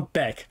respond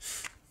back.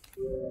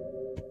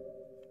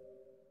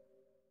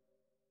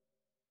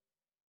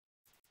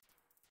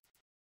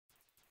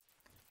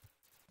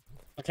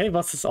 Okay,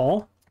 was this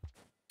all?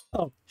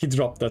 Oh, he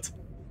dropped it.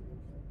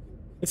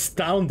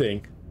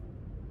 Astounding.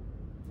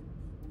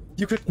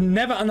 You could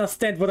never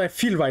understand what I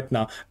feel right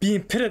now,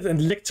 being pitted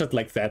and lectured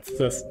like that.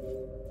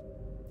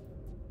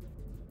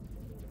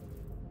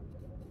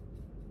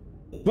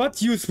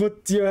 What use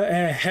would your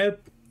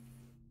help?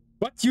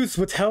 What use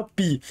would help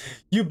be?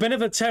 Your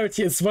benevolent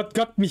charity is what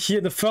got me here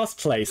in the first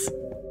place.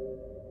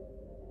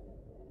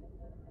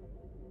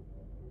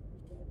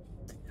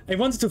 I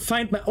wanted to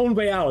find my own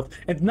way out,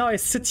 and now I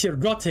sit here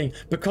rotting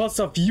because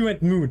of you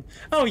and Moon.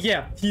 Oh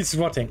yeah, he's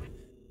rotting.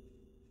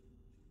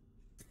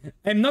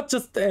 I'm not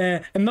just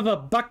another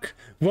buck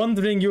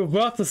wandering your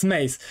worthless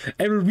maze.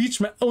 I will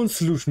reach my own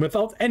solution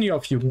without any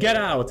of you. Get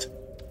out!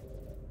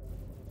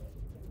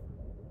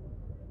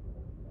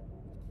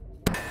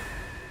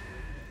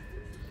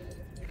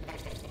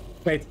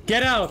 Wait,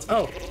 get out!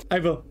 Oh, I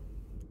will.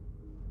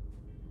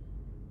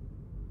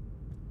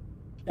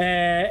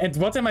 And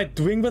what am I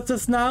doing with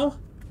this now?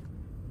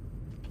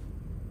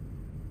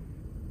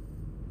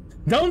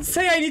 Don't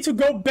say I need to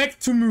go back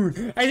to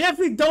Moon. I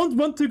definitely don't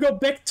want to go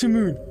back to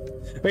Moon.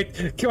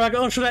 Wait,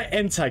 or should I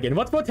enter again?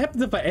 What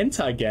happens if I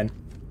enter again?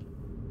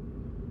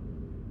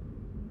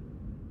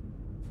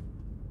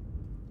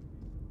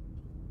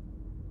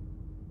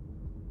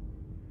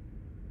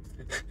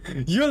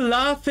 Your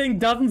laughing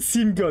doesn't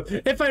seem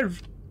good. If I...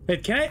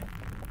 Wait, can I...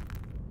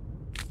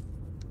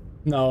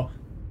 No.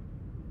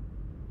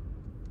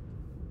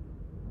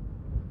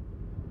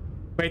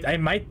 Wait, I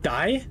might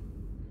die?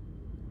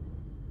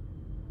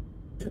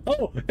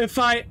 Oh, if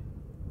I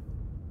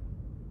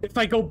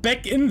go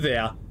back in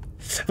there.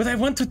 But I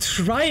want to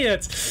try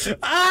it.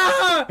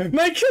 Ah!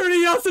 My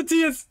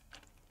curiosity is...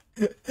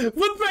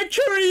 But my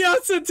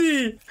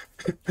curiosity!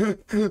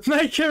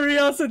 My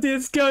curiosity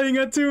is calling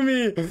it to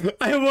me.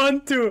 I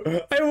want to.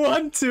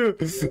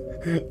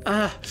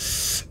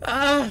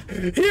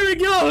 Here it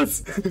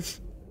goes.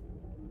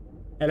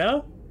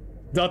 Hello? ...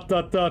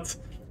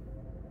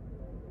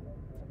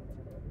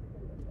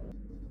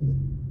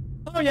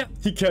 Oh yeah,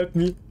 he killed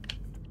me.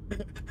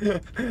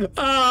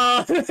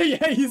 Ah,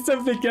 yeah, he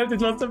simply killed.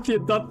 It was simply a ...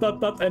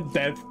 and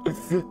death.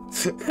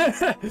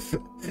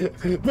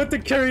 But the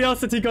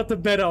curiosity got the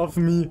better of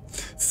me.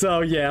 So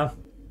yeah.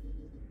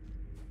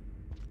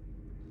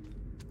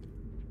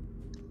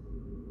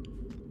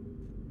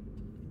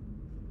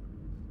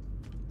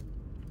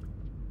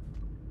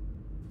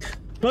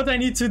 But I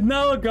need to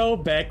now go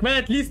back. Well,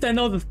 at least I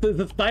know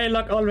the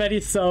dialogue already,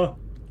 so...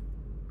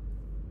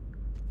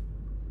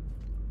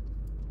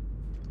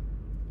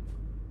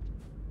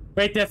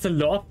 Wait, there's a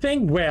lore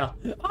thing? Where?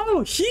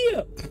 Oh,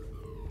 here!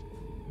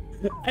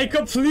 I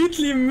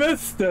completely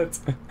missed it!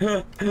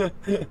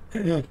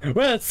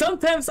 Well,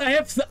 sometimes I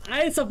have the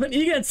eyes of an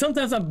eagle and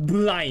sometimes I'm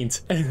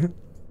blind.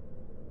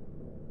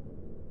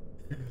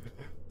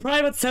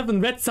 Private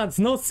 7, Red Suns,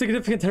 no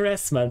significant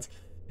harassment.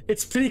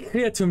 It's pretty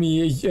clear to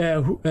me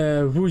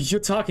who you're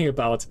talking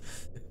about.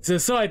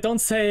 So I don't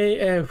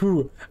say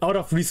who, out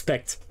of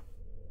respect.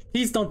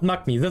 Please don't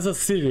mug me, this is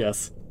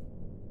serious.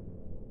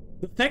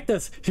 The fact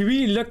is, he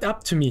really looked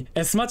up to me,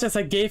 as much as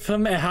I gave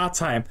him a hard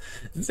time.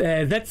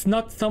 That's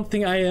not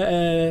something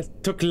I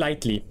took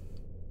lightly.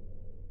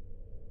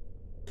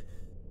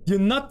 You're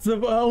not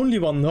the only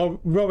one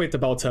worried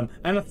about him.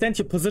 I understand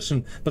your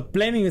position, but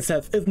blaming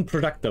yourself isn't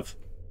productive.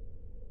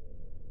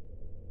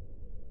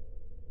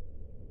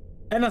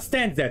 I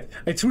understand that,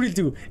 I truly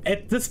do.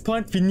 At this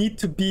point, we need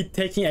to be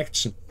taking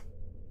action.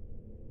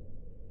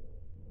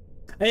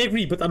 I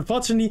agree, but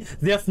unfortunately,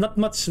 there's not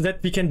much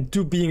that we can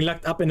do being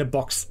locked up in a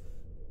box.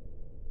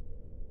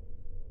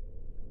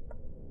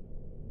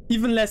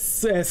 Even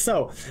less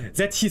so,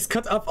 that he's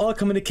cut off all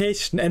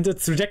communication and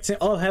it's rejecting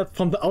all help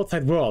from the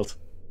outside world.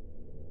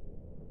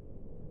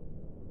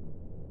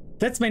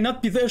 That may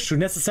not be the issue,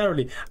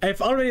 necessarily. I've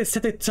already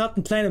set a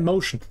certain plan in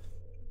motion.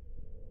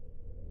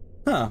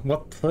 Huh,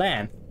 what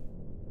plan?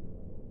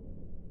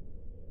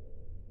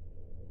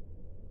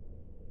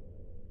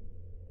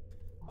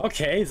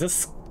 Okay,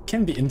 this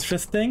can be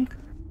interesting.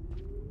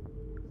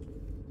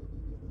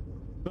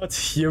 But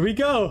here we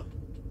go.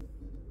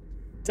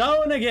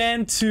 Down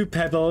again, 2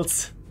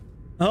 pebbles.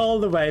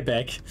 All the way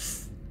back.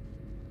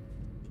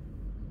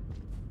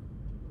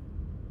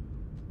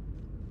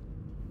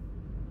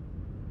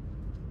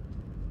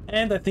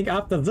 And I think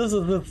after this,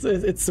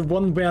 it's the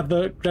one where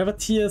the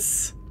gravity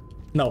is...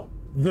 No,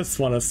 this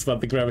one is where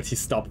the gravity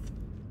stopped.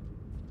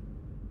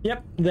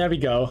 Yep, there we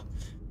go.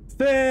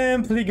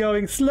 Simply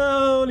going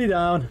slowly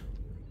down.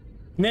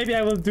 Maybe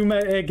I will do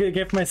my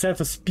give myself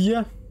a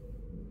spear.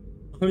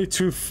 Only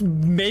to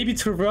maybe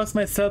traverse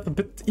myself a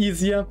bit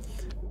easier.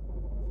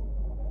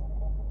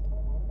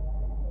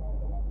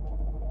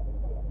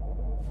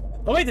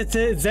 Oh wait,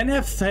 Zen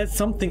had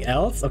something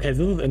else? Okay, this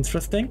is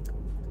interesting.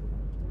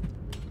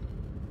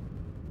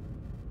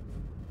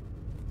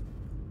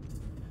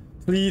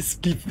 Please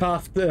be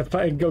fast.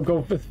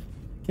 Go.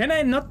 Can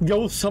I not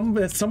go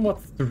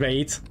somewhat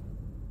straight?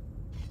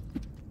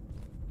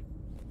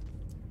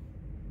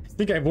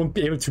 I think I won't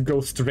be able to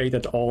go straight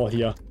at all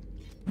here.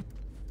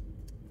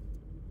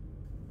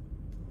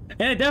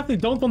 And I definitely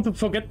don't want to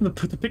forget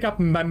to pick up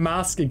my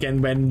mask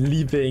again when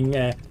leaving.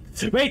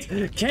 Wait,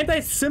 can't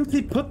I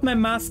simply put my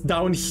mask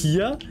down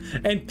here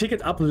and pick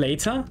it up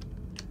later?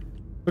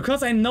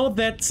 Because I know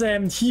that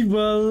he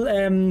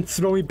will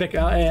throw me back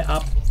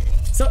up.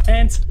 So,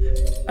 and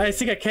I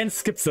think I can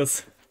skip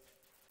this.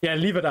 Yeah,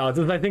 leave it out.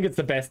 I think it's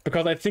the best,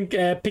 because I think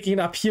picking it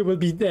up here will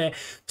be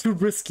too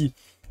risky.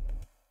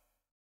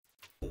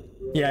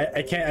 Yeah,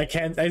 I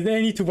can't. I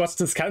need to watch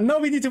this cut. No,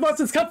 we need to watch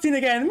this cutscene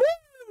again. Woo!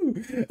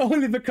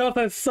 Only because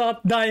I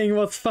thought dying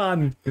was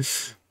fun.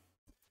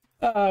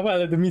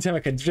 Well, in the meantime, I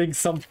can drink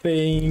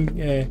something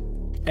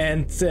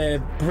and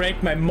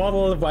break my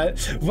model.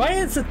 Why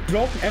is it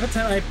broken every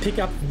time I pick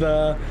up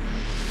the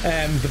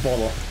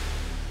bottle?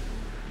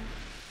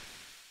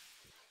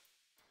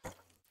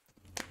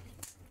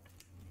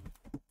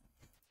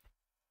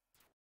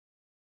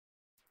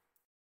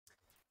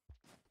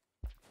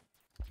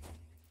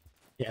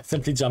 Yeah,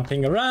 simply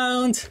jumping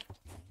around.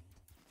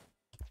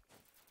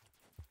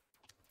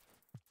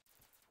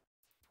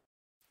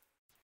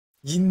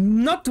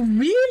 Not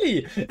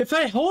really! If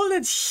I hold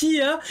it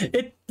here,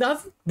 it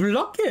doesn't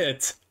block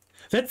it.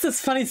 That's this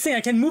funny thing.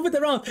 I can move it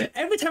around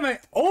every time I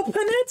open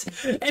it.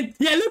 And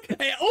yeah, look,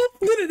 I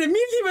opened it, and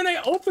immediately when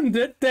I opened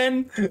it,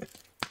 then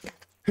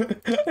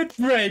it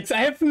breaks. I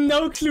have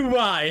no clue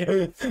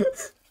why.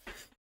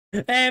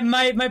 And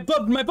my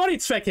body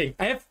tracking.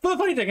 I have full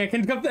body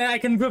tracking. I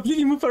can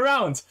completely move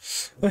around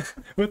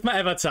with my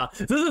avatar.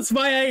 This is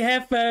why I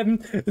have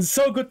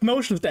so good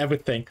motion with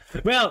everything.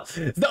 Well,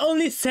 the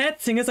only sad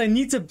thing is I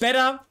need a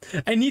better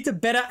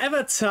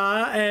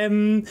avatar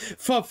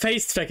for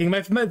face tracking.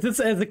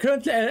 The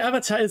current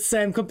avatar is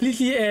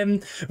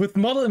completely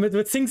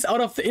with things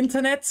out of the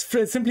internet,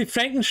 simply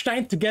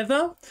Frankenstein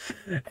together,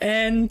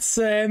 and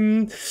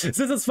this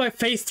is why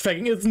face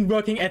tracking isn't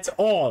working at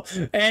all.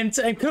 And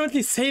I'm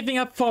currently saving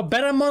up for a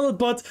better model,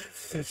 but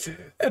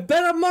a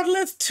better model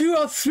is $2,000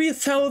 or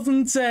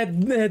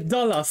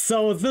 $3,000,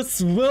 so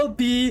this will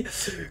be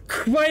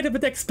quite a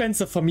bit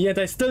expensive for me, and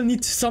I still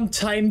need some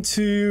time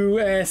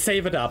to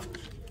save it up.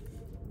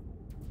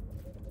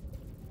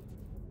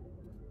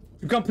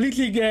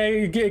 Completely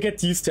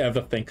get used to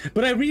everything,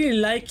 but I really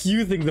like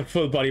using the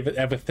full body with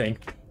everything.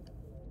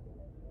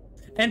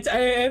 And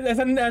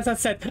as I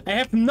said, I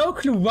have no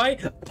clue why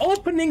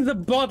opening the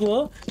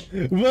bottle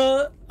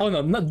will... Oh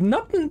no,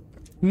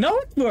 no,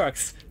 it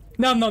works.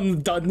 No,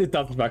 it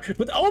doesn't work.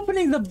 But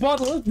opening the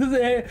bottle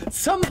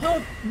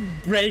somehow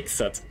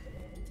breaks it.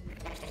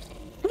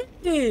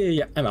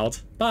 Yeah, I'm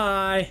out.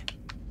 Bye.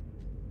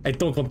 I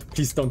don't want to...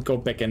 Please don't go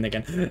back in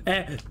again.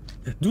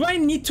 Do I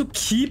need to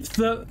keep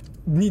the...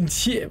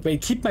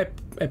 Wait, keep my...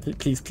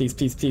 Please.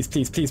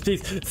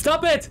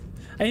 Stop it!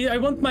 I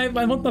want my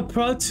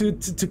pearl to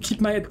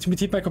keep my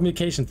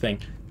communication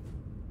thing.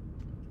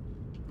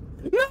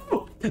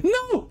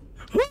 No!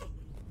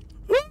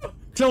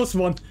 Close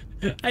one.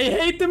 I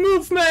hate the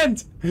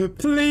movement.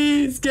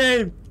 Please,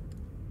 game.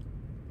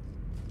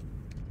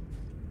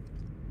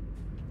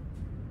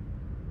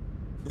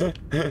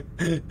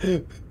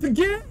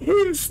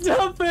 Game,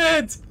 stop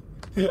it!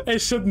 I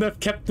shouldn't have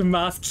kept the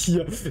mask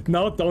here.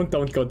 No,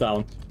 don't go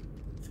down.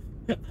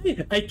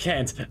 I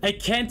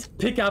can't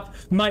pick up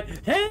my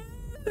head.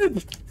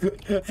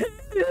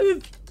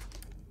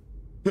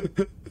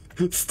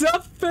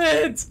 Stop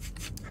it!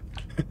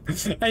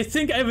 I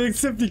think I will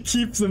simply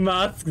keep the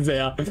mask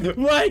there.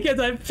 Why can't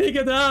I pick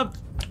it up?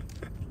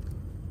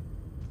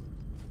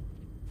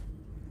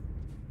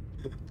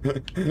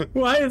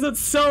 Why is it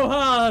so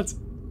hard?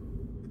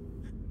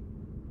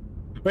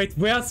 Wait,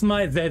 where's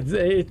my...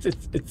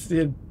 It's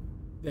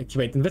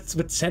wait,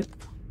 which hand?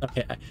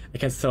 Okay, I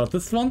can throw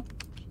this one.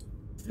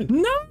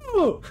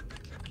 No!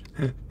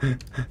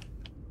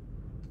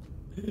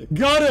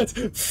 Got it!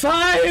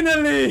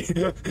 Finally!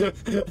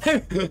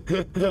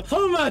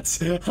 How much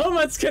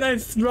can I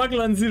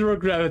struggle on zero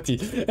gravity?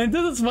 And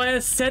this is why I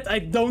said I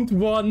don't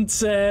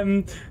want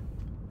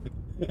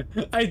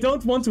I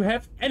don't want to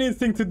have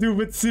anything to do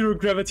with zero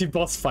gravity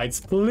boss fights.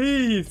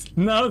 Please,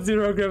 no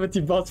zero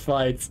gravity boss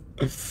fights.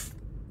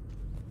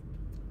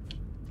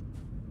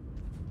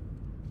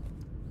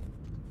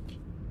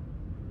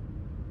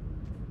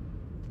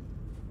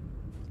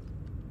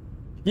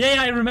 Yeah,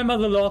 I remember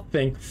the Lord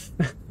thing.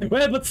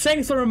 Well, but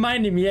thanks for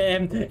reminding me.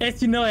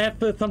 As you know, I have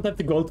sometimes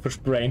the goldfish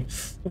brain.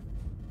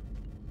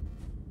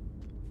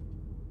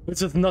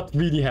 Which is not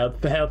really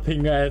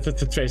helping the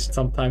situation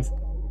sometimes.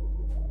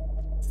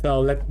 So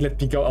let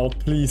me go out,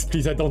 please.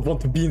 Please, I don't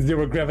want to be in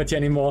zero gravity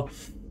anymore.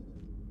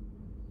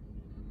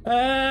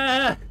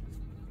 I'm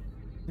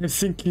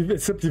simply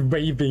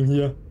waving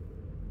here.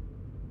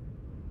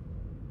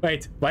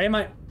 Wait, why am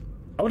I...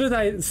 How did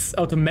I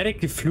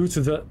automatically flew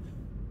to the...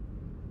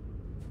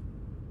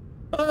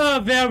 Oh,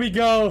 there we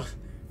go.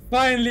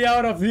 Finally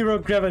out of zero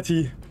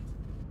gravity.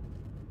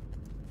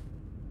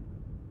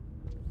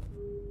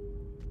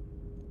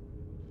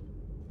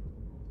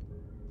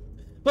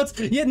 But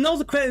yeah, now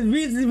the question,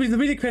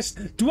 really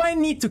question, do I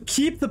need to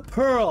keep the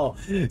pearl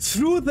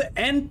through the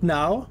end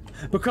now?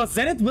 Because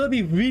then it will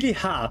be really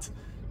hard.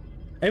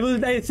 I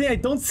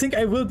don't think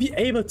I will be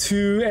able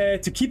to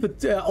keep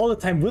it all the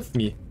time with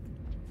me.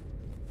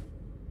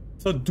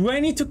 So do I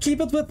need to keep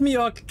it with me,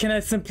 or can I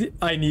simply...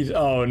 I need...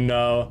 Oh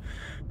no.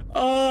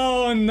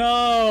 Oh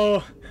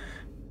no.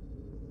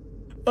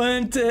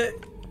 And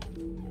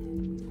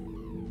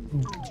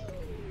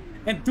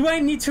do I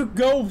need to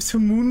go to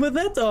Moon with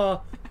it,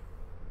 or...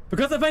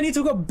 Because if I need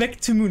to go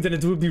back to Moon, then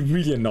it will be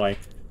really annoying.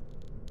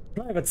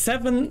 Right, but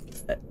 7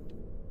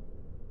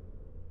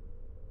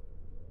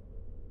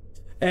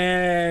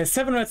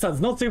 red suns,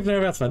 not 6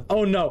 red suns.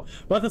 Oh no,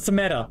 what is the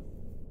matter?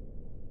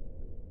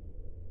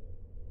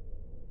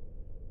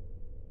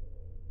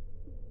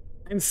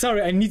 I'm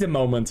sorry, I need a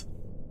moment.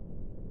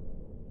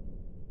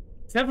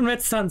 7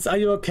 red suns, are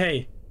you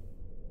okay?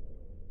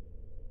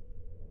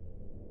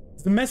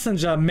 The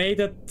messenger made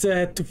it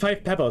to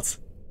 5 pebbles.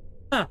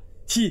 Ah,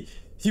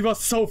 he was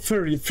so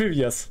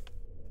furious.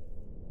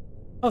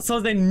 Oh, so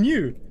they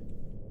knew.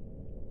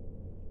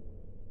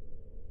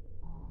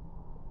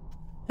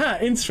 Huh,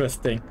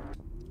 interesting.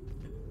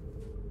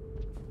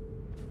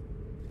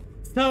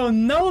 So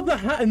now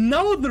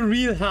the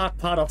real hard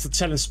part of the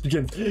challenge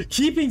begins.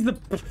 Keeping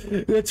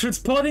the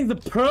transporting the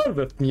pearl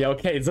with me.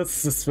 Okay,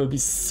 this will be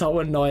so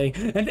annoying.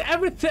 And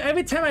every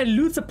time I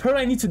lose the pearl,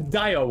 I need to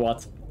die or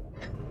what?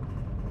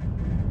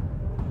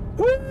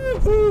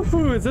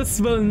 Woo-hoo-hoo.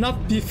 This will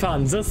not be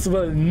fun. This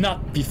will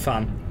not be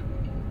fun.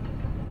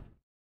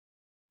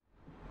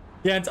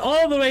 Yeah, and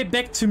all the way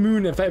back to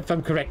Moon, if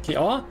I'm correctly,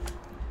 or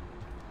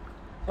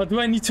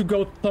do I need to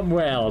go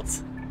somewhere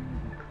else?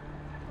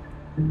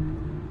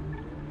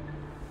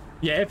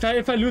 Yeah,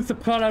 if I lose the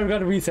pearl, I'm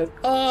gonna reset.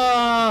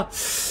 Ah,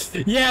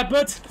 yeah,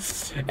 but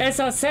as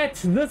I said,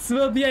 this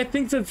will be, I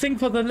think, the thing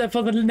for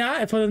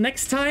the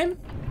next time.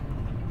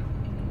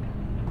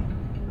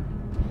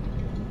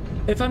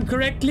 If I'm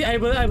correctly, I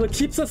will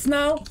keep this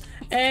now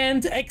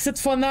and exit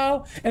for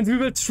now, and we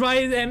will try.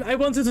 And I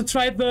wanted to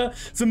try the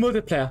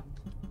multiplayer.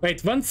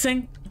 Wait, one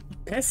thing,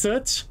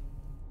 passage.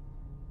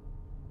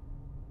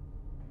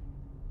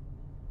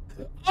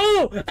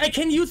 Oh, I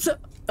can use it.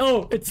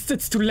 Oh,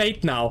 it's too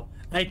late now.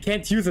 I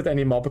can't use it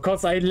anymore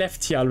because I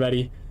left here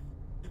already.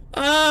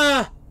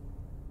 Ah!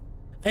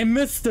 I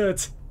missed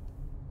it.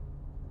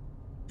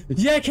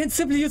 Yeah, I can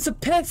simply use the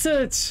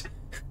passage.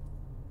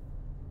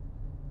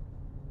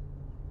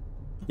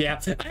 Yeah,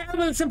 I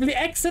will simply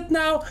exit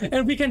now,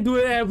 and we can do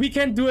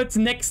it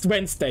next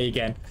Wednesday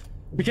again.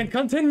 We can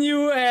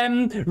continue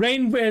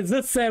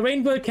this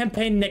Rainbow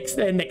campaign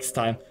next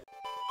time.